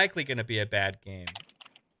most likely going to be a bad game.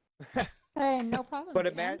 Hey, no problem. But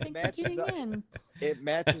it Dan. Thanks for matches tuning up. in. It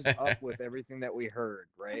matches up with everything that we heard,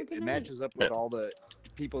 right? good It night. matches up with all the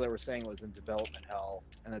people that were saying it was in development hell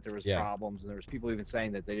and that there was Yeah. problems, and there was people even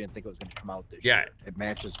saying that they didn't think it was going to come out this Yeah. year. It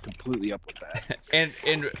matches completely up with that. And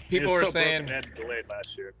people are saying they had to delay it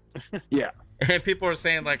last year. Yeah. And people are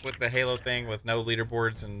saying, like, with the Halo thing, with no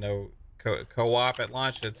leaderboards and no co-op at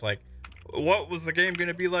launch, it's like, what was the game going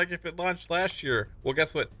to be like if it launched last year? Well,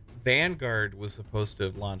 guess what? Vanguard was supposed to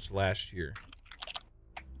have launched last year.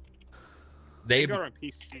 They Vanguard on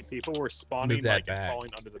PC, people were spawning like and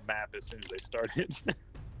falling under the map as soon as they started.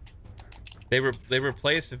 They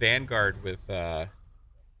replaced Vanguard with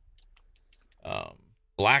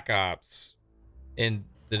Black Ops in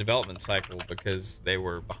the development cycle because they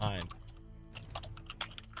were behind.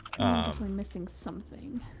 I'm definitely missing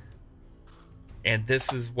something. And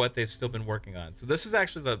this is what they've still been working on. So this is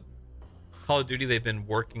actually the Call of Duty they've been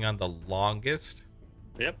working on the longest.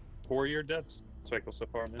 Yep, 4-year dev cycle so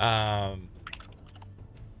far, man.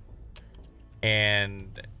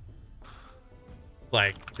 And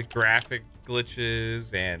like the graphic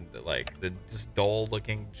glitches and like the just dull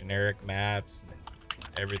looking generic maps and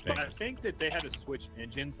everything. But I think that they had to switch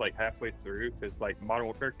engines like halfway through because like Modern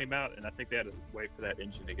Warfare came out, and I think they had to wait for that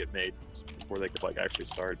engine to get made before they could like actually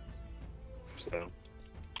start. So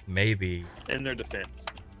maybe in their defense.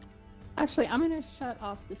 Actually, I'm gonna shut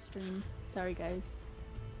off the stream. Sorry, guys.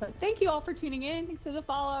 But thank you all for tuning in. Thanks for the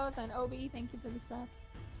follows, and Obi, thank you for the sub.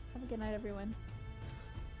 Have a good night, everyone.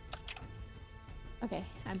 Okay,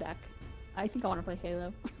 I'm back. I think I want to play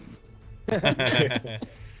Halo.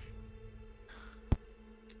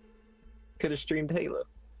 Could have streamed Halo.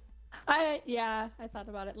 Yeah, I thought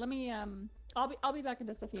about it. Let me I'll be back in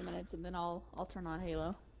just a few minutes, and then I'll turn on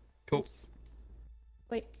Halo. Cool. Oops.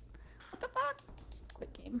 Wait, what the fuck?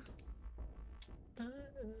 Quit game.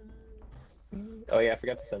 Oh yeah, I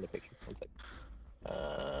forgot to send a picture. One sec.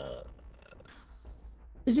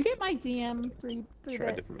 Did you get my DM through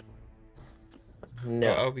that?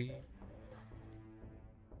 No. Obi.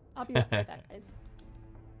 I'll be right back, guys.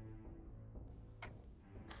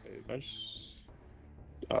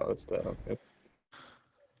 Oh, it's that. Okay.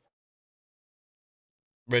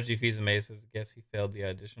 Reggie Fils-Aimé says, guess he failed the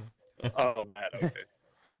audition. Oh, man, okay.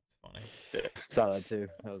 It's funny. Yeah. Saw that too.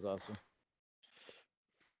 That was awesome.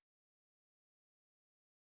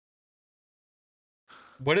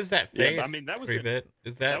 What is that face? Yeah, I mean, that was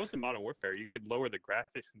that was in Modern Warfare. You could lower the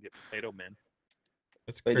graphics and get Potato Man.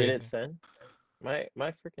 That's Wait, crazy. did it send? My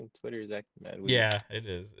freaking Twitter is acting mad weird. Yeah, it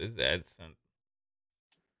is. It's sent.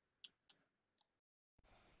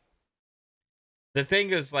 The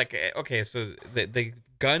thing is, like, okay, so the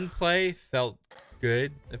gunplay felt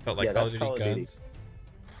good. It felt like Call of Duty guns.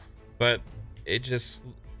 But it just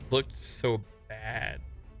looked so bad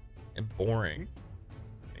and boring.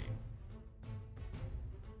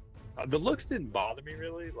 The looks didn't bother me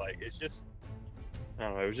really. Like, it's just, I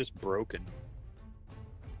don't know, it was just broken.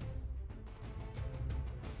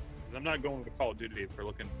 Because I'm not going to Call of Duty if we're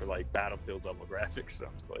looking for like Battlefield level graphics. So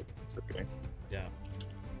I'm just like, it's okay. Yeah.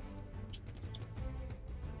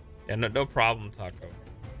 Yeah, no problem, Taco.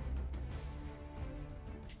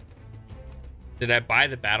 Did I buy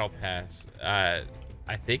the Battle Pass? I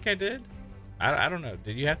think I did. I don't know.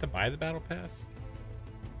 Did you have to buy the Battle Pass?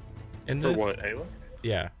 In For this? what, Halo?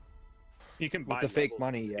 Yeah. You can buy the fake levels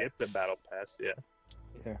money. and skip the Battle Pass, yeah.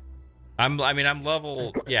 Yeah. I'm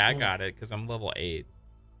level. Yeah, I got it because I'm level 8.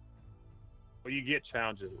 Well, you get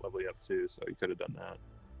challenges that level you up too, so you could have done that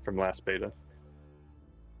from last beta.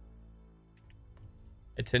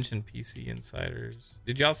 Attention, PC insiders.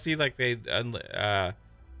 Did y'all see like they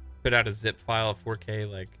put out a zip file of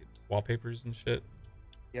 4K like wallpapers and shit?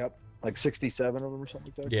 Yep. Like 67 of them or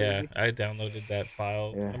something like that. Yeah, I downloaded that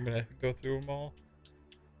file. Yeah. I'm gonna go through them all.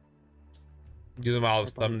 Use them all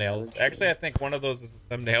as thumbnails. Actually, I think one of those is the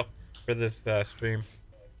thumbnail for this stream.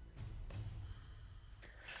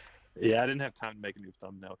 Yeah, I didn't have time to make a new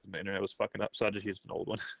thumbnail because my internet was fucking up, so I just used an old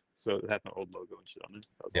one. So it had my old logo and shit on it.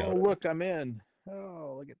 Yeah. Oh, look, I'm in.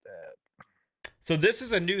 Oh, look at that. So this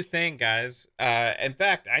is a new thing, guys. In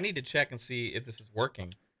fact, I need to check and see if this is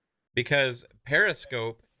working because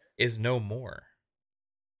Periscope is no more.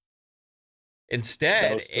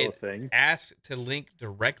 Instead, it asked to link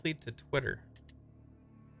directly to Twitter.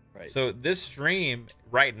 Right. So this stream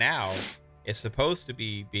right now is supposed to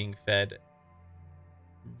be being fed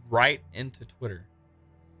right into Twitter.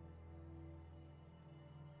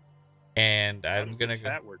 And I'm gonna go.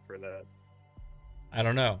 Chat work for that. I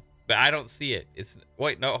don't know, but I don't see it. It's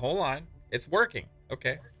wait, no, hold on. It's working.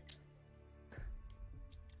 Okay.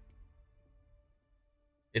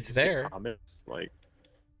 It's there. Comments, like.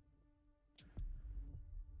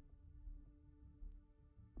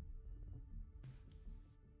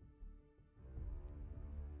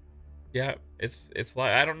 Yeah, it's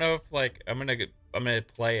like I don't know if like I'm gonna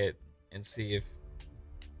play it and see if.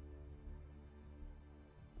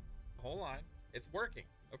 Hold on, it's working.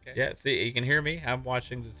 Okay. Yeah, see, you can hear me. I'm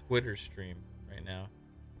watching the Twitter stream right now.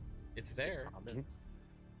 It's there.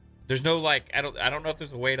 There's no like I don't know if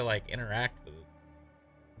there's a way to like interact with it.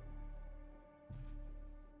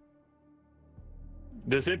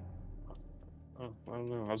 Does it? Oh, I don't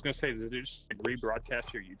know. I was gonna say, does it just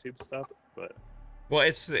rebroadcast your YouTube stuff? But Well, I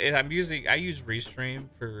use Restream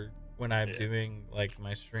for when I'm doing like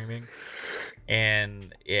my streaming,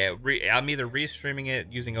 and yeah, I'm either restreaming it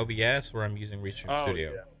using OBS or I'm using Restream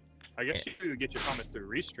Studio. Yeah. I guess you would get your comments through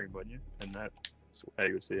Restream, wouldn't you? And that's how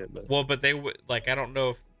you would see it. But Well, but they would like I don't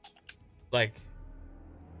know if like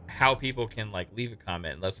how people can like leave a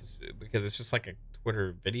comment unless because it's just like a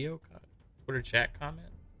Twitter Twitter chat comment.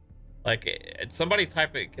 Like somebody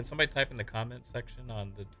type it. Can somebody type in the comment section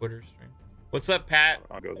on the Twitter stream? What's up, Pat?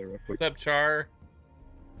 I'll go there real quick. What's up, Char?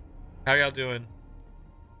 How y'all doing?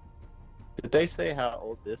 Did they say how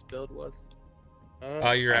old this build was?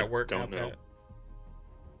 Oh, you're at work now, don't know.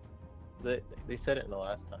 Pat? They said it in the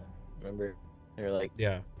last time. Remember? They were like,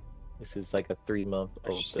 yeah, this is like a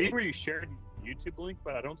 3-month-old. I see where you shared YouTube link,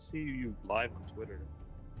 but I don't see you live on Twitter.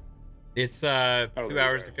 It's 2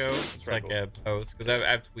 hours ago. It's like a post because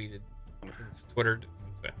I've tweeted. It's tweeted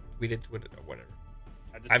or whatever.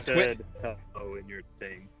 I've said hello in your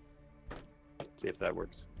thing. See if that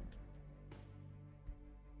works.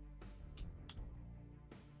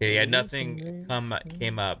 Yeah, nothing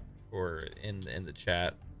came up for in the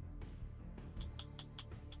chat.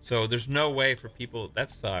 So there's no way for people. That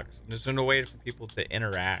sucks. There's no way for people to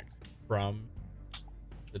interact from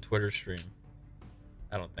the Twitter stream.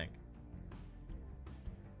 I don't think.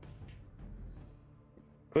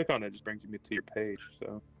 Click on it, it just brings me to your page.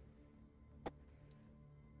 So.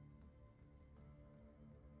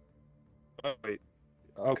 Oh wait.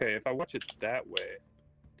 Okay, if I watch it that way.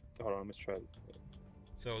 Hold on, let's try it.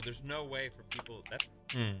 So there's no way for people that.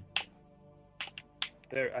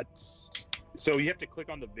 There, so you have to click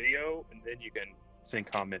on the video, and then you can send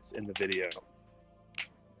comments in the video.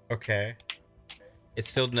 Okay. It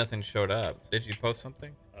still nothing showed up. Did you post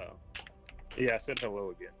something? Oh. Yeah, I said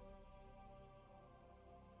hello again.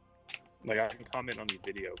 Like I can comment on the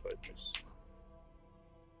video, but just.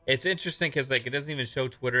 It's interesting because like it doesn't even show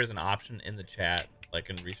Twitter as an option in the chat, like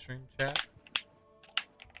in Restream chat.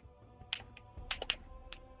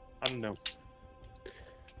 I don't know.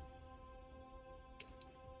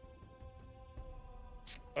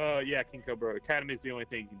 Yeah, King Cobra. Academy is the only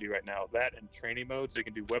thing you can do right now. That and training modes. You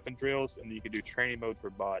can do weapon drills, and then you can do training mode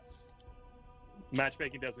for bots.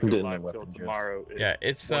 Matchmaking doesn't go live until tomorrow. Yeah,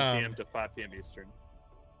 it's 1 p.m. to 5 p.m. Eastern.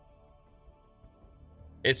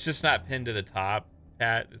 It's just not pinned to the top,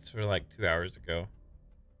 Pat. It's for like 2 hours ago.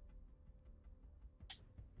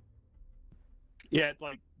 Yeah,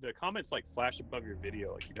 like the comments like flash above your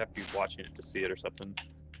video. Like you'd have to be watching it to see it or something.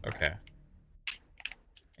 Okay.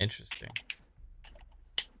 Interesting.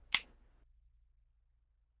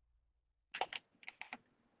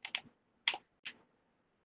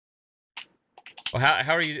 Well,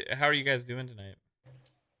 how are you guys doing tonight?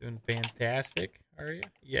 Doing fantastic, are you?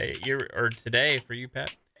 Yeah, or today for you,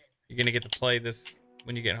 Pat. You're gonna get to play this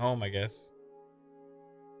when you get home, I guess.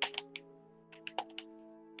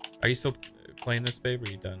 Are you still playing this, babe, or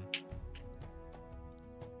are you done?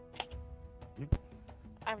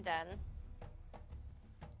 I'm done.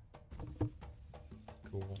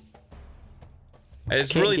 Cool.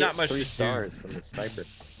 It's really not much to do stars from the sniper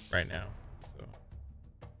right now. So.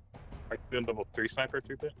 Are you doing level 3 sniper,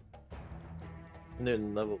 3-bit? And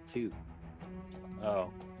then level 2. Oh.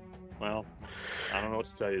 Well, I don't know what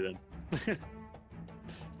to tell you then.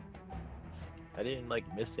 I didn't like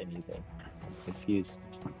miss anything. I'm confused.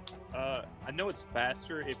 I know it's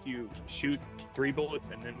faster if you shoot 3 bullets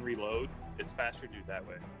and then reload. It's faster to do that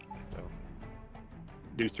way. So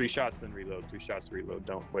do 3 shots then reload. 3 shots to reload.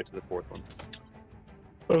 Don't wait to the 4th one.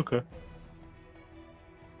 Okay.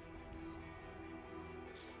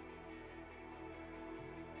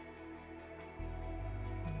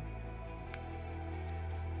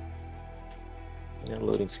 Yeah,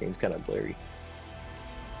 loading screen's kind of blurry.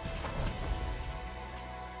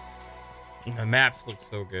 The maps look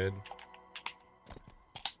so good.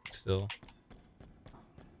 Still.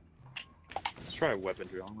 Let's try a weapon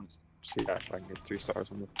drill. I want to see if I can get 3 stars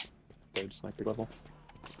on the 3rd sniper level.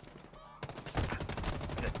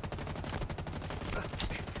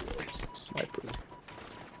 Sniper.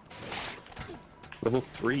 Level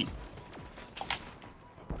 3.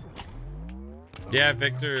 Yeah,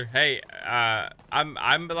 Victor. Hey,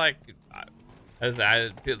 I'm like,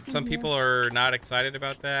 Some people are not excited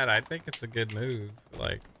about that. I think it's a good move.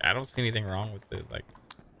 Like, I don't see anything wrong with it. Like,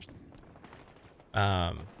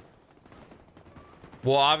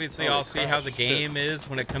 well, obviously, I'll see how the game is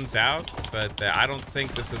when it comes out, but I don't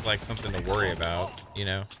think this is like something to worry about. You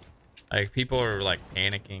know, like people are like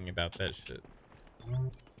panicking about that shit.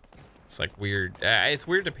 It's like weird. It's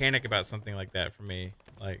weird to panic about something like that for me.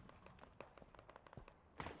 Like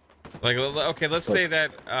okay, let's say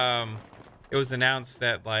that it was announced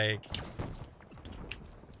that like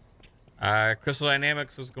Crystal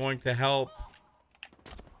Dynamics was going to help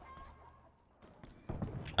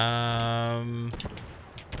These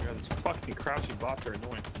fucking crouching bots are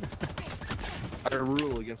annoying. I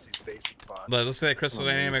rule against these basic bots. let's say that Crystal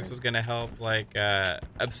Dynamics was going to help like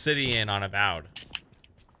Obsidian on Avowed,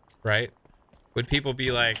 right? Would people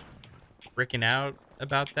be like freaking out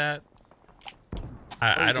about that?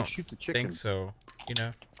 I don't think so, you know.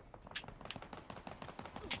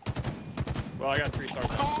 Well, I got 3 stars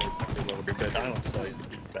on the board, so a little bit bad. I don't tell you to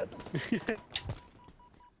be bad.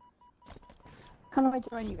 How do I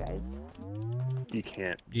join you guys? You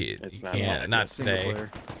can't. Yeah, it's you not can't. Not today.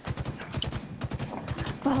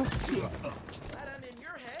 Well,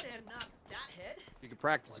 you can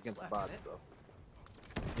practice against the bots, though.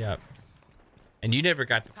 Yep. And you never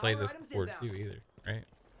got to play this before too, either, right?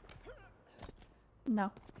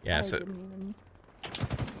 no. Yeah. I So didn't even...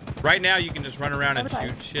 right now you can just run around and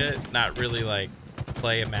shoot shit, not really like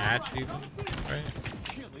play a match even, right?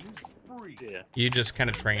 Yeah. You just kind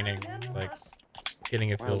of training, like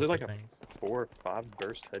getting a feel Is it for like things. a 4 or 5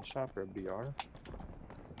 burst headshot for a BR?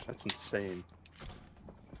 That's insane.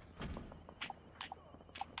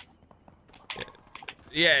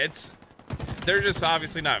 Yeah, they're just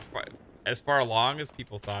obviously not as far along as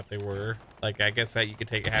people thought they were. Like, I guess that you could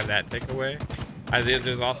have that takeaway.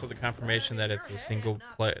 There's also the confirmation that it's a single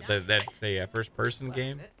play, that's a first-person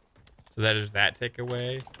game, so that is that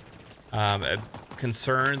takeaway.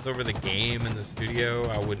 Concerns over the game in the studio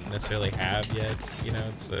I wouldn't necessarily have yet. You know,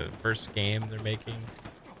 it's the first game they're making,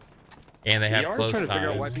 and they have close trying to figure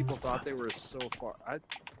out why ties. people thought they were so far. I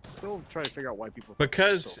still trying to figure out why people.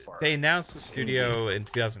 Because so far. they announced the studio in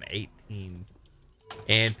 2018,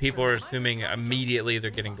 and people are assuming immediately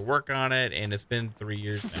they're getting to work on it, and it's been 3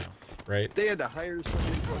 years now, right? They had to hire so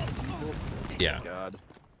many fucking people. Yeah. Oh, God,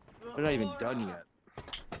 they're not even done yet.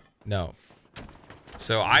 No.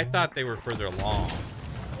 So I thought they were further along,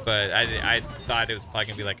 but I thought it was probably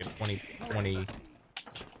gonna be like a 2020,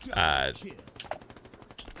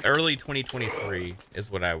 early 2023 is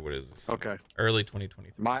what I would assume. Okay. Early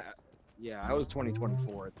 2023. Yeah, I was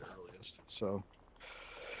 2024 at the earliest. So.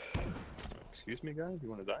 Excuse me, guys. You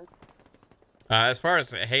want to die? As far as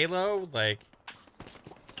Halo, like,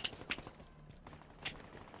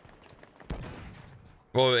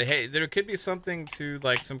 well, hey, there could be something to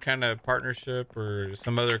like some kind of partnership or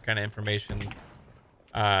some other kind of information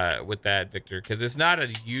with that, Victor, because it's not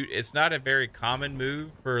a very common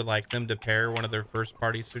move for like them to pair one of their first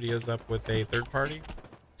party studios up with a third party.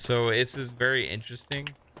 So this is very interesting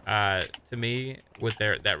to me with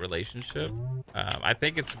that relationship. I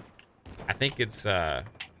think it's a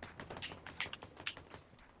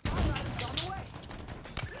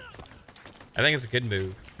good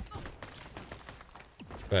move.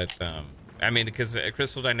 But I mean, because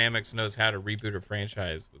Crystal Dynamics knows how to reboot a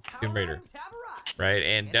franchise with Tomb Raider, right?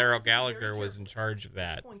 And Daryl Gallagher was in charge of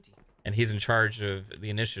that, and he's in charge of the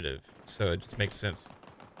initiative, so it just makes sense.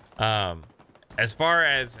 As far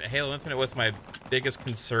as Halo Infinite, what's my biggest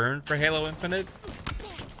concern for Halo Infinite?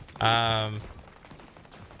 I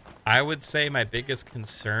would say my biggest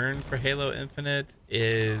concern for Halo Infinite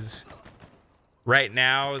is right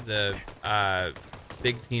now the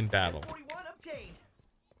big team battle.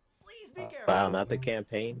 Wow, not the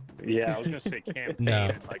campaign. Yeah, I was gonna say campaign,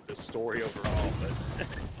 No. like the story overall,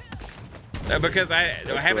 but because I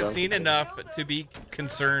haven't seen enough to be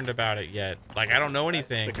concerned about it yet. Like, I don't know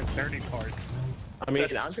anything. the concerning part. I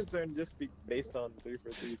mean, I'm concerned just based on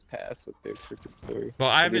 343's past with their freaking story. Well,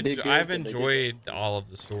 Like, they did good, I've but they did enjoyed all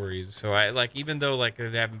of the stories. So I like, even though like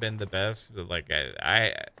they haven't been the best, but, like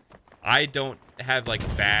I don't have like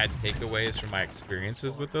bad takeaways from my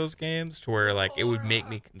experiences with those games to where like it would make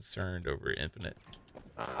me concerned over Infinite.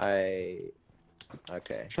 Okay.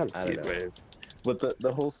 I don't know. But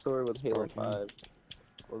the whole story with Halo 5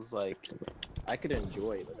 was like, I could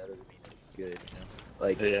enjoy it, but that doesn't mean it's good. You know?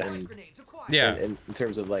 Like, yeah. In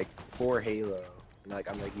terms of like for Halo, like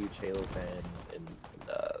I'm a huge Halo fan,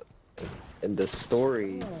 and the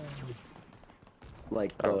stories,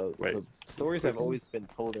 like the stories have always been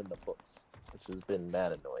told in the books, which has been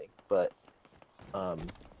mad annoying. But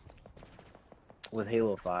with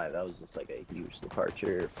Halo 5, that was just like a huge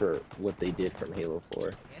departure for what they did from Halo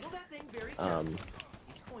 4.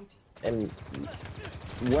 And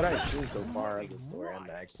what I've seen so far of the story, I'm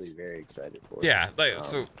actually very excited for. Yeah, like,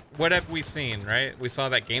 so what have we seen, right? We saw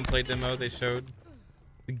that gameplay demo they showed.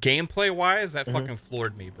 Gameplay-wise, that fucking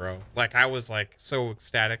floored me, bro. Like, I was, like, so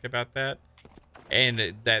ecstatic about that.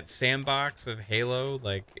 And that sandbox of Halo,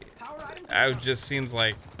 like, it just seems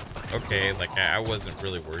like, okay, like, I wasn't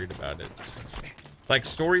really worried about it. Like,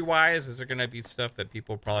 story-wise, is there going to be stuff that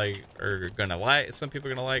people probably are going to like? Some people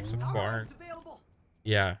are going to like, some people aren't.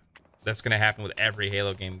 Yeah, that's going to happen with every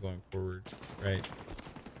Halo game going forward, right?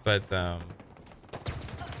 But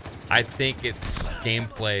I think it's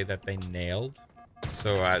gameplay that they nailed.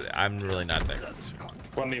 So I'm really not that concerned.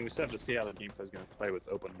 Well, I mean, we still have to see how the gameplay is going to play with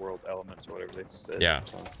open world elements or whatever they said. Yeah.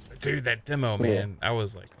 So, Dude, that demo, man, I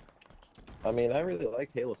was like... I mean, I really like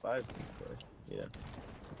Halo 5 gameplay. Yeah.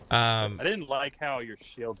 I didn't like how your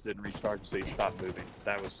shields didn't recharge, so you stopped moving.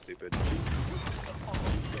 That was stupid.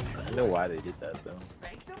 I know why they did that, though.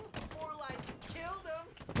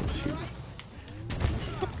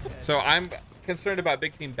 So I'm concerned about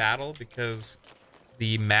Big Team Battle because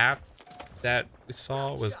the map that we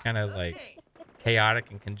saw was kind of like chaotic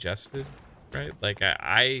and congested, right? Like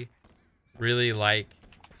I really like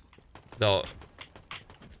the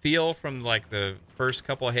feel from like the first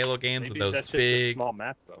couple of Halo games with those that's big just a small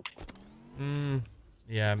map though.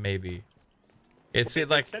 Yeah, maybe. It's They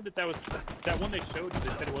like said that was that one they showed. They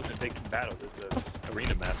said it wasn't a Big Team Battle. It was a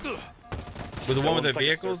arena map. with the one with the Like a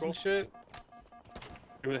vehicles and circle? shit.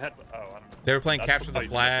 It had, oh, I don't know. They were playing That's Capture the what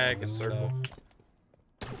Flag you and said, stuff.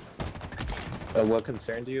 What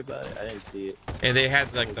concerned you about it? I didn't see it. And they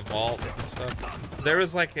had like the vault and stuff. There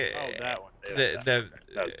was like a, that one. Yeah, that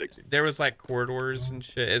was Big Team. there was like corridors and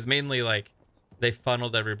shit. It's mainly like they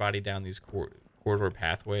funneled everybody down these corridor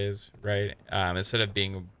pathways, right? Instead of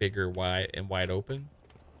being bigger, wide open.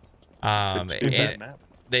 And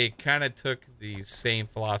they kind of took the same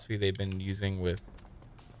philosophy they've been using with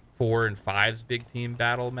 4 and 5's big team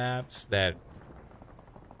battle maps that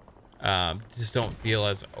just don't feel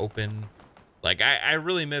as open. Like I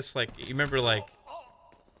really miss, like, you remember like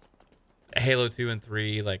Halo 2 and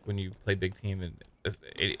 3, like when you play big team, and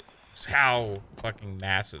just how fucking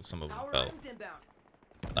massive some of them felt.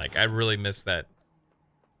 Like I really miss that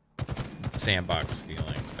sandbox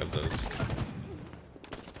feeling of those.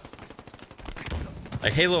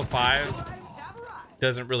 Like Halo 5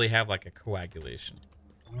 doesn't really have like a coagulation,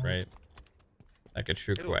 right? Like a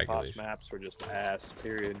true Halo coagulation. Maps were just ass.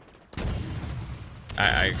 Period.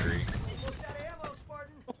 I agree.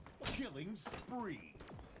 Killing spree.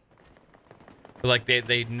 But like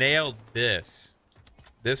they nailed this.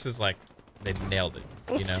 This is like they nailed it,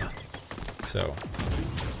 you know? So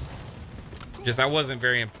just I wasn't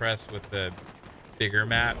very impressed with the bigger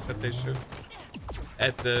maps that they showed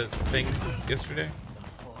at the thing yesterday.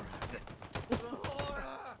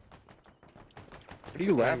 What are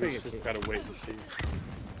you laughing at? Just gotta wait and see.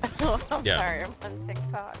 I'm Yeah. sorry, I'm on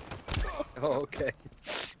TikTok. Oh, okay.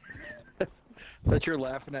 Thought you were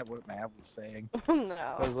laughing at what Matt was saying. No.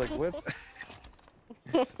 I was like, what?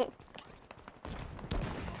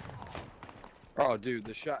 Oh, dude,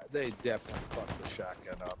 the shot. They definitely fucked the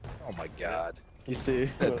shotgun up. Oh my god. You see?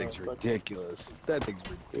 That thing's ridiculous. That thing's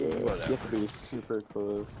ridiculous. You Whatever. have to be super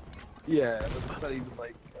close. Yeah, it's not even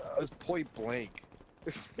like it was point blank.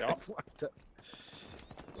 Yeah. Fucked up.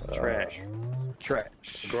 Trash.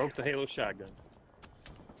 Trash. Broke the Halo shotgun.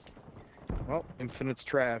 Well, Infinite's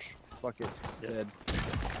trash. Fuck it. It's Yeah. dead.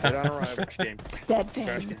 Dead on arrival. Trash game. Dead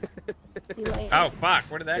Trash thing. game. See you later. Oh fuck,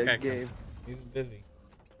 where did that Dead guy game. come? He's busy.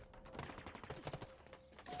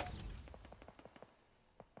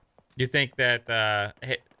 You think that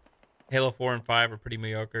Halo 4 and 5 are pretty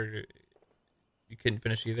mediocre? You couldn't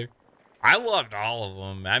finish either? I loved all of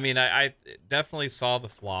them. I mean, I definitely saw the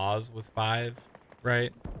flaws with 5,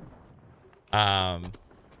 right? Halo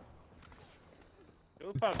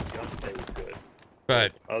 5's gunplay was good.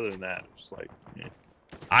 But Other than that, it was like, yeah.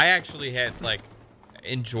 I actually had like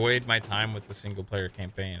enjoyed my time with the single player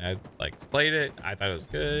campaign. I like played it, I thought it was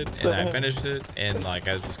good, and I finished it, and like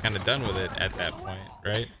I was just kind of done with it at that point,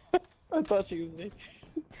 right? I thought you was.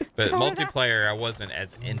 But multiplayer I wasn't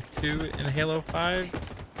as into in Halo 5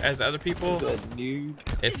 as other people.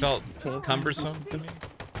 It felt cumbersome to me.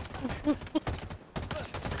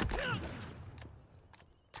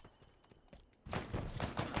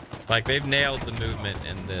 Like they've nailed the movement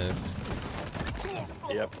in this.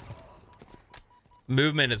 Yep.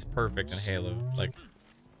 Movement is perfect in Halo, like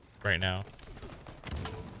right now.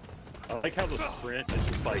 I like how the sprint is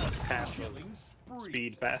just like half of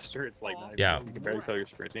speed faster. It's like not even, Yeah. you can barely tell you're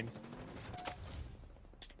sprinting.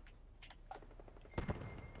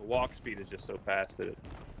 walk speed is just so fast that it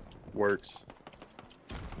works.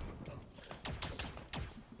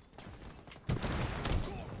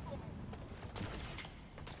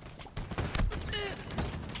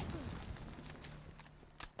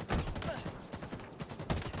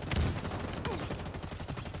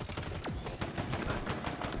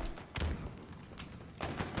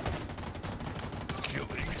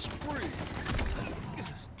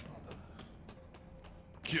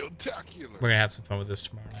 We're gonna have some fun with this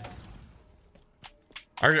tomorrow night.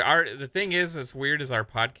 The thing is, as weird as our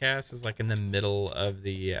podcast is like in the middle of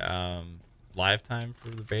the live time for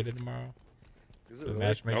the beta tomorrow. Is it the really?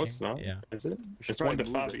 matchmaking? No, it's not. Yeah. Is it? It's 1 to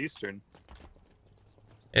 5 Eastern.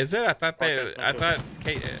 Is it? I thought they. Okay, I thought.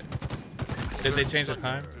 Kate, did they change the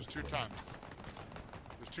time? There's 2 times.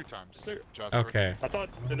 There's 2 times. Jasper. Okay. I thought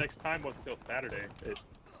the next time was still Saturday at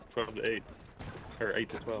 12 to 8, or 8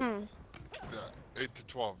 to 12. Yeah, 8 to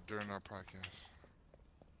 12 during our podcast.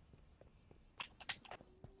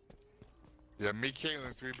 Yeah, me,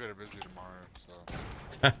 Kaitlin, 3-bit are busy tomorrow, so.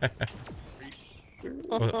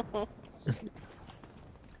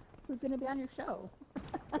 Who's gonna be on your show?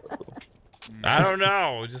 I don't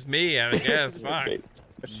know. Just me, I guess. Fuck.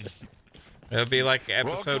 It'll be like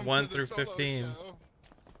episode 1 through 15.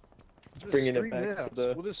 Bringing it back to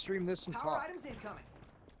the... We'll just stream this and talk.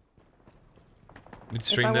 We'd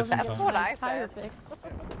stream this and That's talk. what I said.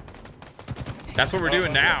 That's what we're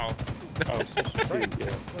doing now.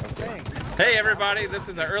 Hey everybody, this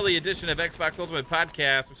is an early edition of Xbox Ultimate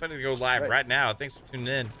Podcast. We're starting to go live right now. Thanks for tuning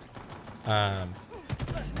in. Are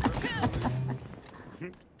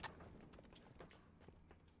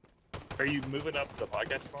you moving up the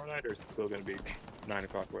podcast tomorrow night, or is it still going to be 9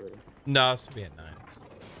 o'clock, whatever? No, it's to be at 9.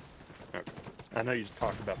 Okay. I know you just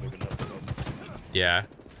talked about moving up. Yeah.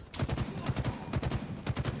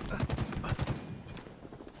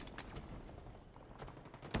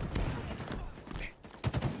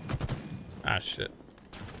 Ah, shit.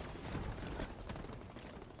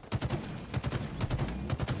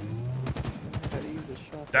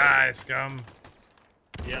 Die, scum.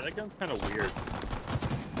 Yeah, that gun's kind of weird.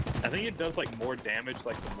 I think it does like more damage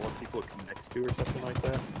like the more people it connects to or something like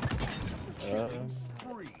that.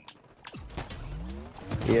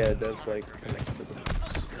 Yeah, it does like connect to the...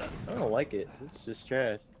 I don't like it. It's just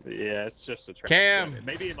trash. Yeah, it's just a trash. Cam!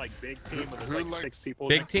 Maybe in like big team when there's like 6 people.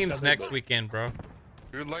 Big team's next weekend, bro.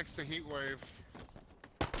 Who likes the heat wave?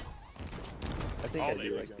 I think I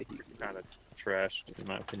do like the heat. Kind of trashed in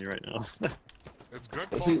my opinion right now. It's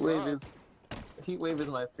good. The heat wave is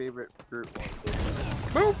my favorite group one.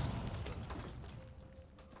 Boop.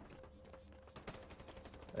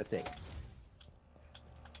 I think.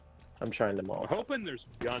 I'm trying them all. I'm hoping there's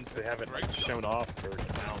guns they haven't like, shown off or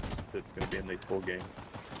announced that's going to be in the full game.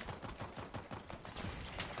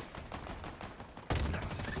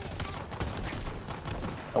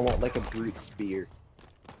 I want like a brute spear.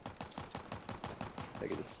 I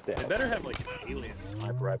could just stab. They better have like an alien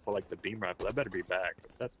sniper rifle, like the beam rifle. That better be back.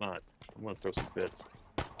 If that's not, I'm gonna throw some fits.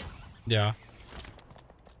 Yeah.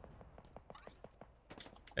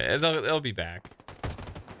 It'll be back.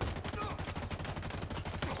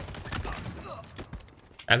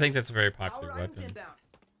 I think that's a very popular weapon.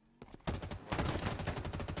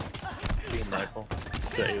 Beam rifle.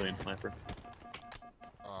 The alien sniper.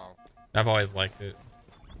 I've always liked it.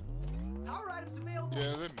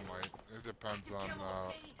 Yeah, they might. It depends on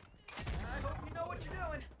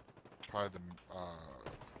probably the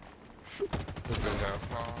they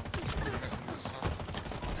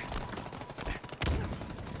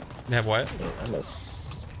have They have what?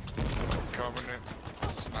 Covenant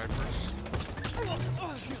snipers.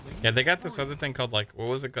 Yeah, they got this other thing called like, what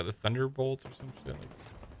was it called? The Thunderbolts or some shit?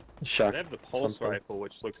 They have the pulse rifle,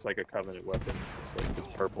 which looks like a Covenant weapon. It's like it's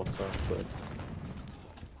purple and stuff, but.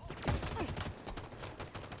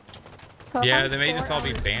 So Yeah, they may just all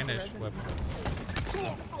be banished Resident... weapons.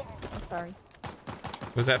 I'm sorry.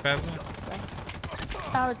 Was that Phasma?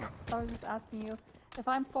 I was just asking you, if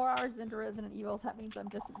I'm 4 hours into Resident Evil, that means I'm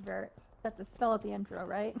just that's still at the intro,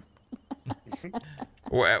 right?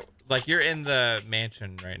 Well, like you're in the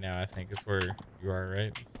mansion right now, I think is where you are,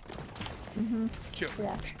 right? Mm-hmm.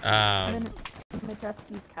 Yeah. I'm in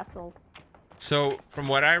Majeski's castle. So from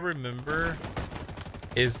what I remember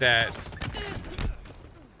is that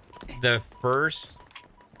the first,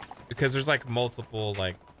 because there's like multiple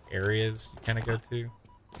like areas you kind of go to,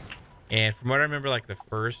 and from what I remember, like the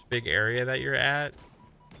first big area that you're at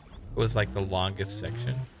was like the longest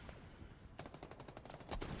section,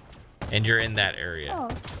 and you're in that area. Oh,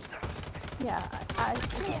 yeah. I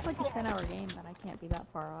think it's like a 10-hour game, then I can't be that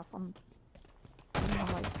far off.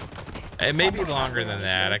 It may be longer than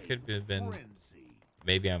that. I could have been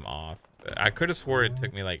maybe I'm off. I could have swore it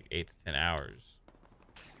took me like 8 to 10 hours.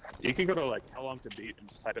 You can go to like how long to beat and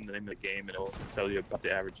just type in the name of the game and it'll tell you about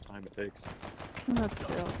the average time it takes. That's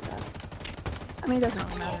true. Yeah. I mean, it doesn't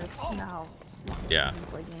really matter. It's how long Yeah. you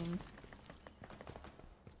play games.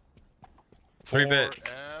 3-bit.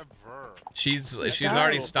 Forever. She's guy.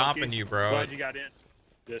 already Well, stomping fuck you, bro. Glad you got in.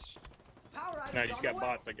 Just now you just got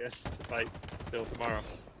bots, I guess, to fight till tomorrow.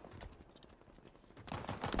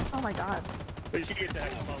 Oh my god. But you should get to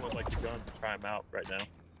have fun with like the guns and try them out right now.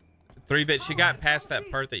 3-bit. She got past that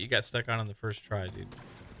part that you got stuck on the first try, dude.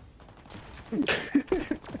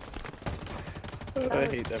 I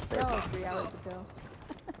hate that so part. 3 hours ago.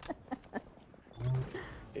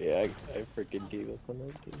 Yeah, I freaking gave up on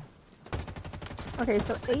that game. Okay,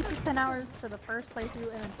 so 8 to 10 hours for the first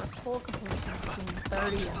playthrough, and then for full completion between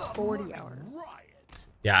 30 and 40 hours.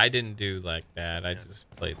 Yeah, I didn't do like that. I just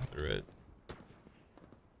played through it.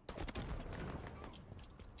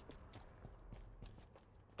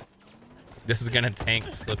 This is gonna tank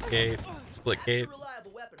Splitgate.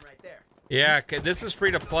 Yeah, this is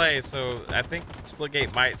free to play, so I think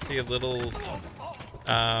Splitgate might see a little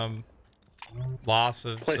loss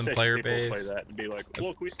of some player people base. play that and be like,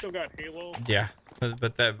 look, we still got Halo. Yeah,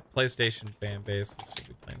 but that PlayStation fan base will still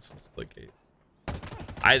be playing some Splitgate.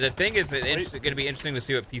 The thing is that it's going to be interesting to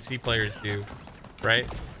see what PC players do, right?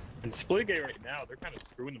 And Splitgate right now, they're kind of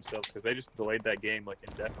screwing themselves because they just delayed that game like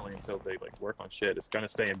indefinitely until they like work on shit. It's gonna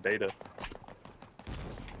stay in beta.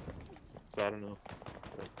 So I don't know.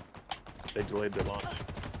 They delayed their launch.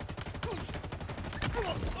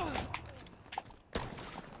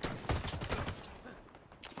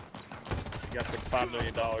 You got like $5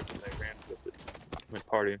 million and they ran with it. Went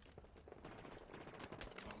partying.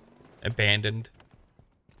 Abandoned.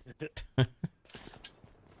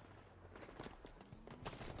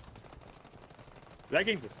 That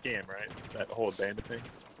game's a scam, right? That whole abandoned thing.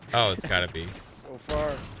 Oh, it's gotta be. So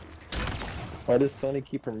far. Why does Sony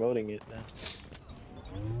keep promoting it now?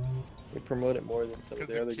 They promote it more than some of Because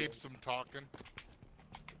their other it keeps games. them talking.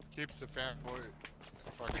 Keeps the fanboy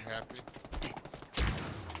fucking happy.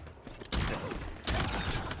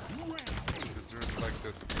 Because there's like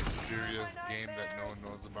this mysterious game that no one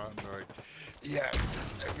knows about, and they're like, yeah,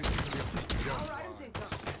 it's everything you jump on.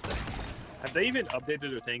 Have they even updated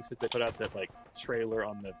their thing since they put out that like trailer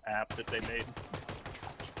on the app that they made?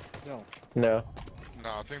 No. No. No,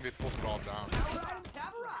 I think they pulled it all down.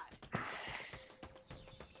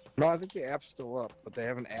 No, I think the app's still up, but they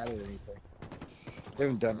haven't added anything. They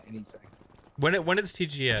haven't done anything. When is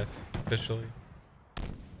TGS officially?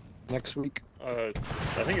 Next week. I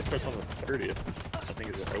think it starts on the 30th. I think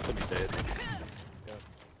it's an opening day. I think.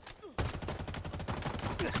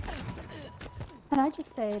 Can I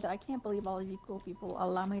just say that I can't believe all of you cool people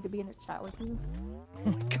allow me to be in a chat with you.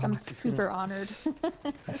 I'm super honored.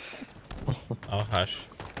 Oh, hush.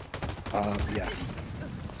 Yeah.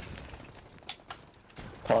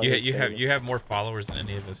 You have more followers than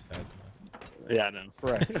any of us, Phasma. Yeah, I know.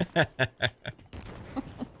 Correct.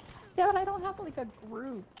 Yeah, but I don't have like a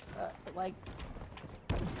group. Like,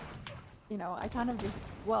 you know, I kind of just,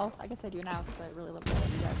 well, I guess I do now because I really love all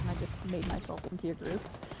of you guys, and I just made myself into your group.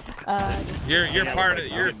 You're part of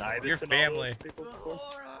your Leonidas and all family. those people before?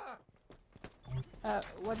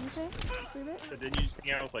 What did you say? So didn't you just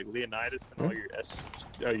hang out with like Leonidas and all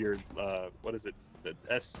your what is it? The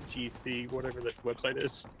SGC, whatever that website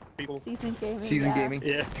is, people. Season Gaming. Season yeah. Gaming.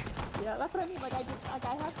 Yeah. Yeah, that's what I mean. Like, I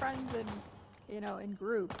have friends in, you know, in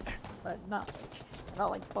groups, but not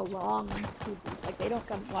like belong to groups. Like, they don't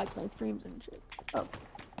come watch my streams and shit. Oh.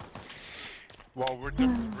 Well, we're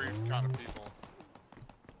different breed kind of people.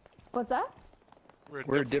 What's that? We're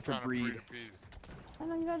a different kind of breed. of people. I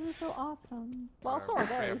know you guys are so awesome. Well, so we're are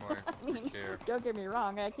they. family. I We mean, care. don't get me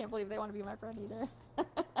wrong. I can't believe they want to be my friend either.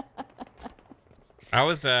 I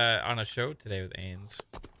was on a show today with Ains.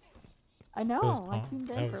 I know. was I fun. tuned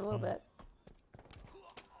That in for was a little fun. bit.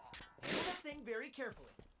 Hold that thing very carefully.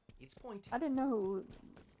 It's pointy. I didn't know who.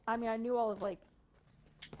 I mean, I knew all of like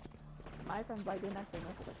my friends, but I didn't actually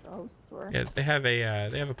know who like, the hosts were. Yeah, they have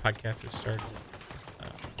a podcast that started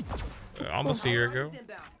almost a year ago.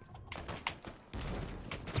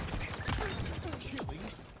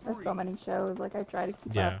 There's so many shows. Like, I try to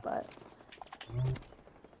keep Yeah. up, but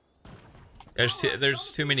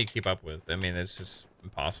There's too many to keep up with. I mean, it's just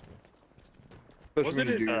impossible. Especially when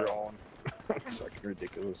you do Wasn't it, your own. It's fucking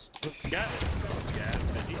ridiculous. Yeah,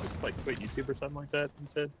 did he just like quit YouTube or something like that? He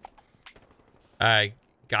said.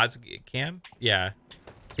 God's Cam? Yeah,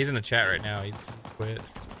 he's in the chat right now. He's quit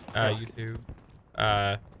YouTube.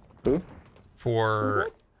 Who? For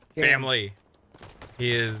Cam. family.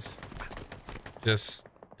 He is just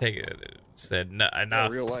said enough. Yeah,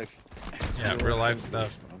 real life. Yeah, real life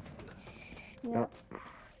stuff. Yeah.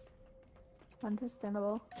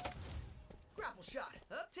 Understandable. Grapple shot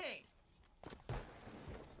obtained.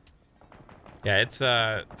 Yeah,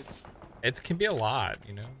 it can be a lot,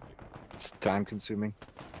 you know. It's time consuming.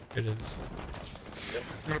 It is.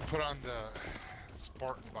 I'm gonna put on the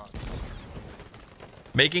Spartan bots.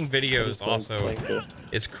 Making videos also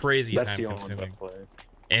is crazy That's time the only ones I consuming. play.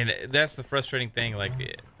 And that's the frustrating thing, like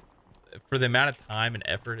for the amount of time and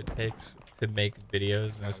effort it takes to make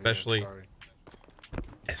videos, and especially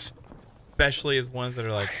as ones that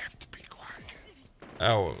are like,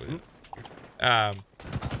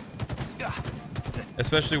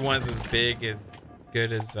 especially ones as big and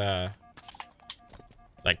good as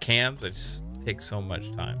like cams, that just takes so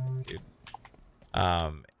much time, dude.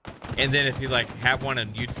 And then if you like have one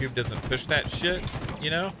on YouTube doesn't push that shit, you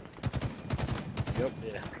know? Yep.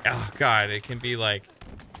 Yeah. Oh god, it can be like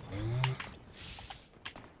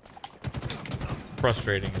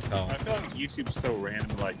frustrating as hell. I feel like YouTube's so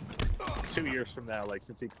random. Like 2 years from now, like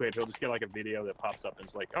since he quit, he'll just get like a video that pops up and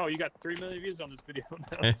it's like, oh, you got 3 million views on this video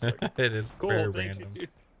now. It's like, It is cool, very thanks, random. YouTube.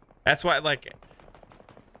 That's why like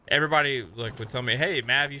everybody like would tell me, hey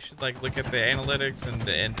Mav, you should like look at the analytics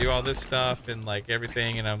and do all this stuff and like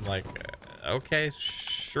everything, and I'm like, okay,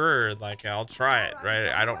 sure, like I'll try it, right?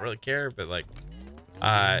 I don't really care, but like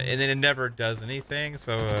and then it never does anything.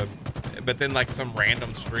 So but then like some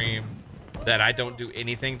random stream that I don't do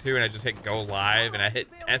anything to, and I just hit go live and I hit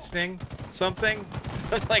testing something,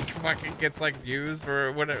 like fucking gets like views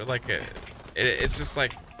or whatever. Like it's just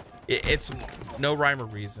like it's no rhyme or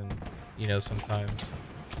reason, you know, sometimes.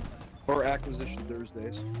 Or Acquisition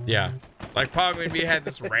Thursdays. Yeah, like Pong, when we had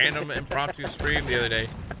this random impromptu stream the other day,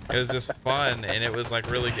 it was just fun and it was like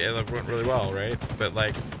really, it went really well, right? But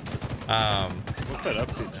like What's that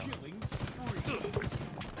up to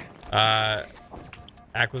now?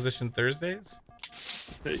 Acquisition Thursdays.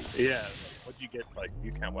 Yeah. What'd you get like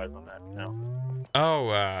view count wise on that now? Oh,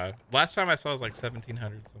 last time I saw was like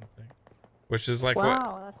 1,700 something, which is like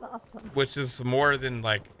wow, that's awesome. which is more than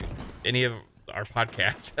like any of our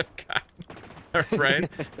podcasts have gotten, right?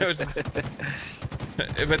 It was just,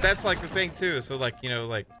 but that's like the thing too. So like, you know,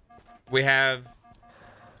 like we have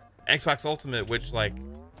Xbox Ultimate, which like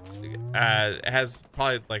has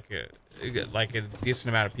probably like a decent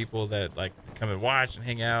amount of people that like come and watch and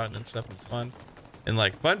hang out and stuff, and it's fun. And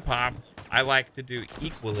like Fun Pop, I like to do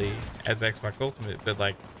equally as Xbox Ultimate, but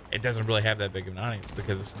like it doesn't really have that big of an audience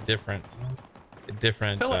because it's different. I feel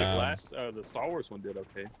like the Star Wars one did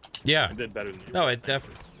okay. Yeah, it did better than you. No, it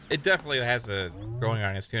definitely has a growing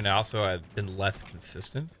audience too. And also I've been less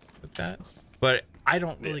consistent with that, but I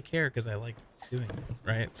don't really care because I like doing it,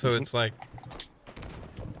 right? So it's like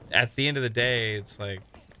at the end of the day, it's like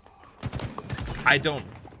I don't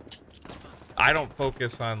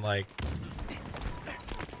focus on like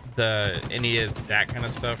any of that kind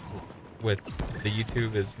of stuff with the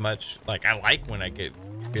YouTube as much. Like I like when I get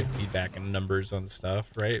good feedback and numbers on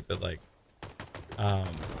stuff, right? But like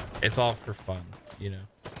it's all for fun, you know.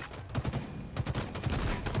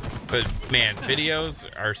 But man, videos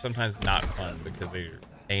are sometimes not fun because they're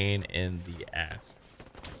a pain in the ass.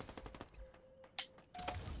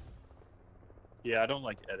 Yeah, I don't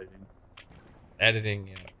like editing. Editing,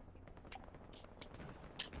 yeah.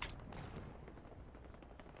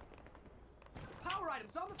 Power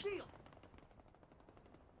items on the field.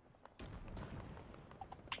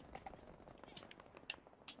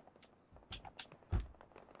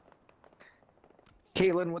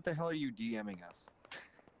 Kaitlin, what the hell are you DMing us?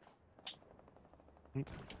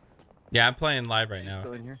 Yeah, I'm playing live right now.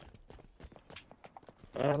 Still in here?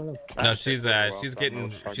 I don't know. No, she's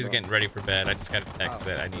getting ready for bed. I just got a text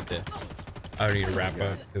that I need to wrap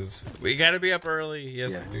up because we gotta be up early.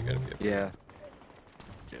 Yes, Yeah. we do gotta be up. Yeah.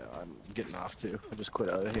 Yeah, I'm getting off too. I just quit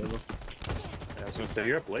out of Halo. I was gonna say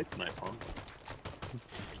you're up late tonight, Pong.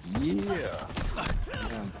 Yeah.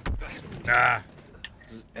 Ah.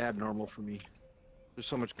 This is abnormal for me. There's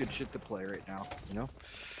so much good shit to play right now, you know?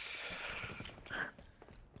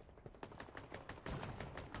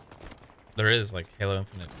 There is like Halo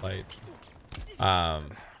Infinite Flight.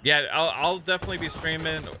 Yeah, I'll definitely be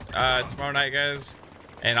streaming tomorrow night, guys,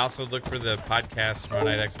 and also look for the podcast tomorrow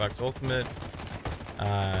night, Xbox Ultimate,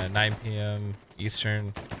 9 p.m.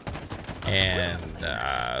 Eastern, and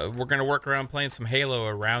we're gonna work around playing some Halo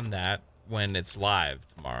around that when it's live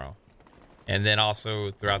tomorrow, and then also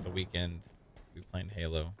throughout the weekend we'll be playing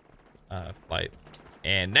Halo Flight,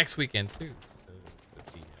 and next weekend too,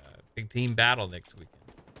 the big team battle next weekend.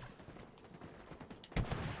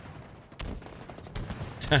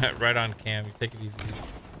 Right on, Cam. You take it easy.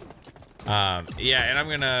 Yeah, and I'm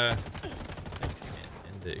gonna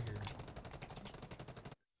opened it here.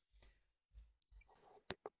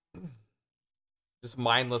 Just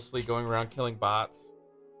mindlessly going around killing bots.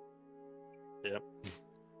 Yep.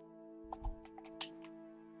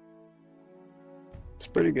 It's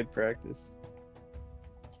pretty good practice.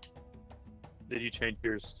 Did you change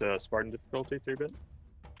your Spartan difficulty 3-bit?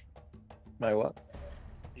 My what?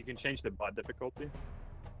 You can change the bot difficulty.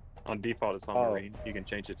 On default, it's on Marine. You can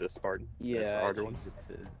change it to Spartan. Yeah, That's the harder I ones. changed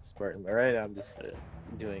it to Spartan. But right now I'm just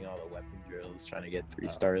doing all the weapon drills, trying to get 3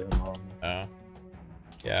 stars in them all. Oh.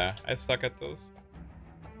 Yeah, I suck at those.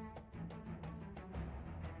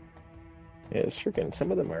 Yeah, it's freaking.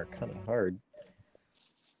 Some of them are kind of hard.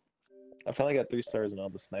 I finally got 3 stars in all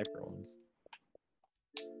the sniper ones.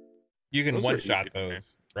 You can Those are one-shot easy for me.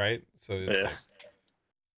 those, right? So it's Yeah. like,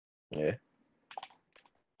 Yeah.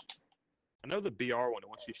 I know the BR one, it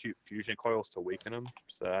wants you to shoot fusion coils to weaken them,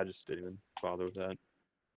 so I just didn't even bother with that.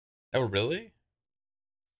 oh, really?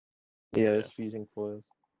 Yeah, there's fusing coils.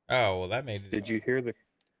 Oh, well, that made it. Did you hear the...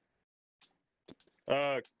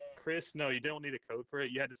 Chris, no, you don't need a code for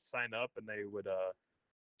it. You had to sign up, and they would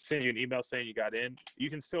send you an email saying you got in. You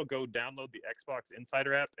can still go download the Xbox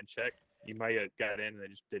Insider app and check. You might have got in, and they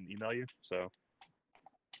just didn't email you, so...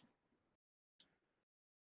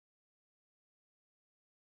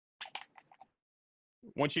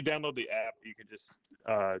 Once you download the app, you can just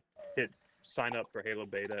hit sign up for Halo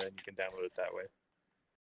Beta, and you can download it that way.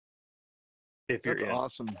 If you're That's in.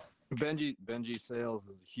 awesome. Benji Sales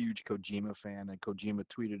is a huge Kojima fan, and Kojima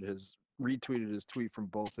retweeted his tweet from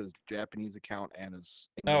both his Japanese account and his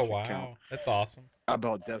English Oh, account wow. That's awesome.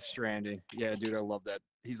 about Death Stranding. Yeah, dude, I love that.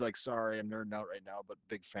 He's like, sorry, I'm nerding out right now, but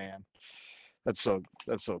big fan. That's so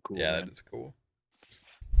cool. Yeah, man. that is cool.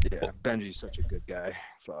 Yeah, Benji's such a good guy.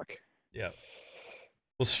 Fuck. Yeah.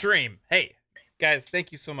 Well, stream. Hey, guys,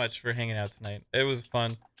 thank you so much for hanging out tonight. It was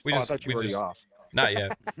fun. I thought you were already off. Not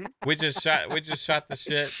yet. we just shot the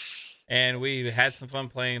shit, and we had some fun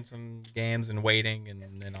playing some games and waiting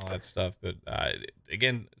and all that stuff. But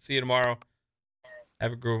again, see you tomorrow.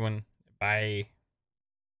 Have a good one. Bye.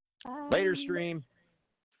 Later, stream.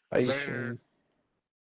 Bye, Later. stream.